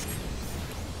rock.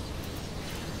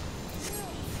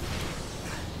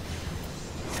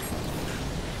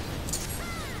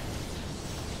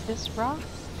 This rock?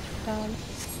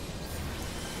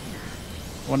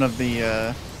 One of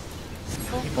the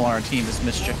people on our team is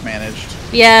mischief managed.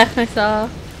 Yeah, I saw.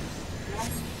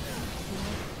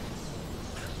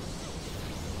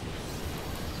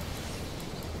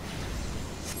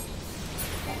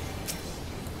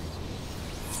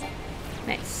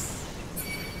 Nice.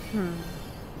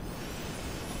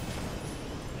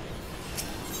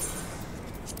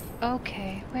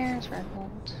 Okay, where's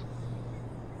Redwold?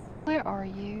 Where are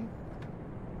you?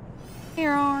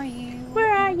 Where are you?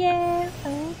 Where are you?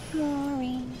 Oh,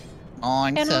 glory.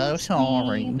 I'm so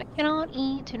sorry. I cannot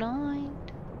eat tonight.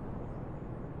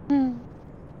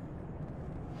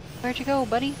 Where'd you go,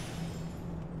 buddy?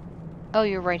 Oh,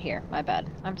 you're right here. My bad.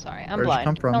 I'm sorry. I'm Where'd blind. you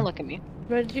come from? Don't look at me.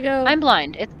 Where did you go? I'm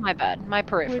blind. It's my bad. My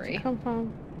periphery. Where'd you come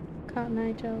from? Cotton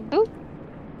Eye Joe. Ooh.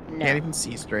 No. Can't even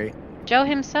see straight. Joe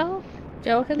himself?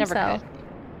 Joe Never himself. could.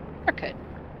 Never could.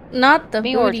 Not the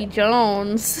Me or Booty Joe.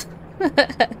 Jones.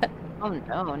 Oh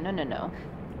no, no, no, no.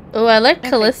 Oh, I like Okay.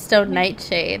 Callisto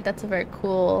Nightshade. That's a very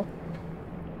cool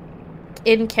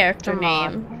in-character Come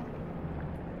name. on.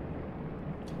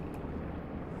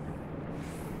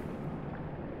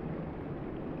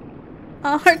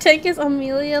 Oh, our tank is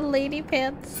Amelia Lady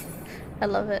Pants. I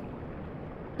love it.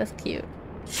 That's cute.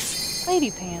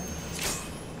 Lady pants.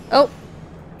 Oh,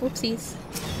 whoopsies.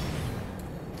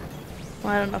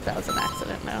 Well, I don't know if that was an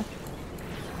accident now.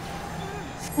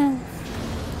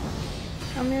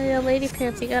 Amelia Lady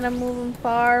Pants, you gotta move them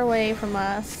far away from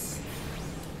us.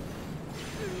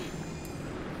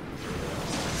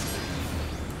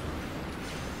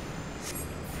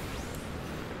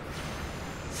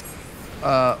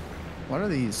 What are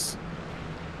these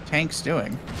tanks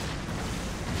doing?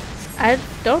 I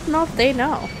don't know if they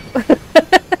know.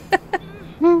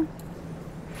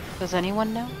 Does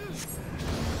anyone know?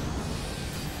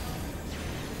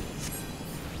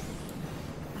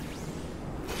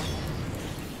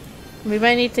 We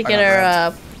might need to get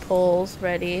our poles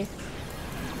ready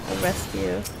for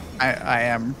rescue. I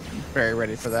am very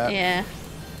ready for that. Yeah.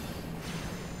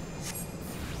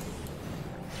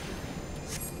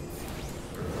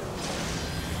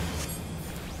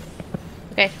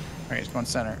 Okay. Alright, he's going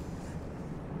center.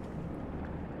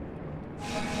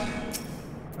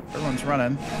 Everyone's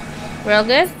running. We're all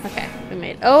good? Okay, we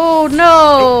made. Oh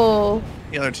no! Nope.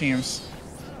 The other teams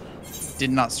did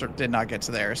not get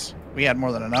to theirs. We had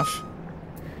more than enough.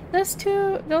 There's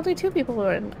only two people who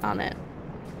are on it.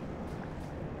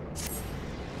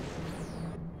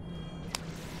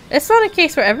 It's not a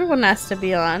case where everyone has to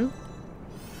be on.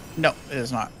 No, it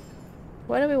is not.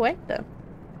 Why did we wait them?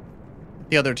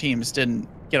 The other teams didn't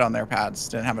get on their pads.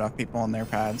 Didn't have enough people on their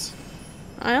pads.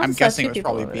 I'm guessing it was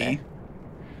probably B. There.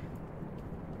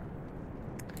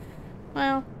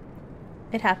 Well,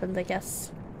 it happens, I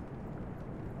guess.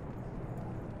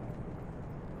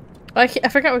 Oh, I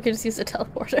forgot we could just use the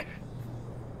teleporter.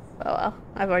 Oh well,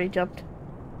 I've already jumped.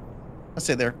 Let's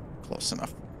say they're close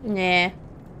enough. Yeah.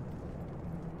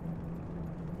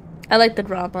 I like the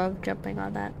drama of jumping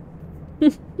on that.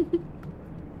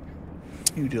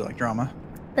 You do like drama.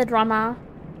 The drama.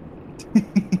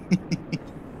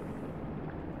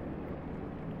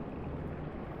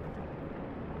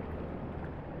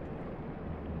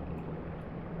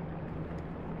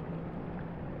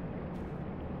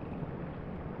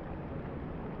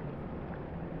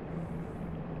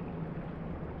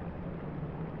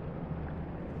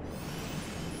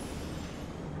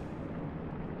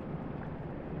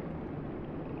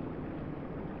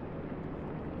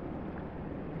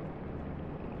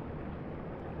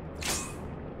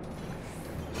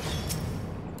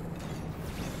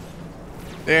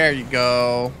 There you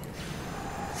go.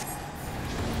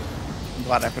 I'm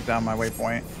glad I put down my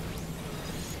waypoint.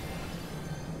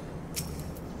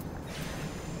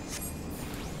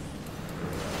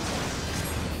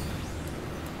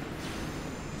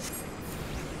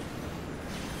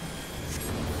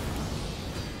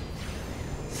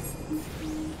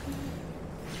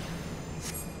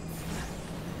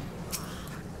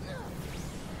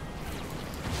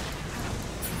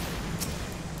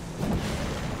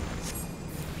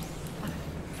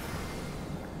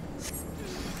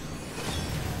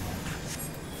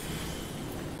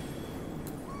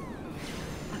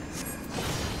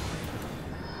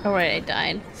 Oh right, I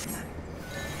died.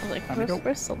 I was like,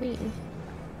 where's Celine?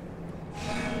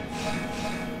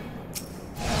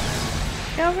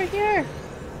 Get over here!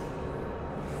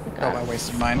 Oh, I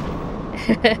wasted mine.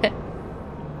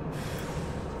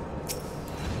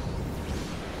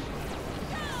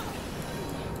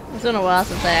 It's been a while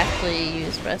since I actually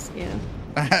used rescue.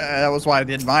 That was why I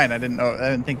did mine. I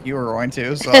didn't think you were going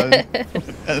to, so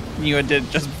you did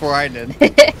just before I did.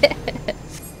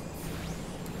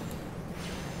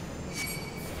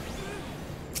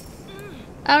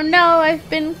 Oh no, I've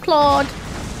been clawed.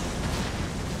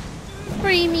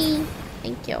 Free me.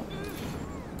 Thank you.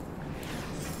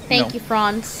 Thank you,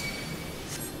 Franz.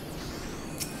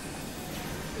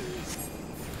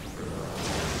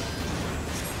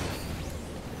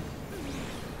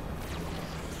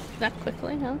 That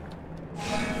quickly, huh?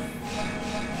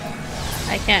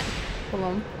 I can't pull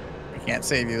him. I can't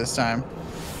save you this time.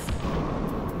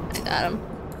 I got him.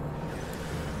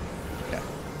 Yeah.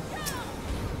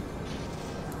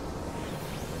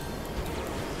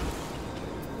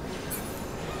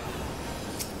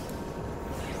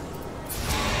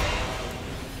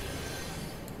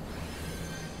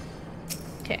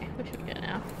 Okay, we should get it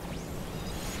now.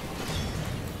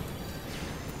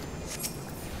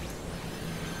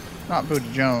 Not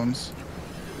Booty Jones.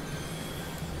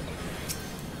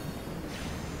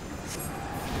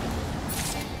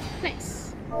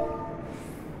 Nice.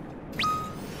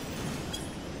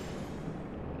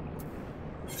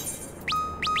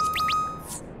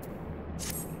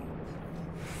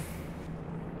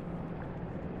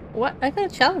 What? I got a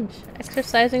challenge.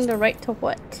 Exercising the right to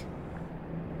what?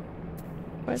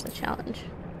 Where's the challenge?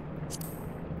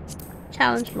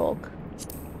 Challenge log.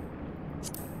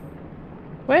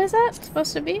 Where is that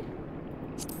supposed to be?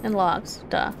 In logs.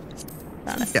 Duh.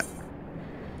 Found it. Yeah.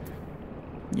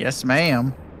 Yes,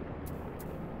 ma'am.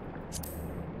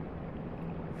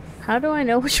 How do I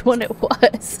know which one it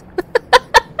was?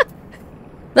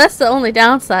 That's the only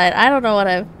downside. I don't know what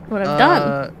I've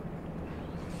done.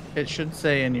 It should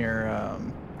say in your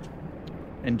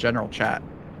in general chat.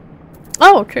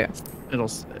 Oh, true. It'll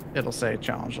say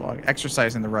challenge log.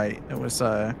 Exercising the right. It was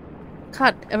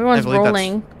God, everyone's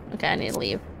rolling. Okay, I need to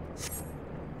leave.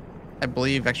 I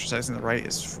believe exercising the right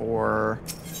is for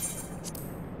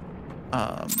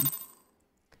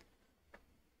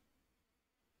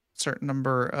certain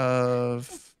number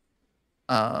of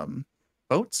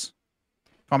boats,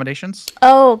 accommodations.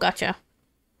 Oh, gotcha.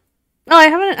 Oh,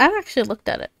 I've actually looked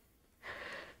at it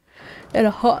in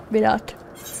a hot minute.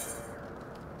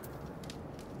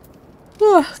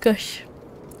 Oh gosh,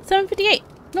 7:58.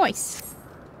 Nice.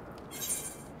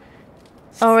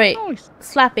 All right, Nice.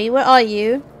 Slappy, where are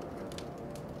you?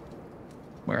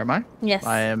 Where am I? Yes.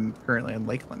 I am currently in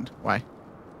Lakeland. Why?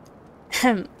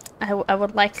 I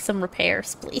would like some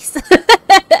repairs, please.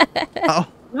 Oh.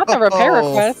 Not the repair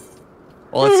request.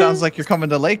 Well, it sounds like you're coming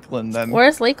to Lakeland then.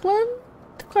 Where's Lakeland?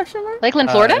 Question mark.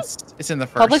 Lakeland, Florida? It's in the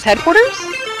first. Public's headquarters?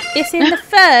 It's in the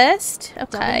first.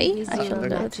 Okay. I shall go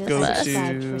Let's to the go first.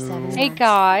 to... Hey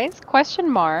guys, question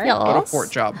mark. Yes. Go to Fort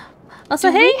Job.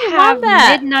 Also, Do hey, we have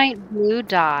Wombat. midnight blue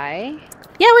dye?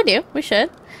 Yeah, we do. We should.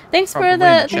 Thanks Probably for in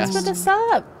the the thanks for the chest.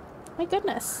 sub. My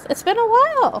goodness, it's been a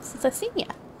while since I've seen you.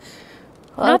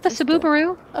 Not the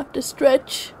Subaru. Up to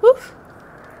stretch. Woof.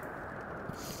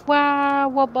 Wow.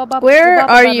 Where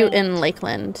are you in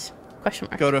Lakeland? Question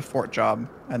mark. Go to Fort Job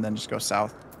and then just go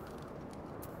south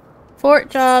Fort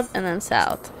Job and then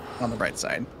south. on the right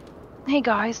side. Hey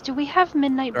guys, do we have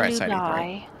midnight Right blue side,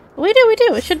 dye? We do. We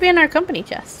do. It should be in our company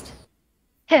chest.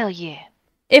 Hell yeah.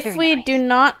 If Very we nice. do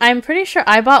not, I'm pretty sure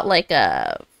I bought like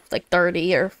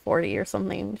 30 or 40 or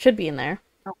something. It should be in there.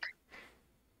 Okay.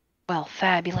 Well,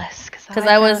 fabulous. Because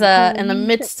I was have in the green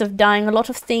midst of dyeing a lot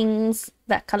of things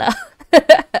that color.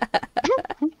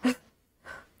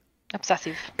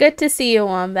 Obsessive. Good to see you,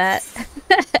 Wombat.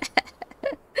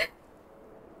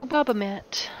 Bubba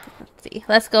Mitt. Let's see.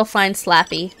 Let's go find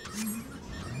Slappy. I'm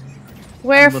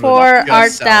Wherefore little enough to go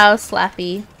art south. thou,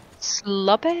 Slappy?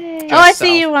 Sloppy. Oh, I see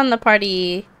south. you on the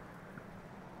party.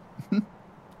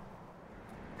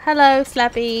 Hello,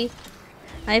 Slappy.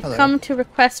 I've Hello. come to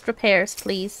request repairs,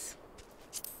 please.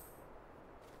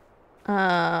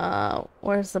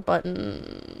 Where's the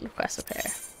button? Request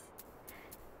repair.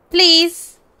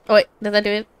 Please! Oh wait, did I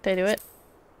do it? Did I do it?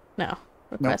 No.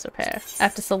 Request repair. I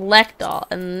have to select all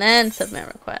and then submit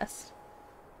request.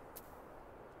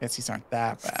 Guess these aren't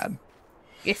that bad.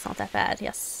 It's not that bad,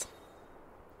 yes.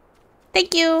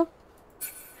 Thank you!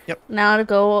 Yep. Now to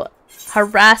go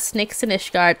harass Nyx and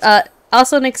Ishgard.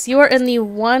 Also, Nyx, you are in the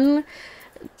one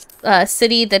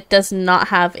city that does not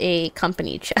have a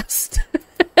company chest.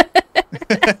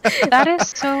 That is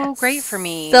so great for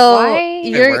me. So, Why?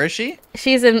 Wait, where is she?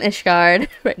 She's in Ishgard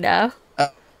right now. Oh.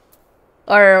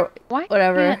 Or Why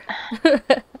whatever.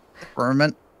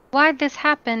 Firmament. Why'd this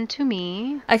happen to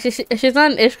me? Actually, she's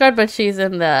not in Ishgard, but she's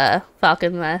in the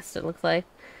Falcon Nest, it looks like.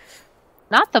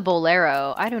 Not the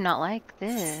Bolero. I do not like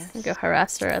this. Go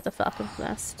harass her at the Falcon's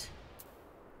Nest.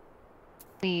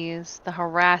 Please, the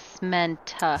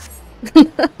harassment.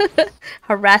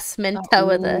 Harassment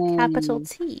with a Ooh. capital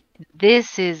T.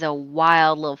 This is a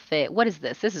wild little fit. What is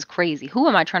this? This is crazy. Who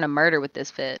am I trying to murder with this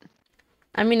fit?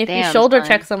 I mean, if you Damn, shoulder son.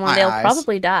 check someone, My they'll eyes.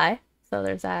 probably die. So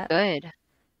there's that. Good.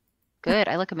 Good.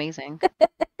 I look amazing.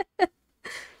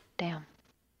 Damn.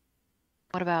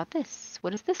 What about this?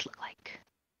 What does this look like?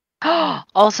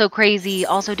 Also crazy.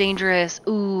 Also dangerous.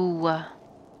 Ooh.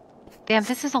 Damn,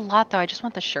 this is a lot though. I just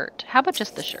want the shirt. How about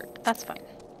just the shirt? That's fine.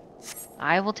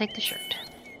 I will take the shirt.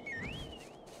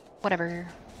 Whatever.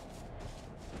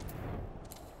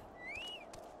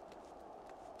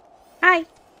 Hi.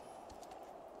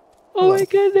 Oh my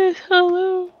goodness.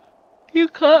 Hello. You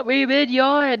caught me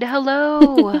mid-yawn.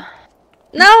 Hello.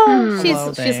 No, Hello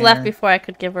she's left there. before I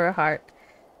could give her a heart.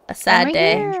 A sad right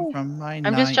day. here. From my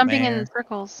I'm just jumping nightmare. in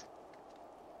circles.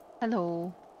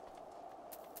 Hello.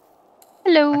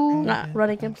 Hello. Not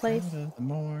running in place. The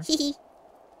more.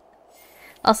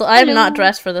 Also, I'm not Hello.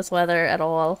 dressed for this weather at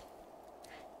all.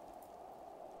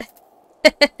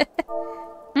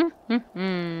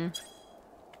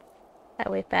 That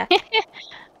way back.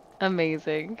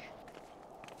 Amazing.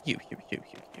 You.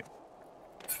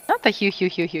 Not the hue.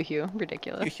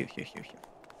 Ridiculous. You.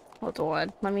 Hold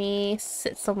on. Let me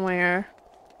sit somewhere.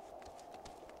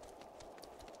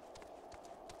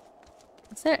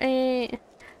 Is there a...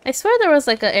 I swear there was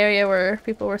like an area where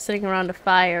people were sitting around a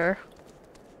fire.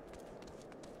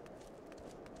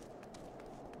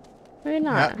 Maybe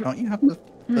not. Don't you have the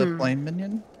flame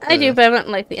minion? I do, but I meant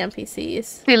like the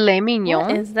NPCs. Filet mignon.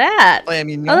 What is that? Flame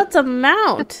minion. Oh, that's a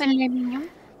mount. Filet mignon.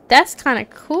 That's kind of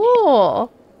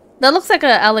cool. That looks like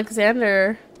a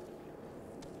Alexander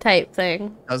type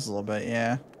thing. Does a little bit,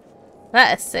 yeah.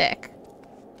 That is sick.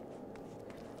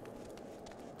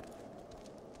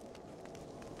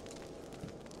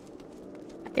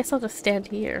 I guess I'll just stand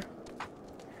here.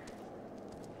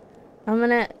 I'm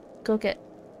gonna go get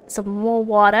some more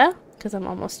water because I'm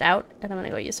almost out, and I'm gonna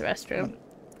go use the restroom.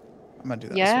 I'm gonna do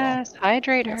that yes, as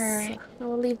hydrate Yes. her. I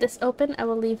will leave this open. I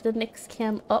will leave the Nyx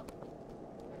cam up.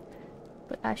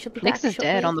 But I shall be back Nyx is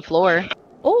shortly. dead on the floor.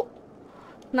 Oh!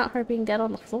 Not her being dead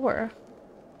on the floor.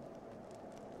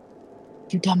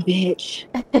 You dumb bitch.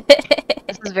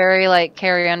 This is very like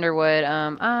Carrie Underwood.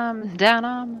 Down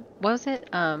on what was it?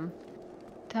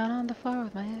 Down on the floor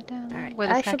with my head down. Alright, Where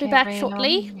the I sky shall be can't back rain on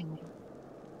shortly. me.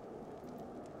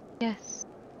 Yes.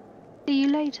 See you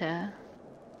later.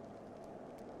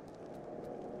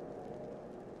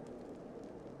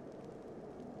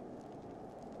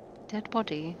 Dead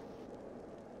body.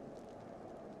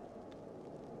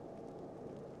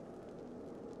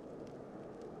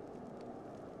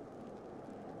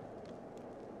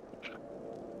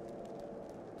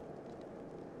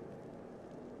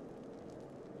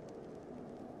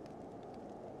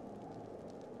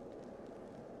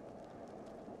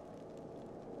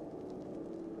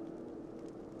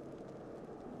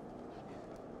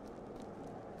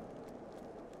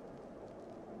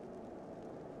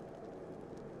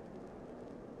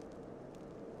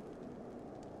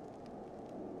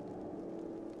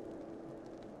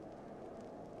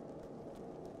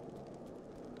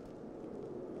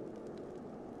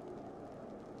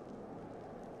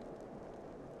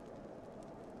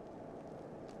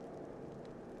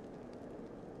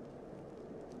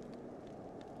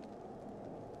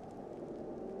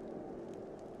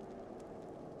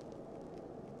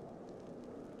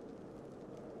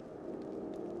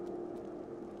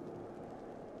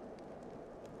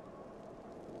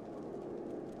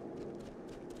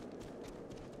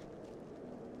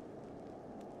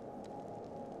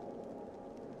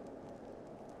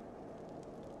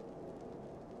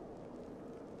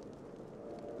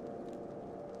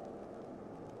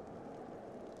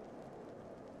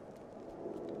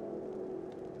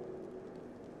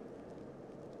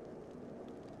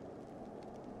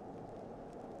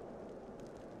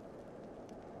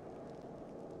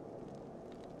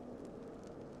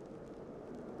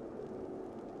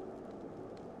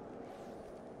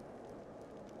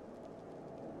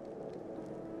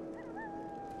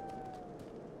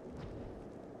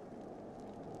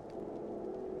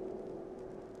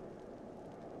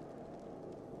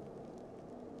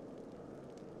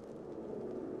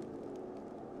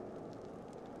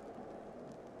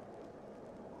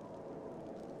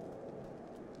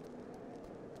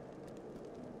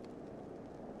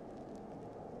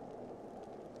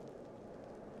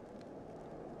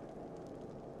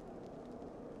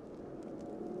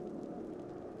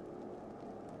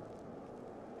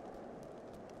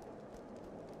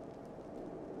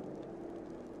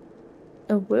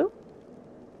 A woo?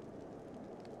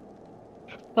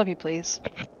 Love you, please.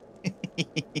 well.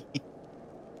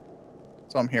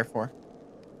 That's what I'm here for.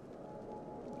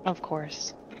 Of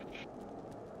course.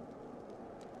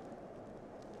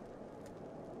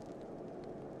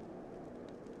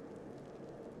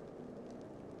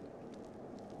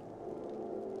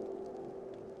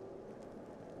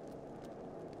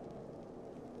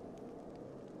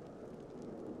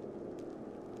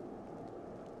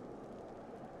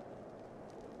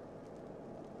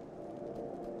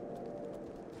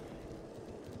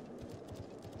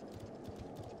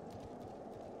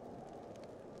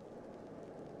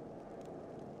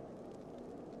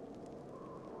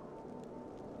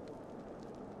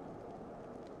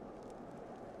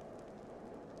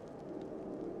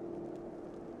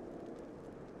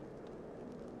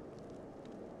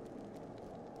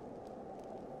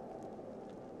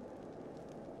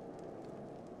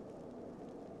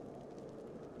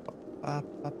 Up,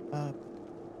 up, up.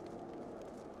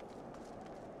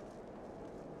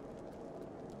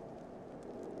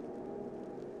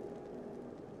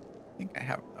 I think I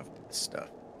have enough of this stuff.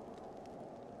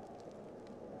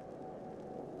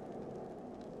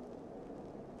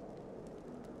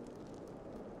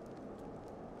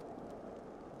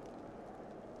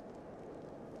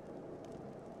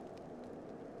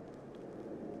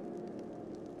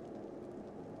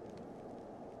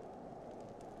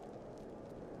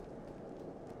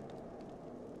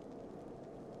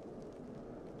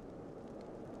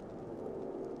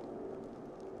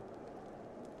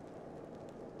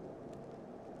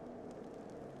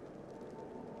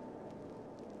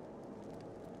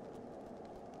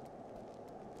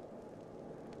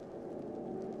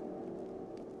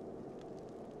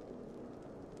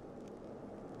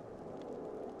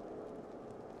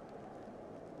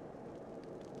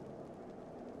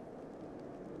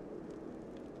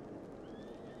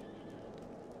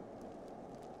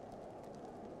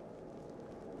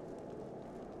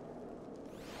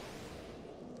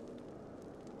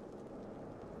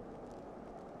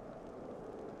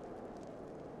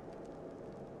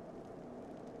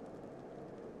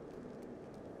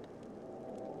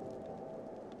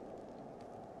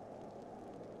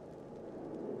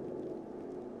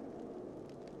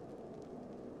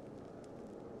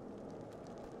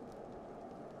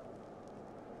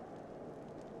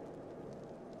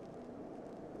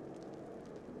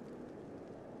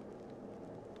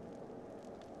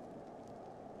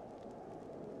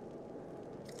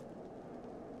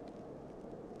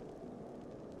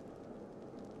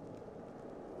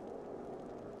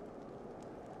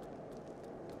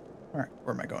 Alright,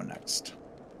 where am I going next?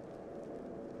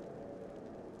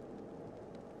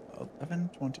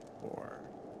 11:24.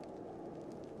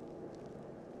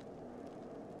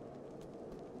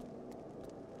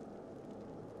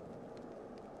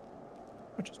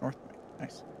 Which is north of me.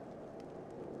 Nice.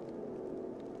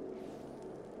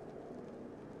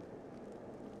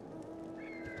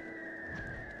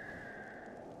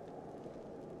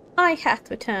 I hath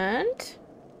returned.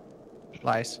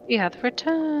 Lies. We hath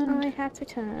returned. I hath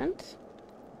returned.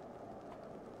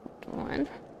 Hold on.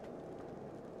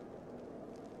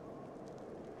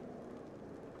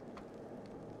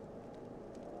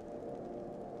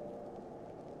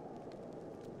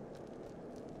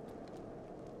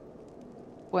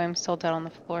 Boy, I'm still dead on the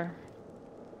floor.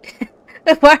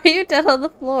 Why are you dead on the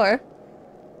floor?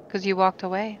 Because you walked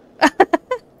away.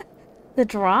 The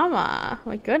drama.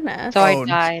 My goodness. So I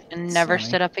died and never Sunny.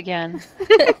 stood up again.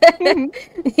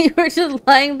 You were just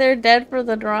lying there dead for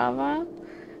the drama?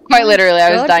 Quite literally,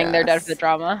 I was dying there dead for the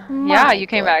drama. My Yeah, you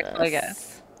came back, so I goodness.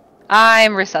 guess.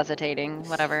 I'm resuscitating.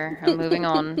 Whatever. I'm moving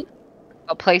on.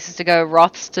 Got places to go,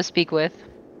 Roths to speak with.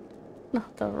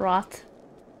 Not the rot.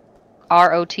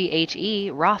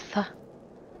 R-O-T-H-E, Rotha.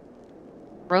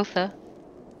 Rotha.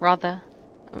 Rotha.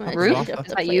 I'm gonna Ruth? change up Is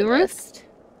the that you, Ruth? playlist.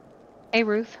 Hey,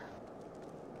 Ruth.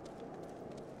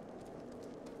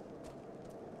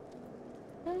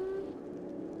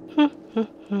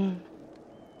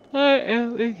 I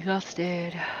am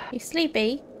exhausted. You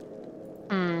sleepy?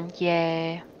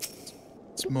 Yeah.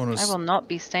 It's Mona's I will not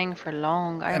be staying for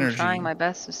long. I am energy trying my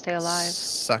best to stay alive.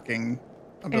 sucking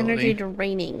Energy ability.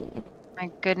 draining. My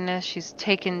goodness, she's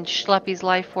taking Schleppy's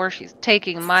life force. She's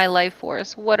taking my life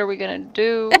force. What are we gonna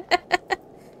do?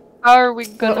 How are we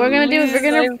gonna? What we're gonna do is we're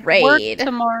gonna raid. Work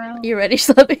tomorrow. You ready,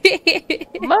 Slippy?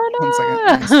 One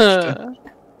second.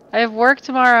 I have work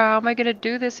tomorrow. How am I gonna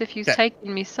do this if you've Okay.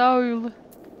 taken me soul?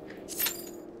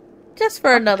 Just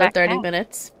for another back 30 out.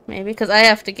 minutes, maybe, because I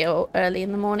have to go early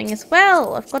in the morning as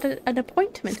well. I've got an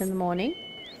appointment in the morning.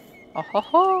 Oh ho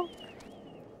ho!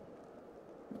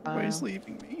 Everybody's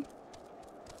leaving me.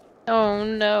 Oh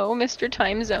no, Mr.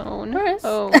 Time Zone. Where is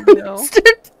Oh no. Mr.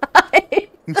 Time?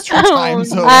 Mr. Time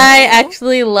Zone. I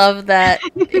actually love that.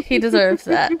 He deserves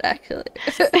that, actually.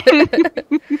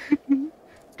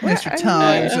 Mr.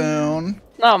 Time Zone.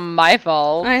 It's not my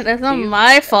fault. That's not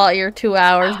my fault you're 2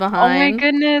 hours behind. Oh my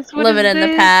goodness, what Living is in the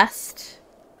this? past.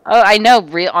 Oh, I know.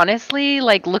 Honestly,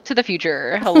 like, look to the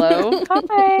future. Hello.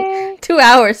 Hi. 2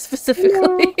 hours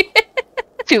specifically.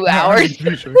 2 hours.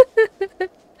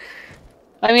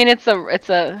 I mean, it's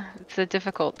a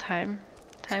difficult time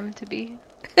to be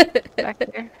back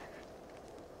there.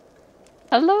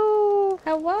 Hello.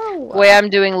 Hello. Boy, I'm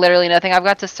doing literally nothing. I've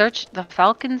got to search the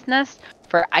Falcon's Nest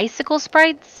for icicle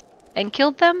sprites and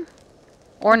killed them,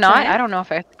 or not. Okay. I don't know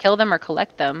if I kill them or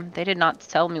collect them. They did not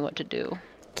tell me what to do.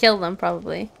 Kill them,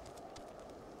 probably.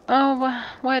 Oh,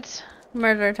 what?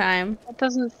 Murder time. That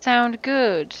doesn't sound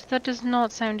good. That does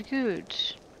not sound good.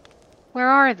 Where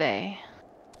are they?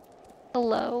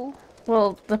 Hello?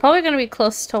 Well, they're probably going to be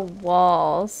close to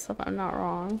walls, if I'm not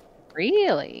wrong.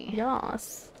 Really?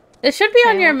 Yes. It should be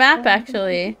on Okay, your well, map, then-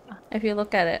 actually, if you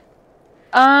look at it.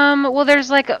 Well, there's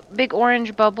like big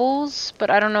orange bubbles, but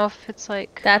I don't know if it's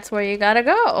like. That's where you gotta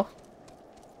go.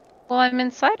 Well, I'm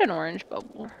inside an orange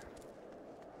bubble.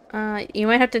 You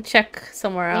might have to check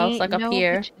somewhere else, like Ain't up no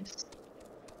here. bitches.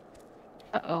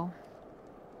 Uh-oh.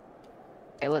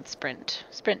 Okay, let's sprint.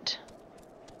 Sprint.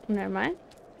 Never mind.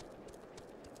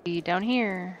 Be down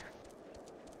here.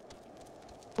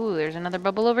 Ooh, there's another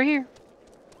bubble over here.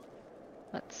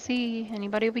 Let's see.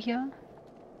 Anybody over here?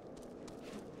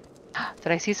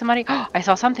 Did I see somebody? I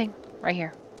saw something right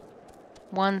here.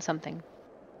 Something.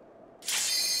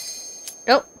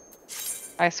 Oh.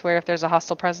 I swear if there's a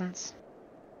hostile presence.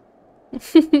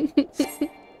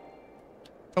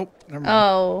 Oh, never mind.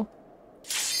 Oh.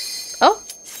 Oh.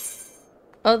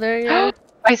 Oh, there you are.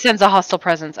 I sense a hostile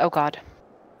presence. Oh god.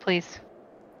 Please.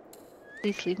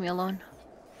 Please leave me alone.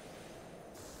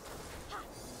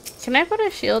 Can I put a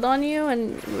shield on you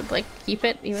and you would, like, keep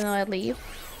it even though I leave?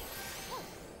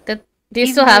 Do you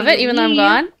still have it even though I'm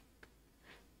gone?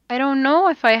 I don't know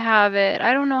if I have it.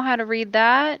 I don't know how to read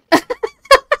that.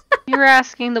 You're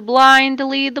asking the blind to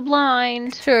lead the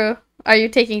blind. True. Are you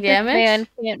taking This damage? man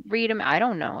can't read him. I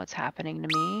don't know what's happening to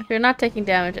me. If you're not taking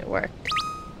damage, it worked.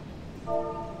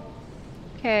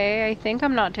 Okay, I think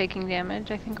I'm not taking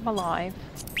damage. I think I'm alive.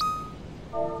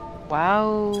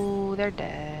 Wow, they're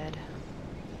dead.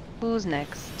 Who's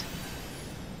next?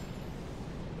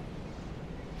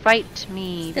 Fight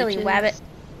me, Silly bitches. wabbit.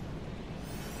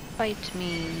 Fight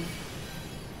me.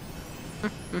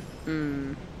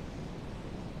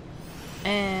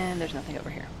 And there's nothing over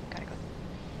here. Gotta go.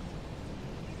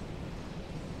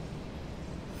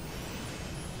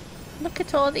 Look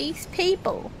at all these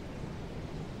people.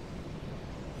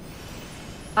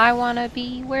 I wanna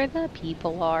be where the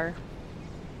people are.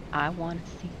 I wanna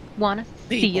see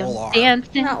People them are.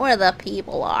 dancing. Not where the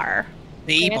people are.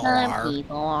 People where the are.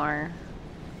 people are.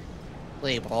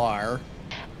 People are.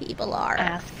 People are.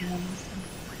 Ask them some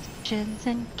questions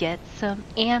and get some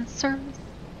answers.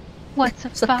 What's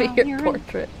a Somebody fire? your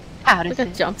portrait. How does Like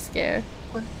a it jump scare.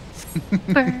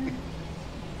 burn?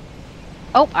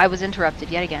 Oh, I was interrupted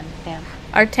yet again. Damn.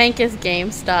 Our tank is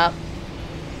GameStop.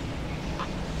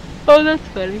 Oh, that's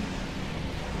funny.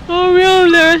 Oh,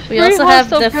 real there's We also have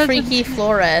the Freaky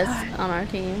Flores on our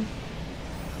team.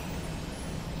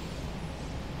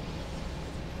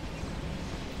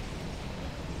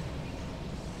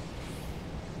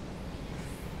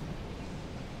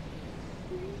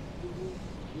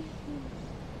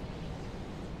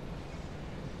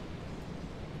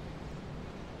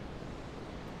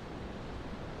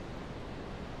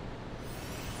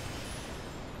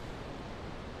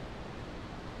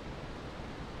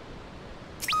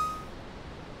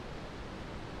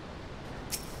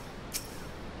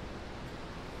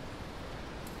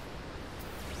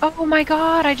 Oh my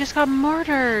god, I just got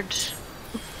murdered.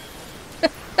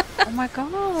 Oh my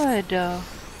god.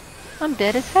 I'm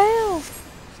dead as hell.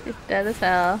 She's dead as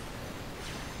hell.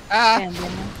 Ah!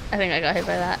 I think I got hit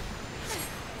by that.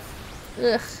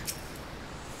 Ugh.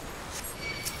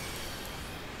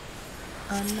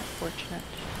 Unfortunate.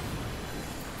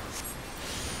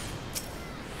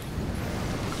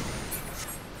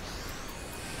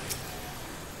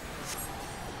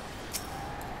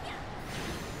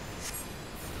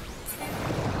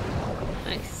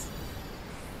 Nice.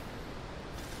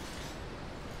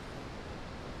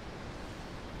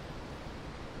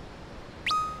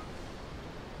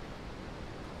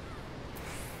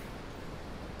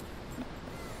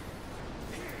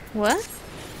 What?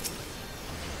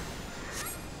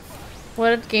 What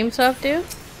did GameStop do?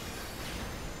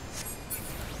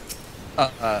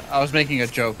 I was making a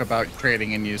joke about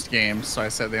trading in used games, so I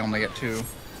said they only get two.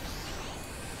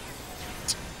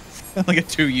 Only get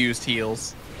 2 used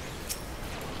heals.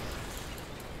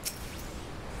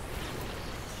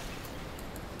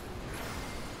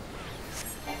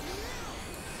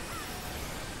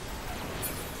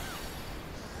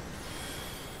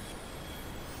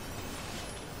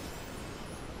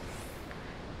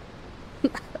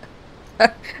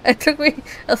 It took me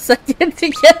a second to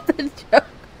get the joke.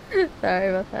 Sorry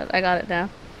about that. I got it now.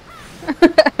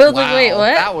 I was like, wait,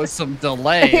 what? That was some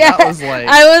delay. Yeah, That was like...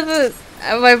 I wasn't...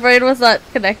 My brain was not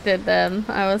connected then.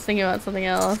 I was thinking about something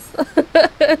else.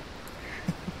 That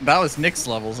was Nick's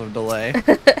levels of delay.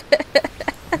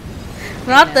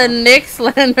 Not the Nyx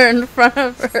lander in front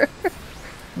of her.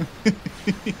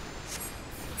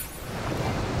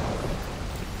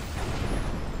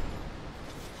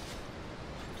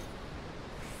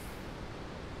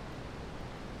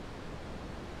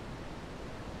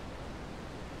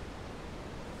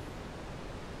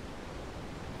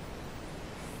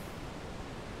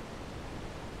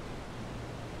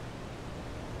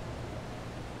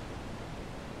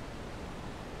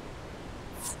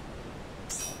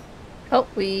 Oh,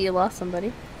 we lost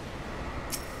somebody.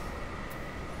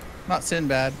 Not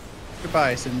Sinbad.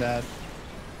 Goodbye, Sinbad.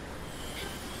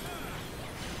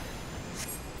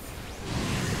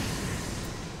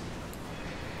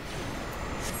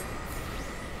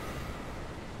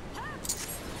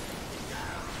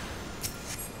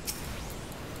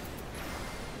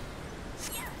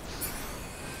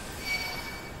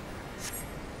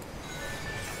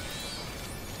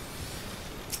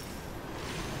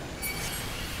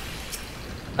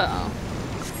 Uh-oh.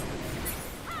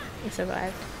 We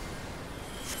survived.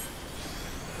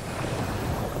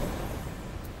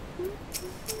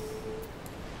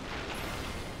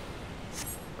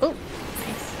 Oh,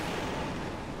 nice.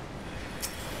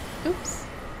 Oops.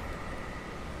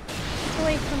 Get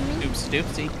away from me. Oops,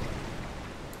 doopsie.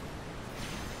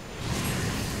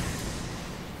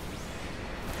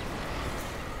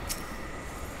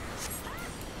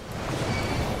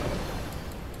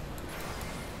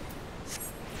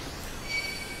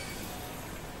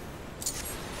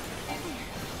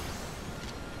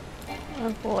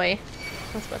 Oh boy.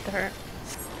 That's about to hurt.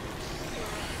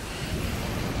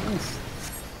 Oof.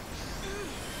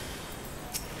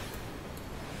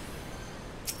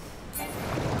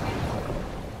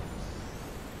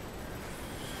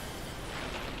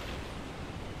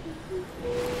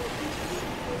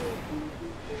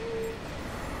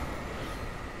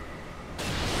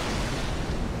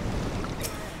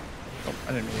 Oh,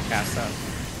 I didn't mean to cast that.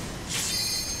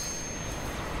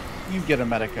 You get a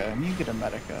Medica, and you get a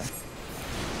Medica.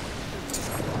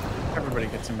 Everybody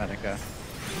gets a Medica.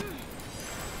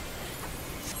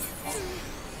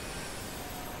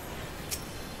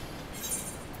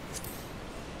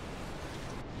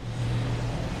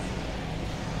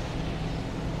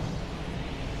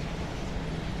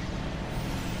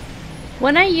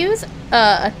 When I use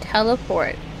a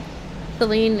teleport,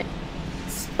 Celine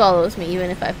follows me even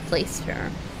if I've placed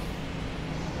her.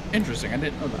 Interesting, I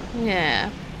didn't know that. Yeah.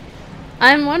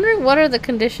 I'm wondering what are the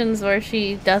conditions where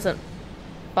she doesn't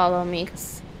follow me,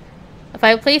 'cause if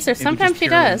I place her, sometimes she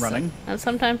does, running. and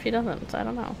sometimes she doesn't, so I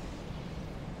don't know.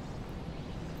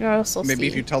 You're also Maybe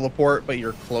if you teleport, but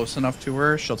you're close enough to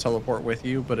her, she'll teleport with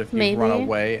you, but if you run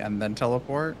away and then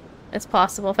teleport... It's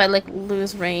possible, if I, like,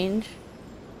 lose range.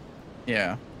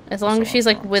 Yeah. As long as she's,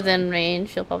 like, within range,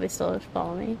 she'll probably still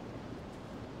follow me.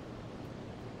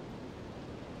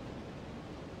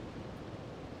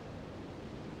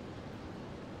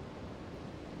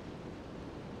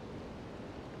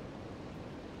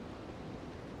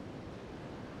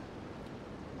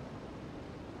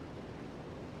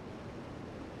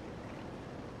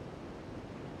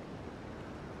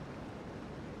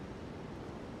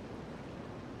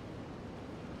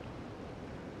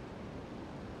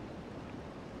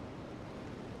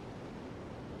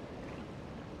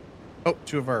 Oh,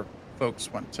 two of our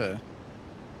folks went to...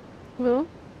 Who?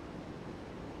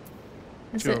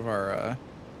 Two of our,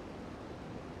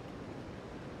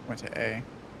 went to A.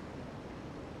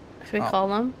 Should we call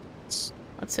them? It's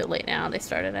too late now. They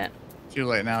started it. Too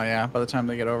late now, yeah. By the time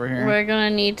they get over here. We're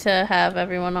gonna need to have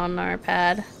everyone on our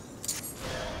pad.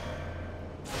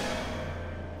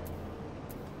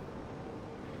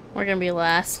 We're gonna be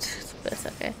last. But it's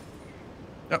okay.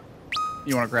 Yep.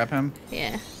 You want to grab him?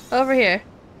 Yeah. Over here.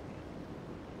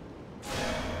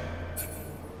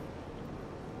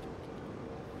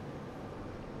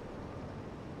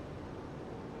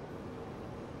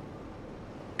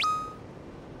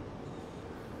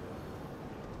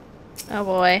 Oh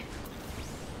boy.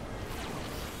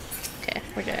 Okay,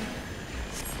 we're good.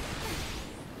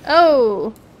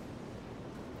 Oh!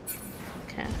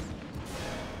 Okay.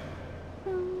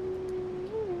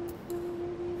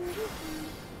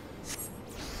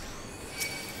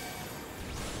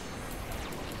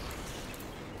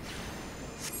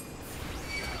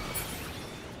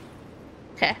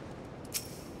 Okay.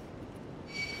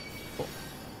 Cool.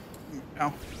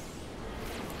 Ow.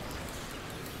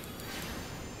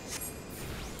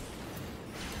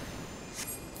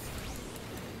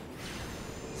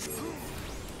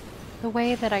 The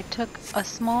way that I took a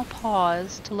small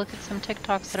pause to look at some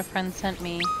TikToks that a friend sent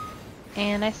me,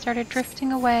 and I started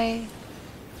drifting away.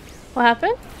 What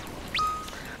happened?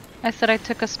 I said I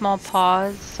took a small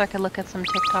pause so I could look at some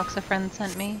TikToks a friend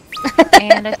sent me,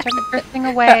 and I started drifting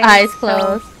away. Her eyes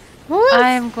closed. So I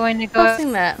am going to go.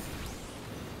 Posting that.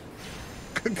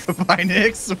 Goodbye,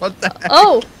 Nix. What the heck?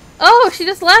 Oh! Oh, she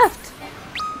just left!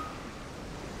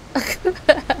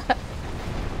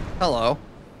 Hello.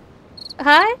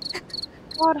 Hi?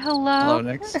 God, hello. Hello,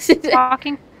 Nix.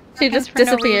 Talking. She just for no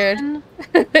disappeared. reason.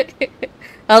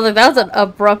 I was like, that was an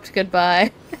abrupt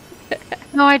goodbye.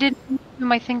 No, I didn't.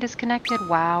 My thing disconnected.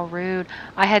 Wow, rude.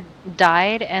 I had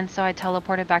died, and so I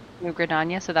teleported back to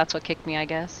Gridania, so that's what kicked me, I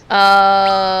guess.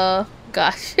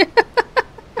 Gosh.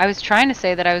 I was trying to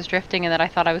say that I was drifting and that I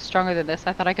thought I was stronger than this.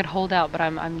 I thought I could hold out, but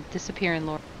I'm disappearing,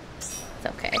 Lord. It's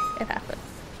okay. It happens.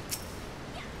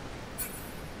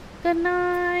 Good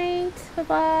night.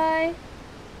 Bye-bye.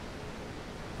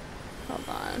 Hold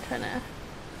on, I'm trying to...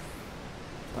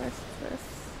 Where's this?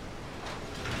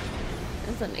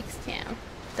 There's the next cam.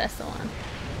 That's the one.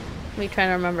 Me trying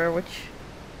to remember which...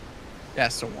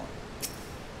 That's the one.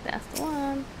 That's the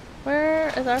one. Where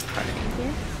is our party?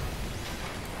 Here?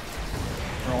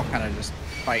 We're all kind of just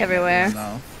fighting everywhere.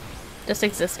 Though. Just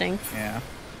existing. Yeah.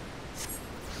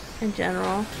 In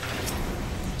general.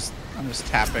 I'm just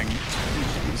tapping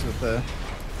these with the...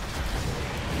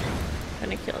 I'm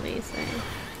gonna kill these things.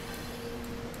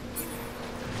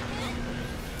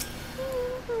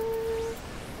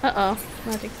 Uh-oh.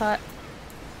 Magic pot.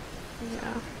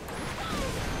 Yeah.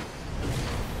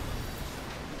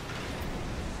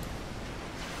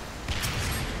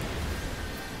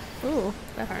 Ooh,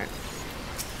 that hurt.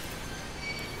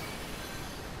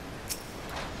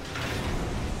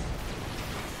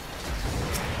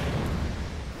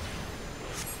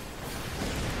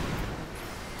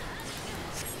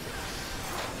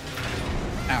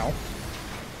 Ow.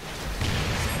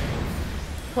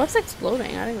 What's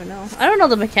exploding? I don't even know. I don't know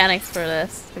the mechanics for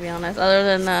this, to be honest. Other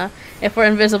than if we're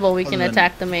invisible, we can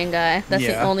attack the main guy. That's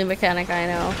the only mechanic I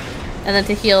know. And then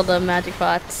to heal the magic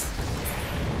pots.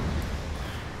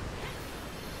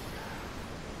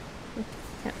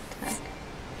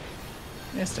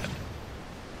 It's dead.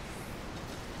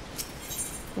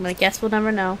 I'm gonna guess we'll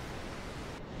never know.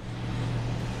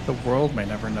 The world may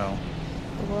never know.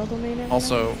 The world will may never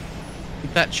Also, know.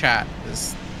 that chat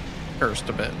is cursed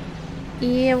a bit.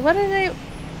 Yeah, what did I...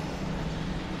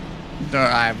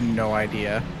 I have no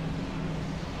idea.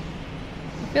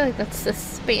 I feel like that's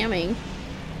just spamming.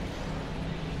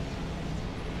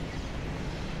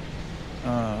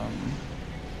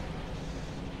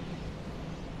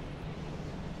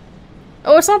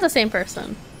 Oh, it's not the same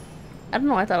person. I don't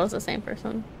know, I thought it was the same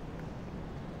person.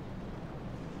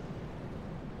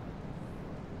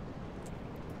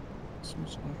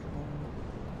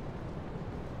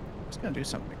 It's gonna do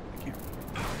something. I can't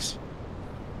remember.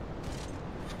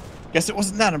 Guess it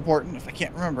wasn't that important if I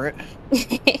can't remember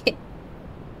it.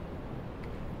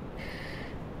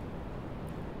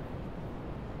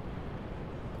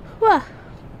 Wah.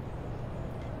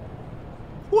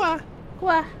 Wah.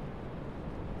 Wah.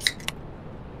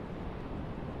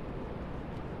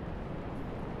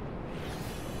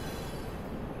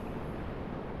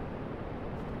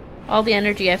 All the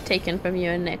energy I've taken from you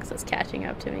and Nyx is catching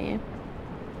up to me.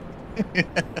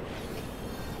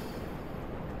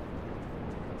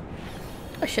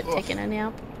 I shouldn't take a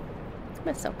nap. But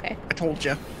it's okay. I told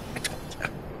you. I told you.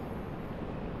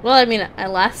 Well, I mean, I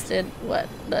lasted, what,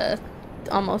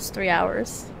 almost 3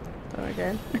 hours. So we're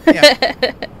good.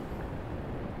 Yeah.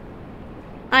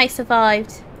 I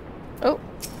survived. Oh.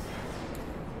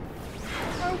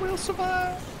 I will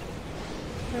survive.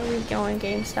 Where are we going,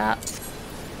 GameStop?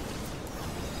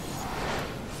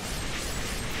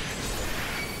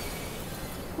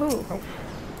 Ooh. Oh.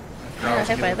 I got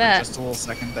hit by that. Just a little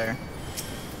second there.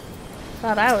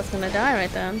 Thought I was gonna die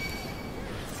right then.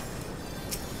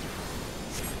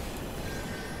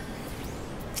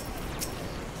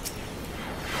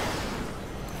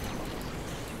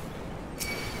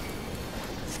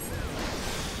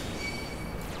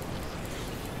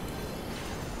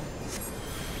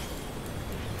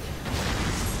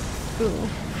 Ooh.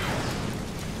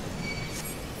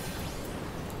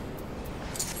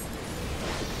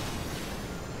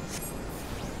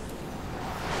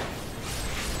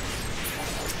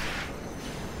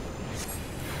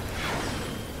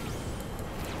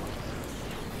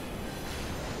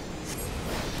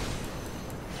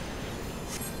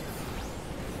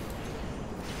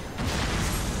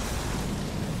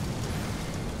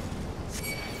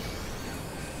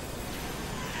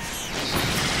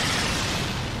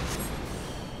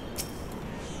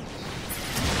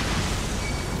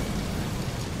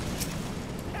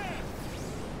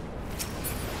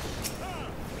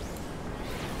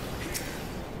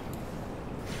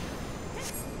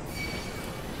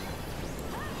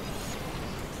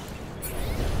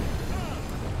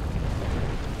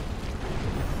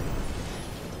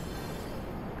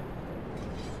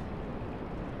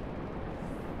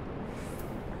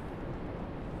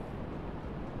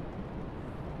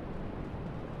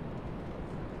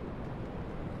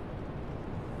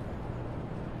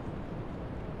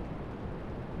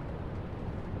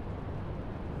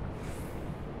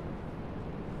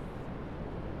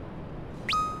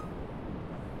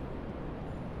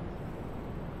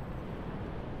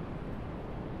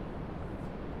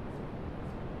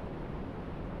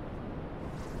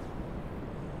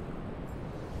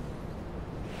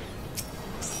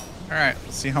 Alright,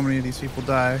 let's see how many of these people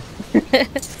die.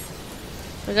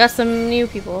 We got some new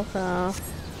people, so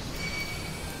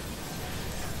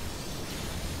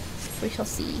we shall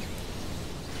see.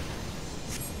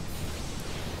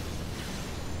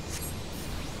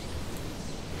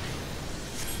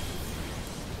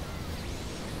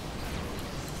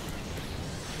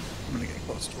 I'm gonna get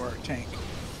close to our tank.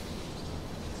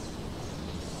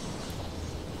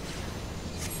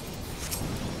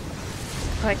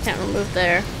 Oh, I can't remove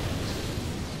there.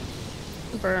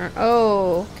 Burn.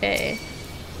 Oh, okay.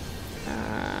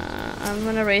 I'm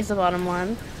gonna raise the bottom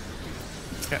one.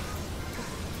 Okay.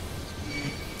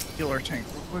 Heal our tank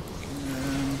real quick.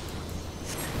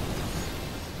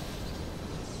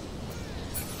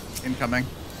 Incoming.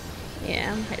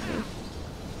 Yeah, I'm hiding.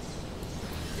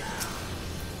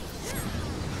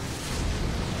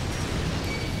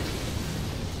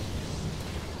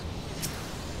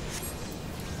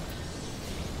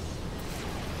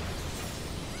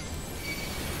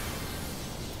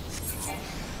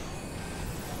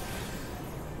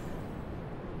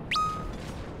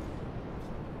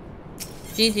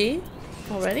 GG?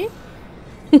 Already?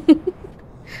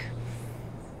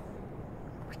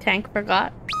 Tank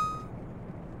forgot.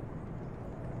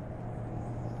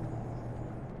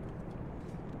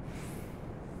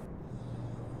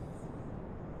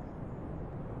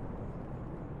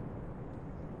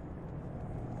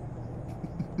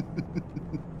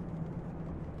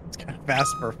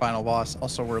 best for a final boss.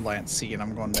 Also, we're Lance C, and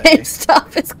I'm going to.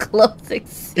 GameStop is closing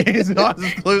soon. GameStop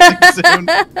is closing soon.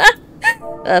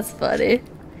 That's funny.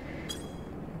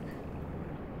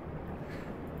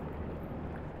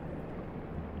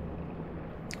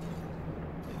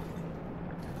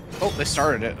 Oh, they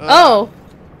started it. Oh,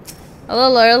 a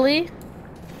little early.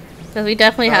 Because we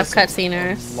definitely have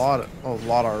cutsceners. A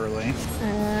lot early.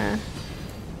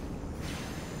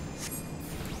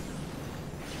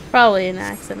 Probably an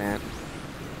accident.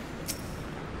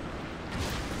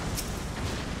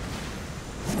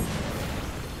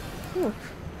 Ooh.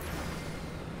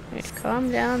 Right,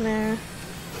 calm down there.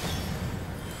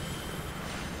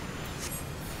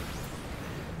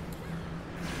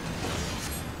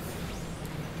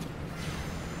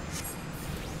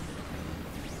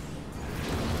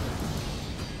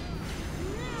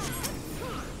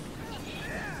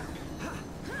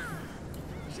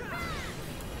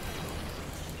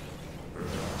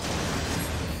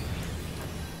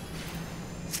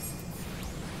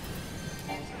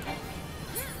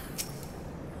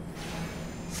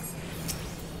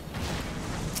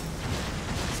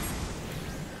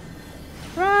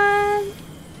 Run!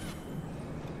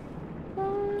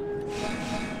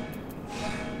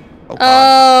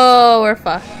 Oh, we're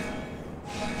fucked.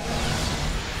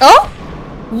 Oh?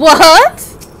 What?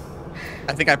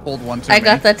 I think I pulled one too. I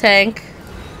got the tank.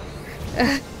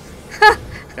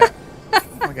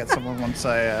 I'll get someone once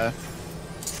I.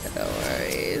 No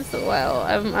worries. Wow,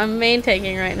 I'm main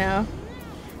tanking right now.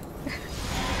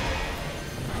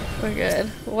 We're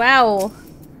good. Wow.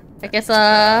 I guess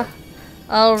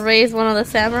I'll raise one of the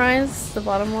samurais, the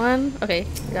bottom one. Okay,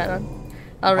 got one.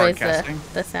 I'll raise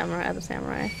the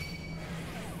samurai.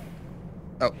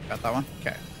 Oh, got that one.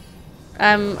 Okay.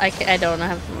 I don't know. I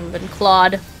haven't been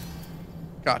clawed.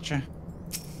 Gotcha.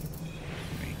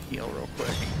 Let me heal real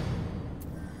quick.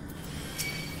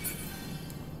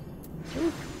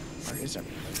 Ooh. Where is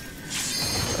everybody?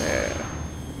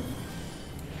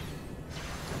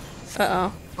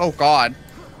 Uh-oh. Oh, God.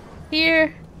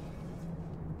 Here.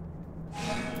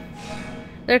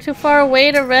 They're too far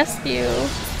away to rescue.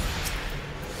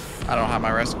 I don't have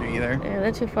my rescue either. Yeah,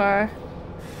 they're too far.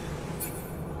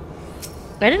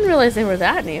 I didn't realize they were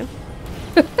that new.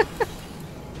 That's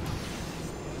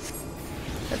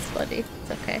funny.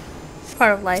 It's okay. It's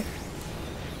part of life.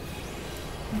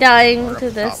 Dying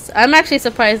to this. I'm actually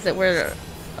surprised that we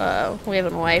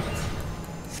haven't wiped.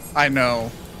 I know.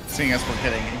 Seeing as we're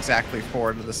getting exactly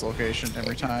forward to this location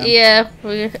every time. Yeah.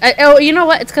 Oh, you know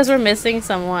what? It's because we're missing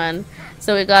someone.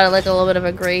 So we got like a little bit of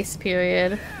a grace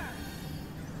period.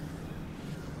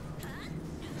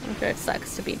 I'm sure it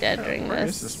sucks to be dead during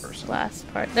this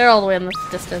last part. They're all the way in the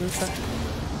distance.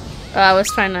 So. I was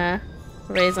trying to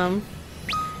raise them.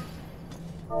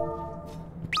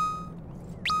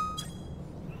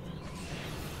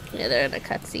 Yeah, they're in a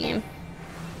cutscene.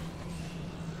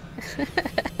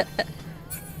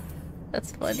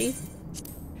 That's funny.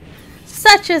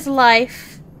 Such is life.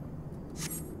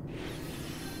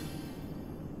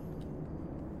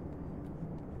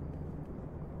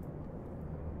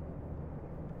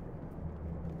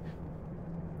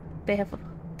 They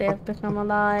have become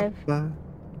alive.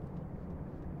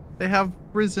 They have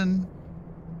risen.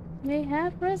 They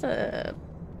have risen.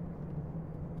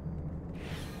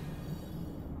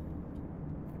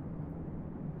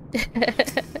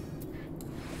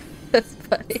 That's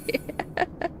funny.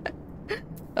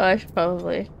 Oh, I should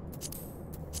probably.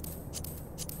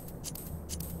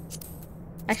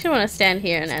 I actually want to stand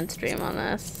here and end stream on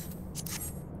this.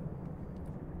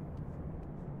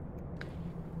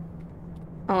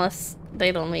 Unless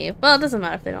they don't leave. Well, it doesn't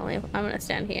matter if they don't leave. I'm gonna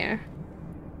stand here.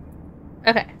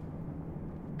 Okay.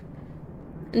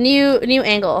 New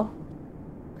angle.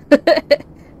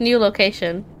 New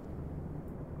location.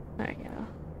 There we go.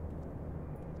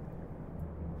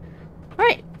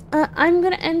 Alright. I'm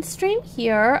gonna end stream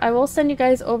here. I will send you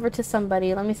guys over to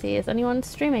somebody. Let me see. Is anyone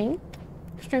streaming?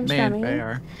 Streaming.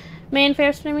 May and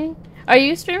Fair streaming? Are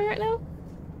you streaming right now?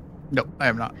 Nope, I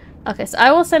am not. Okay, so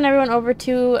I will send everyone over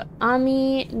to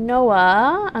Amiku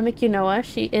Noah.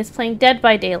 She is playing Dead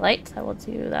by Daylight. I will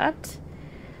do that.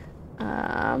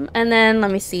 And then,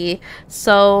 let me see.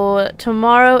 So,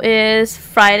 tomorrow is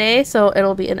Friday, so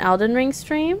it'll be an Elden Ring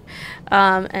stream.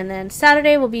 And then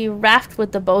Saturday will be Raft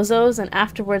with the Bozos, and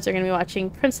afterwards we're going to be watching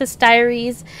Princess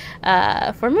Diaries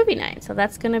for movie night. So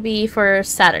that's going to be for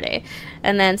Saturday.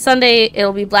 And then Sunday,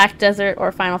 it'll be Black Desert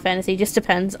or Final Fantasy. Just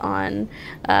depends on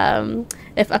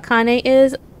if Akane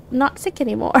is not sick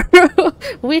anymore.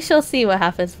 We shall see what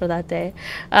happens for that day.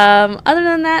 Other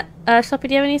than that, Schleppy, do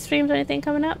you have any streams or anything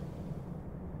coming up?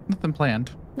 Nothing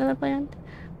planned. Nothing planned?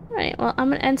 Alright, well,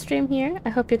 I'm gonna end stream here. I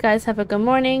hope you guys have a good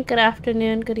morning, good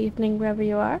afternoon, good evening, wherever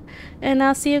you are. And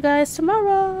I'll see you guys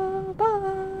tomorrow.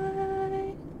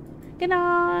 Bye. Good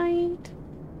night.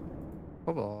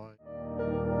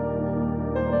 Bye-bye.